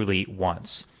he truly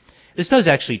wants. This does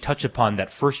actually touch upon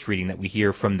that first reading that we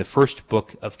hear from the first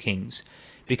book of Kings.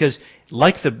 Because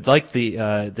like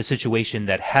the situation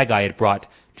that Haggai had brought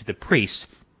to the priests,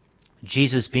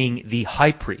 Jesus being the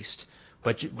high priest,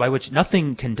 but by which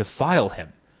nothing can defile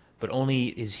him, but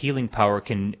only his healing power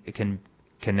can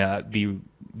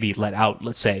be let out.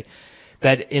 Let's say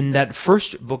that in that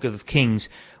first book of Kings,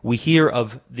 we hear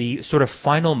of the sort of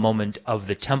final moment of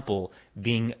the temple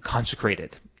being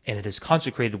consecrated, and it is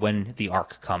consecrated when the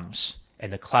ark comes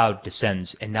and the cloud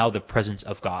descends, and now the presence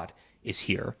of God is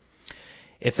here.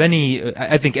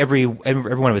 I think every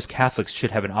one of us Catholics should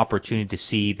have an opportunity to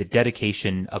see the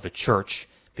dedication of a church,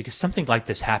 because something like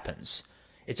this happens.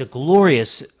 It's a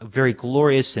very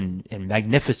glorious and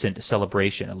magnificent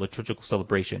celebration, a liturgical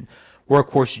celebration, where, of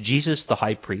course, Jesus, the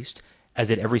high priest,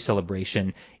 as at every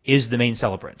celebration, is the main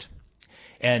celebrant.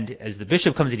 And as the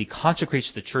bishop comes in, he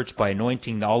consecrates the church by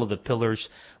anointing all of the pillars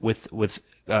with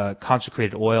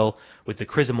consecrated oil, with the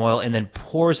chrism oil, and then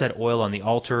pours that oil on the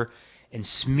altar and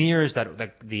smears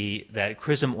that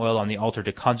chrism oil on the altar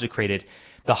to consecrate it.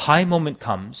 The high moment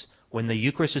comes when the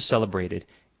Eucharist is celebrated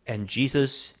and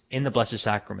Jesus in the Blessed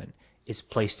Sacrament is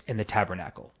placed in the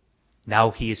tabernacle.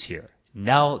 Now he is here.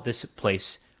 Now this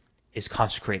place is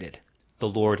consecrated. The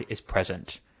Lord is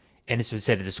present. And it's been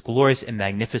said, this glorious and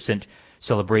magnificent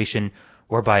celebration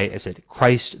whereby, as I said,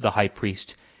 Christ, the high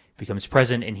priest, becomes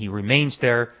present and he remains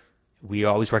there. We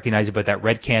always recognize about that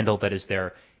red candle that is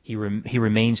there. He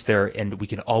remains there, and we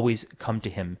can always come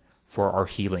to him for our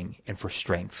healing and for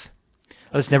strength.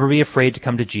 Let us never be afraid to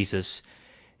come to Jesus.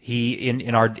 He,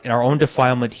 in our own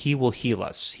defilement, he will heal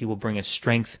us. He will bring us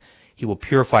strength. He will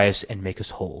purify us and make us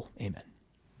whole. Amen.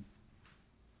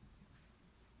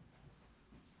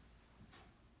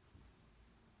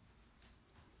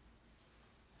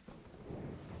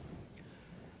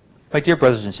 My dear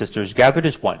brothers and sisters, gathered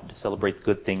as one to celebrate the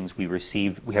good things we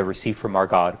have received from our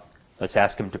God, let's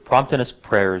ask him to prompt in us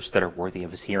prayers that are worthy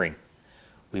of his hearing.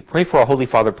 We pray for our Holy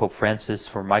Father, Pope Francis,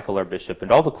 for Michael, our bishop, and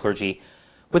all the clergy,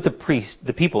 with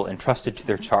the people entrusted to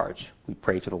their charge. We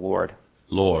pray to the Lord.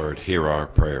 Lord, hear our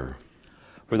prayer.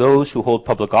 For those who hold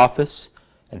public office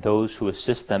and those who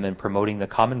assist them in promoting the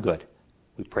common good,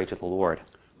 we pray to the Lord.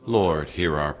 Lord,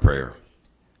 hear our prayer.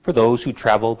 For those who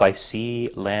travel by sea,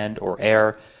 land, or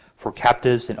air, for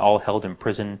captives and all held in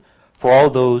prison, for all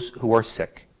those who are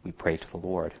sick, we pray to the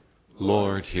Lord.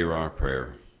 Lord, hear our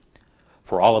prayer.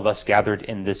 For all of us gathered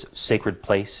in this sacred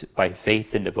place by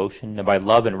faith and devotion and by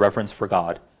love and reverence for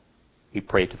God, we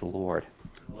pray to the Lord.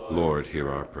 Lord, hear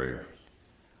our prayer.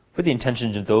 For the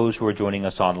intentions of those who are joining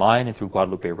us online and through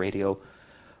Guadalupe Radio,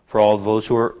 for all of those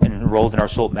who are enrolled in our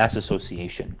Soul Mass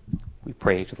Association, we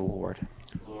pray to the Lord.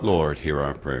 Lord, hear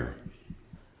our prayer.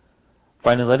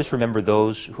 Finally, let us remember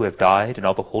those who have died and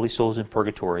all the holy souls in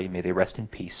purgatory. May they rest in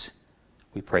peace.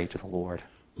 We pray to the Lord.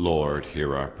 Lord,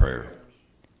 hear our prayer.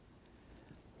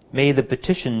 May the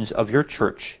petitions of your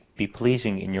church be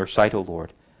pleasing in your sight, O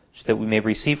Lord, so that we may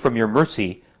receive from your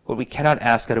mercy what we cannot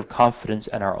ask out of confidence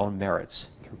and our own merits,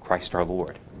 through Christ our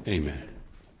Lord. Amen.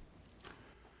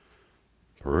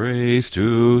 Praise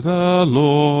to the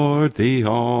Lord, the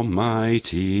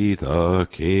Almighty, the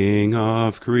King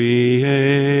of creation.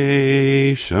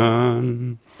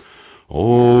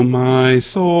 O my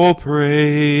soul,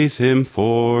 praise him,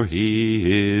 for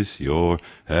he is your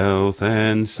health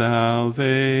and salvation.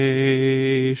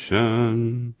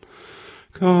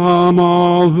 Come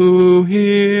all who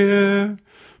hear,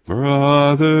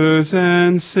 brothers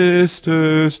and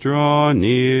sisters, draw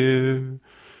near.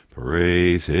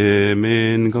 Praise him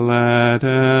in glad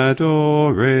adoration.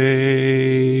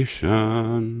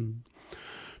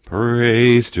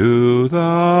 Praise to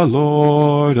the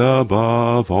Lord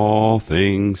above all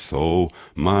things, so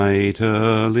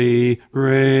mightily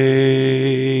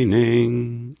reigning,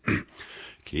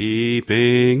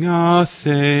 keeping us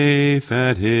safe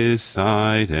at his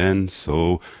side and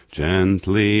so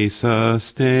gently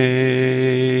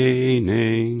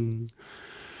sustaining.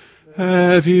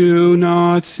 Have you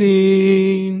not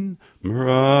seen,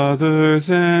 brothers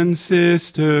and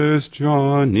sisters,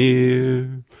 draw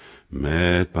near,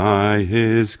 met by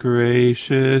his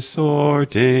gracious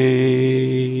ordaining?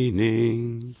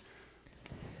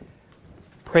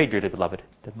 Pray, dearly beloved,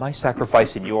 that my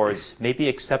sacrifice and yours may be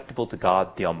acceptable to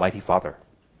God, the Almighty Father.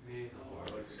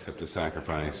 Accept the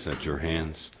sacrifice at your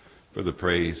hands for the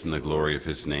praise and the glory of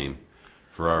his name,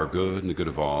 for our good and the good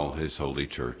of all his holy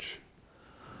church.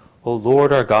 O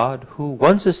Lord our God, who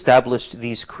once established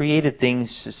these created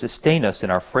things to sustain us in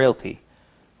our frailty,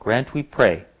 grant, we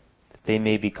pray, that they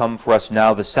may become for us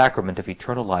now the sacrament of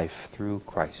eternal life through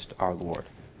Christ our Lord.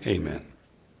 Amen.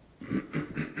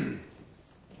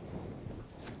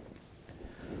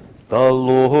 The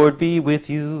Lord be with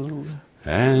you.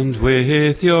 And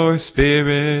with your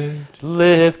spirit.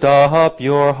 Lift up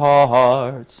your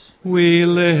hearts. We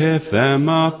lift them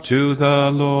up to the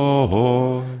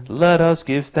Lord. Let us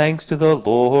give thanks to the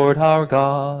Lord our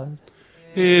God.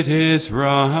 It is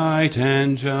right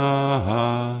and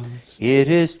just. It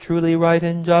is truly right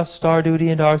and just, our duty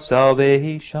and our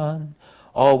salvation,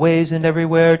 always and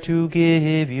everywhere to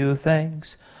give you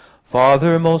thanks,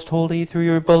 Father most holy, through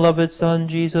your beloved Son,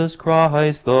 Jesus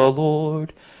Christ the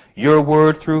Lord, your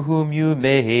word through whom you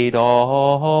made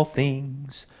all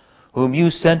things, whom you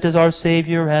sent as our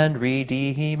Savior and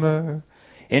Redeemer,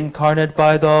 incarnate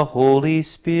by the Holy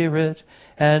Spirit,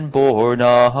 and born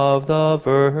of the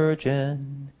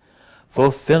Virgin,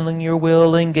 fulfilling your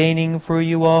will and gaining for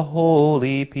you a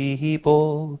holy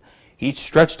people. He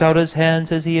stretched out his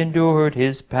hands as he endured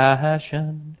his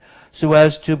passion, so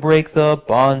as to break the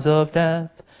bonds of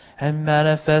death and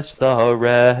manifest the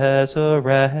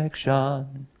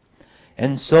resurrection.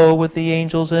 And so with the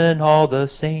angels and all the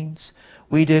saints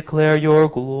we declare your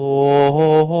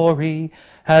glory,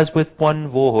 as with one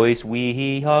voice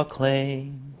we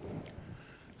acclaim.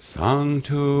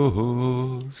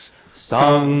 Sanctus,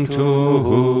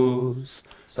 Sanctus,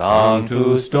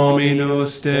 Sanctus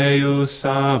Dominus Deus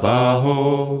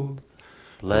Sabaoth,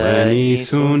 pleni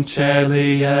sunt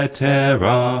caeli et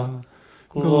terra,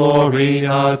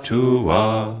 gloria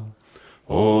tua,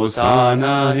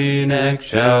 Hosanna in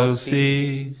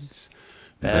excelsis,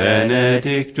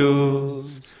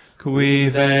 benedictus, qui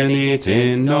venit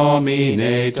in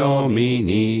nomine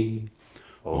Domini,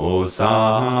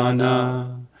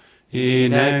 Hosanna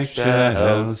in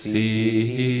excelsis.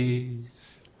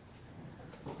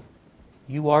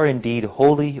 You are indeed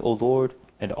holy, O Lord,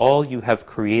 and all you have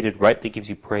created rightly gives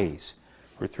you praise.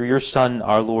 For through your Son,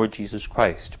 our Lord Jesus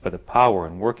Christ, by the power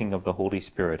and working of the Holy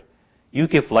Spirit, you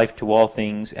give life to all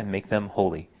things and make them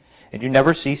holy. And you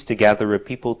never cease to gather a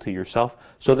people to yourself,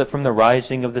 so that from the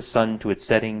rising of the sun to its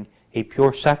setting, a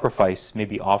pure sacrifice may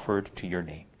be offered to your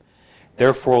name.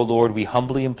 Therefore, O Lord, we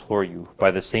humbly implore you,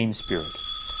 by the same Spirit,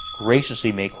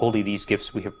 graciously make holy these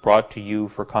gifts we have brought to you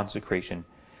for consecration,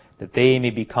 that they may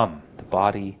become the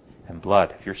body and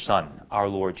blood of your Son, our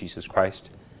Lord Jesus Christ,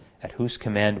 at whose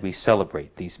command we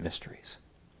celebrate these mysteries.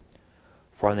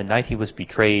 For on the night he was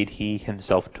betrayed, he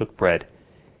himself took bread,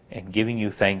 and giving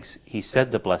you thanks, he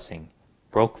said the blessing,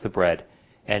 broke the bread,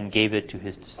 and gave it to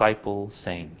his disciples,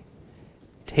 saying,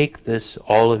 "Take this,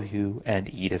 all of you,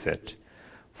 and eat of it,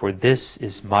 for this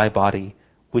is my body,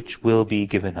 which will be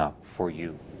given up for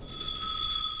you."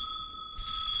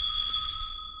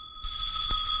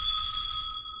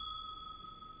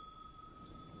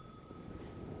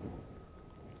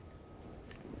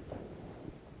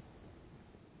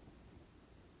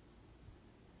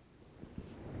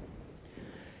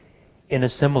 In a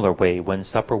similar way, when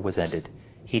supper was ended,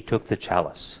 he took the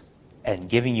chalice, and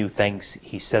giving you thanks,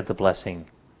 he said the blessing,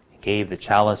 and gave the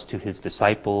chalice to his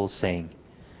disciples, saying,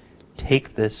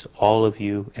 "Take this, all of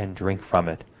you, and drink from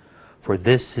it, for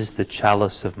this is the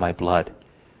chalice of my blood,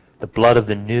 the blood of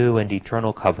the new and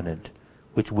eternal covenant,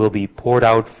 which will be poured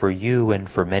out for you and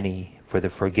for many for the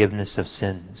forgiveness of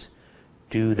sins.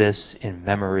 Do this in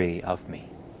memory of me."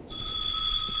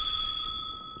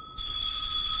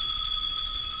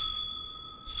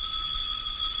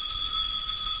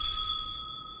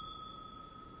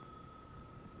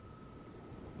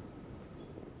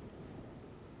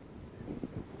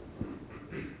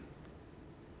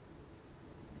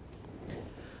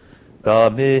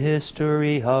 The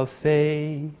mystery of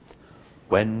faith.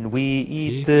 When we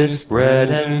eat this bread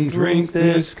and drink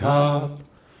this cup,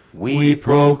 we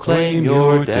proclaim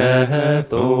your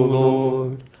death, O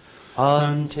Lord,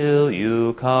 until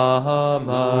you come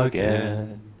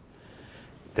again.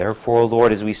 Therefore,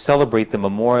 Lord, as we celebrate the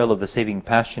memorial of the saving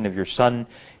passion of your Son,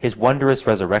 his wondrous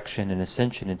resurrection and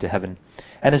ascension into heaven,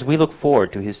 and as we look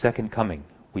forward to his second coming,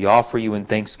 we offer you in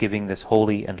thanksgiving this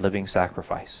holy and living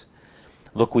sacrifice.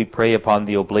 Look, we pray, upon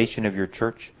the oblation of your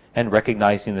church, and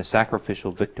recognizing the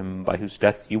sacrificial victim by whose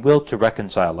death you will to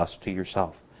reconcile us to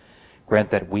yourself. Grant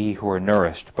that we who are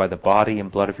nourished by the body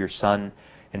and blood of your Son,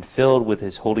 and filled with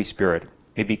his Holy Spirit,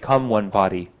 may become one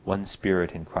body, one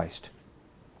spirit in Christ.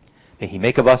 May he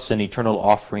make of us an eternal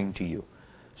offering to you,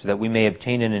 so that we may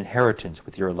obtain an inheritance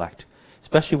with your elect,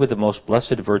 especially with the most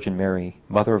blessed Virgin Mary,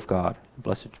 Mother of God,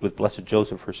 with blessed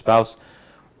Joseph, her spouse,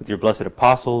 with your blessed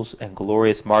apostles and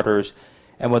glorious martyrs,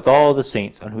 and with all the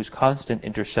saints on whose constant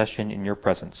intercession in your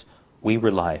presence we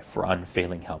rely for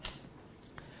unfailing help.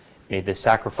 May the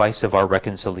sacrifice of our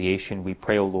reconciliation, we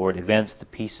pray, O Lord, advance the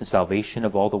peace and salvation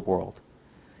of all the world.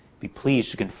 Be pleased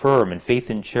to confirm in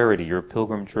faith and charity your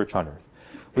pilgrim church on earth.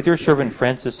 With your servant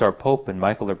Francis, our Pope, and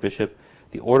Michael, our Bishop,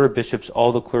 the order of bishops,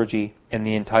 all the clergy, and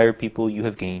the entire people you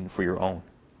have gained for your own.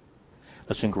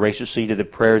 Listen graciously to the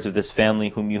prayers of this family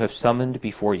whom you have summoned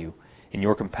before you. In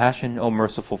your compassion, O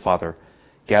merciful Father,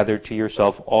 gather to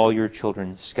yourself all your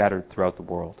children scattered throughout the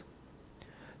world.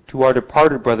 To our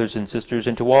departed brothers and sisters,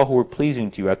 and to all who were pleasing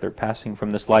to you at their passing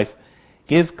from this life,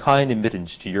 give kind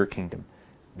admittance to your kingdom.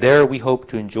 There we hope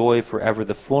to enjoy forever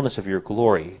the fullness of your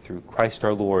glory, through Christ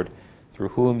our Lord, through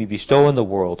whom you bestow on the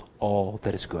world all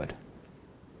that is good.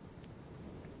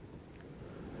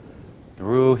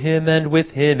 Through him, and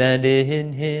with him, and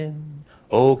in him,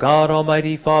 O God,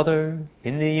 Almighty Father,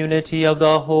 in the unity of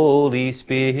the Holy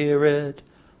Spirit,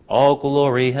 all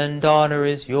glory and honor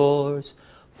is yours,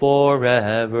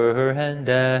 forever and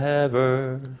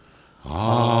ever.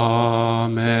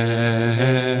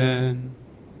 Amen.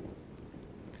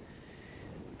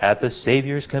 At the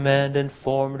Savior's command,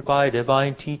 informed by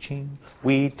divine teaching,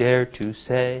 we dare to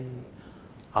say,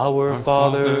 Our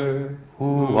Father,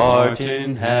 who art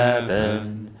in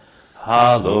heaven,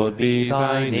 hallowed be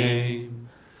thy name.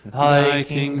 Thy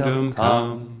kingdom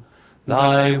come,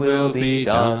 thy will be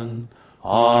done,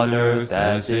 on earth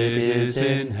as it is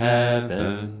in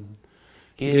heaven.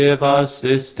 Give us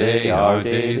this day our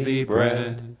daily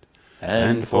bread,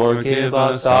 and forgive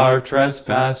us our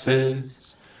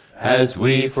trespasses, as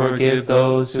we forgive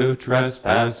those who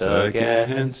trespass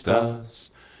against us.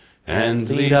 And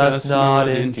lead us not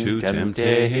into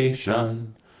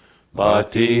temptation,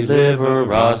 but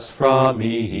deliver us from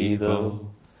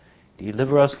evil.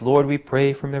 Deliver us, Lord, we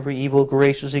pray, from every evil.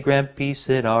 Graciously grant peace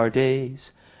in our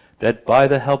days, that by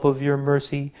the help of your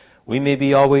mercy we may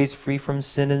be always free from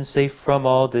sin and safe from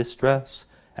all distress,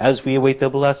 as we await the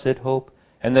blessed hope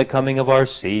and the coming of our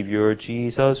Savior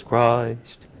Jesus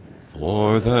Christ.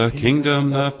 For the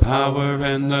kingdom, the power,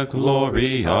 and the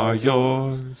glory are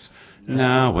yours,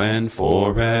 now and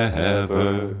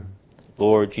forever.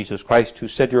 Lord Jesus Christ, who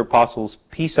said to your apostles,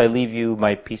 Peace I leave you,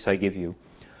 my peace I give you,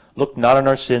 look not on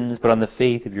our sins, but on the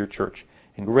faith of your church,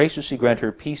 and graciously grant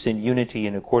her peace and unity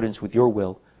in accordance with your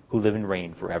will, who live and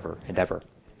reign forever and ever.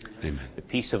 Amen. The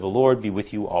peace of the Lord be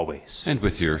with you always. And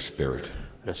with your spirit.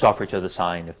 Let us offer each other the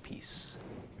sign of peace.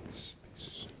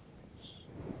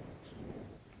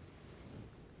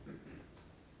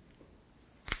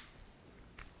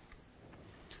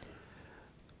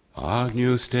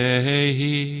 Agnus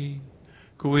Dei,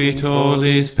 qui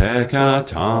tollis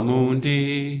peccata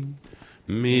mundi,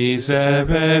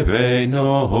 miserere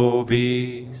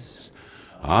nobis.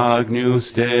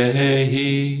 Agnus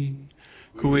Dei,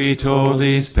 qui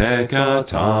tollis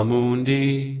peccata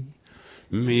mundi,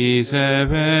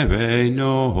 miserere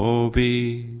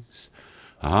nobis.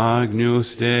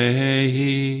 Agnus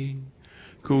Dei,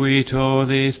 qui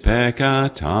tollis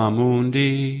peccata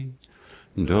mundi,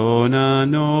 dona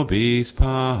nobis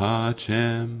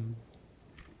pacem.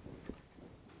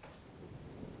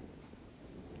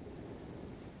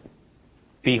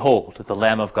 Behold the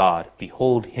Lamb of God.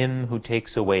 Behold him who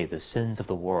takes away the sins of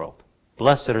the world.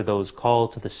 Blessed are those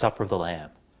called to the supper of the Lamb.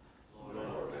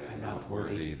 Lord, I am not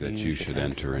worthy that you should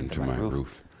enter into my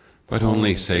roof, but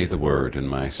only say the word, and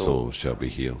my soul shall be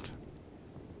healed.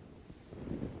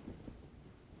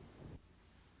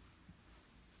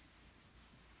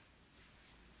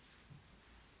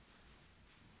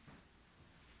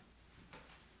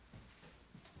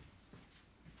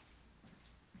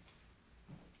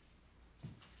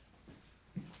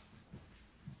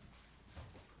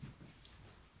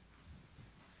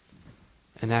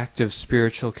 An act of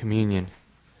spiritual communion.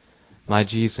 My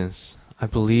Jesus, I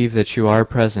believe that you are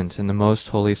present in the most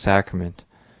holy sacrament.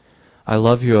 I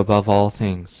love you above all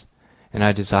things, and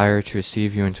I desire to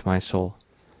receive you into my soul.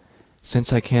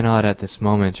 Since I cannot at this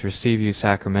moment receive you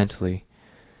sacramentally,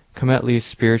 come at least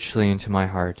spiritually into my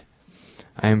heart.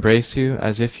 I embrace you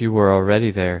as if you were already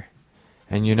there,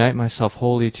 and unite myself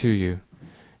wholly to you.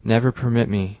 Never permit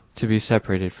me to be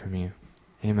separated from you.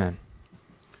 Amen.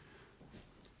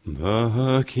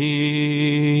 The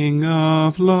King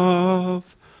of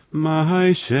love,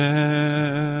 my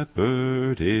shepherd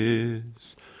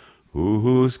is,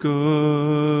 whose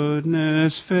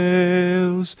goodness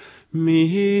fails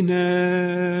me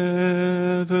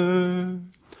never.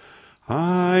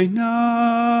 I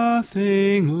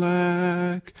nothing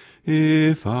lack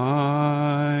if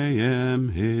I am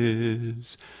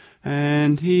his,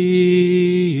 and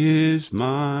he is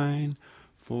mine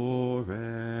forever.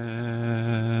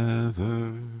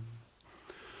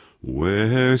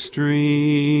 Where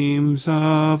streams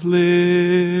of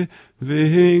living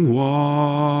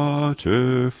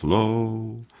water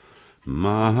flow,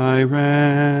 my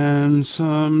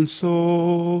ransomed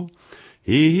soul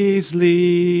he's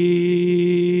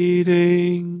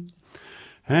leading,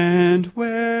 and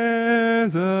where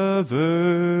the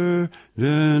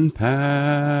verdant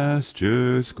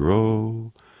pastures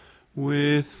grow,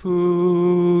 with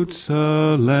food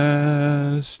celestial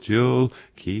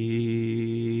keating.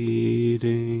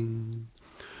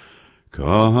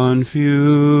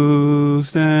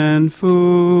 Confused and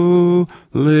foolish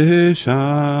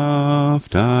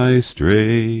oft I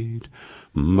strayed,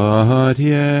 but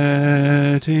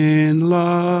yet in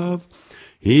love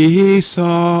he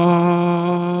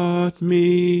sought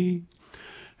me,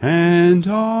 and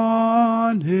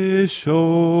on his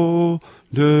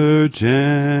shoulder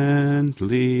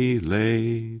gently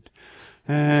laid,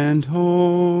 and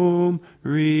home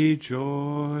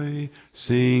rejoicing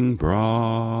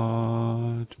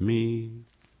brought me.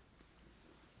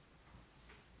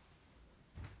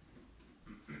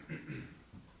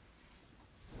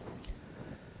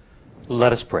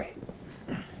 Let us pray.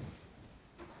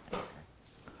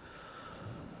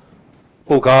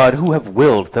 O God, who have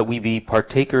willed that we be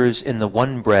partakers in the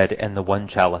one bread and the one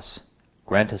chalice,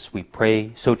 grant us, we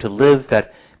pray, so to live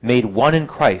that, made one in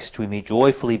Christ, we may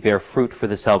joyfully bear fruit for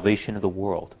the salvation of the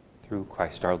world, through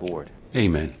Christ our Lord.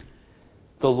 Amen.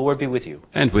 The Lord be with you.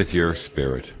 And with your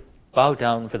spirit. Bow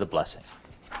down for the blessing.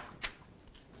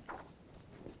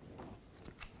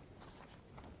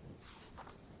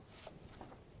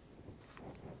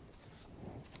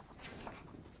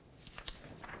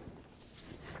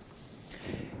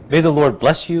 May the Lord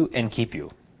bless you and keep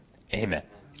you. Amen.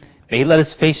 May he let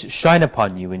his face shine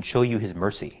upon you and show you his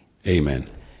mercy. Amen.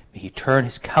 May he turn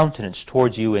his countenance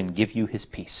towards you and give you his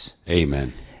peace.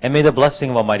 Amen. And may the blessing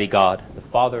of Almighty God, the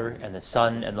Father, and the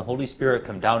Son, and the Holy Spirit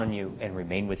come down on you and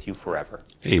remain with you forever.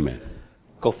 Amen.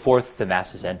 Go forth, the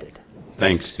Mass is ended.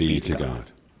 Thanks be to God.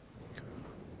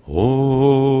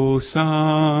 O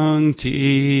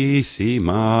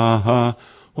Sanctissima,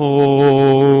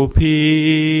 O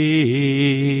Pissima,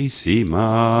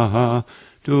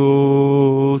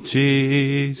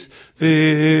 Dulcis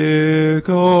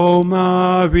Virgo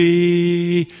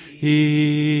Maria,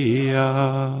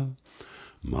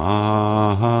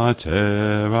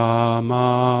 Mater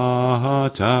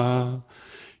amata,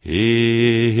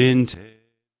 in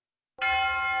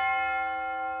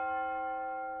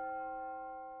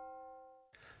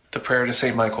The prayer to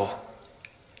Saint Michael.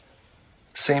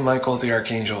 Saint Michael the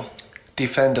Archangel,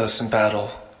 defend us in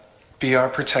battle. Be our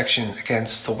protection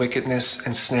against the wickedness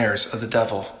and snares of the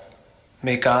devil.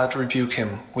 May God rebuke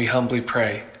him, we humbly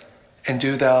pray. And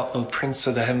do thou, O Prince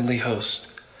of the heavenly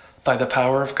host, by the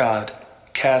power of God,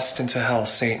 cast into hell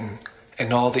Satan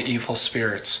and all the evil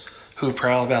spirits who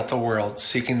prowl about the world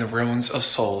seeking the ruins of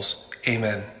souls.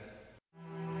 Amen.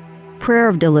 Prayer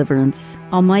of Deliverance.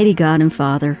 Almighty God and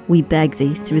Father, we beg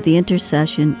Thee, through the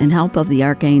intercession and help of the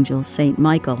archangels, Saint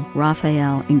Michael,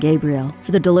 Raphael, and Gabriel,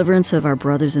 for the deliverance of our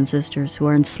brothers and sisters who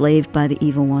are enslaved by the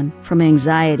evil one, from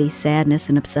anxiety, sadness,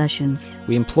 and obsessions.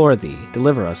 We implore Thee,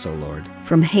 deliver us, O Lord.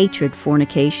 From hatred,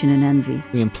 fornication, and envy.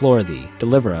 We implore Thee,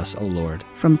 deliver us, O Lord.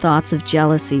 From thoughts of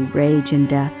jealousy, rage, and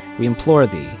death. We implore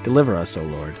Thee, deliver us, O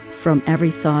Lord. From every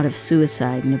thought of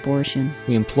suicide and abortion.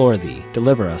 We implore Thee,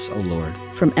 deliver us, O Lord.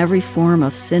 From every form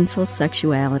of sinful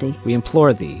sexuality. We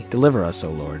implore Thee, deliver us, O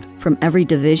Lord. From every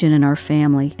division in our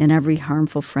family and every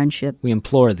harmful friendship. We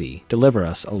implore Thee, deliver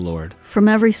us, O Lord. From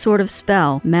every sort of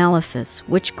spell, malefice,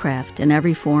 witchcraft, and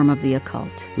every form of the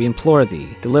occult. We implore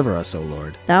Thee, deliver us, O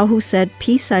Lord. Thou who said,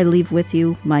 Peace I leave with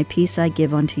you, my peace I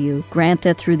give unto you, grant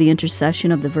that through the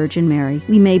intercession of the Virgin Mary,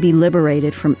 we may be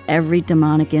liberated from every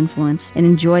demonic influence and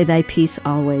enjoy Thy peace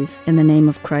always. In the name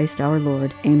of Christ our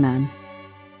Lord. Amen.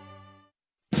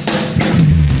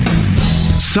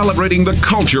 Celebrating the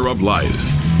culture of life.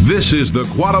 This is the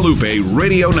Guadalupe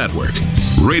Radio Network.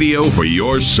 Radio for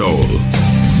your soul.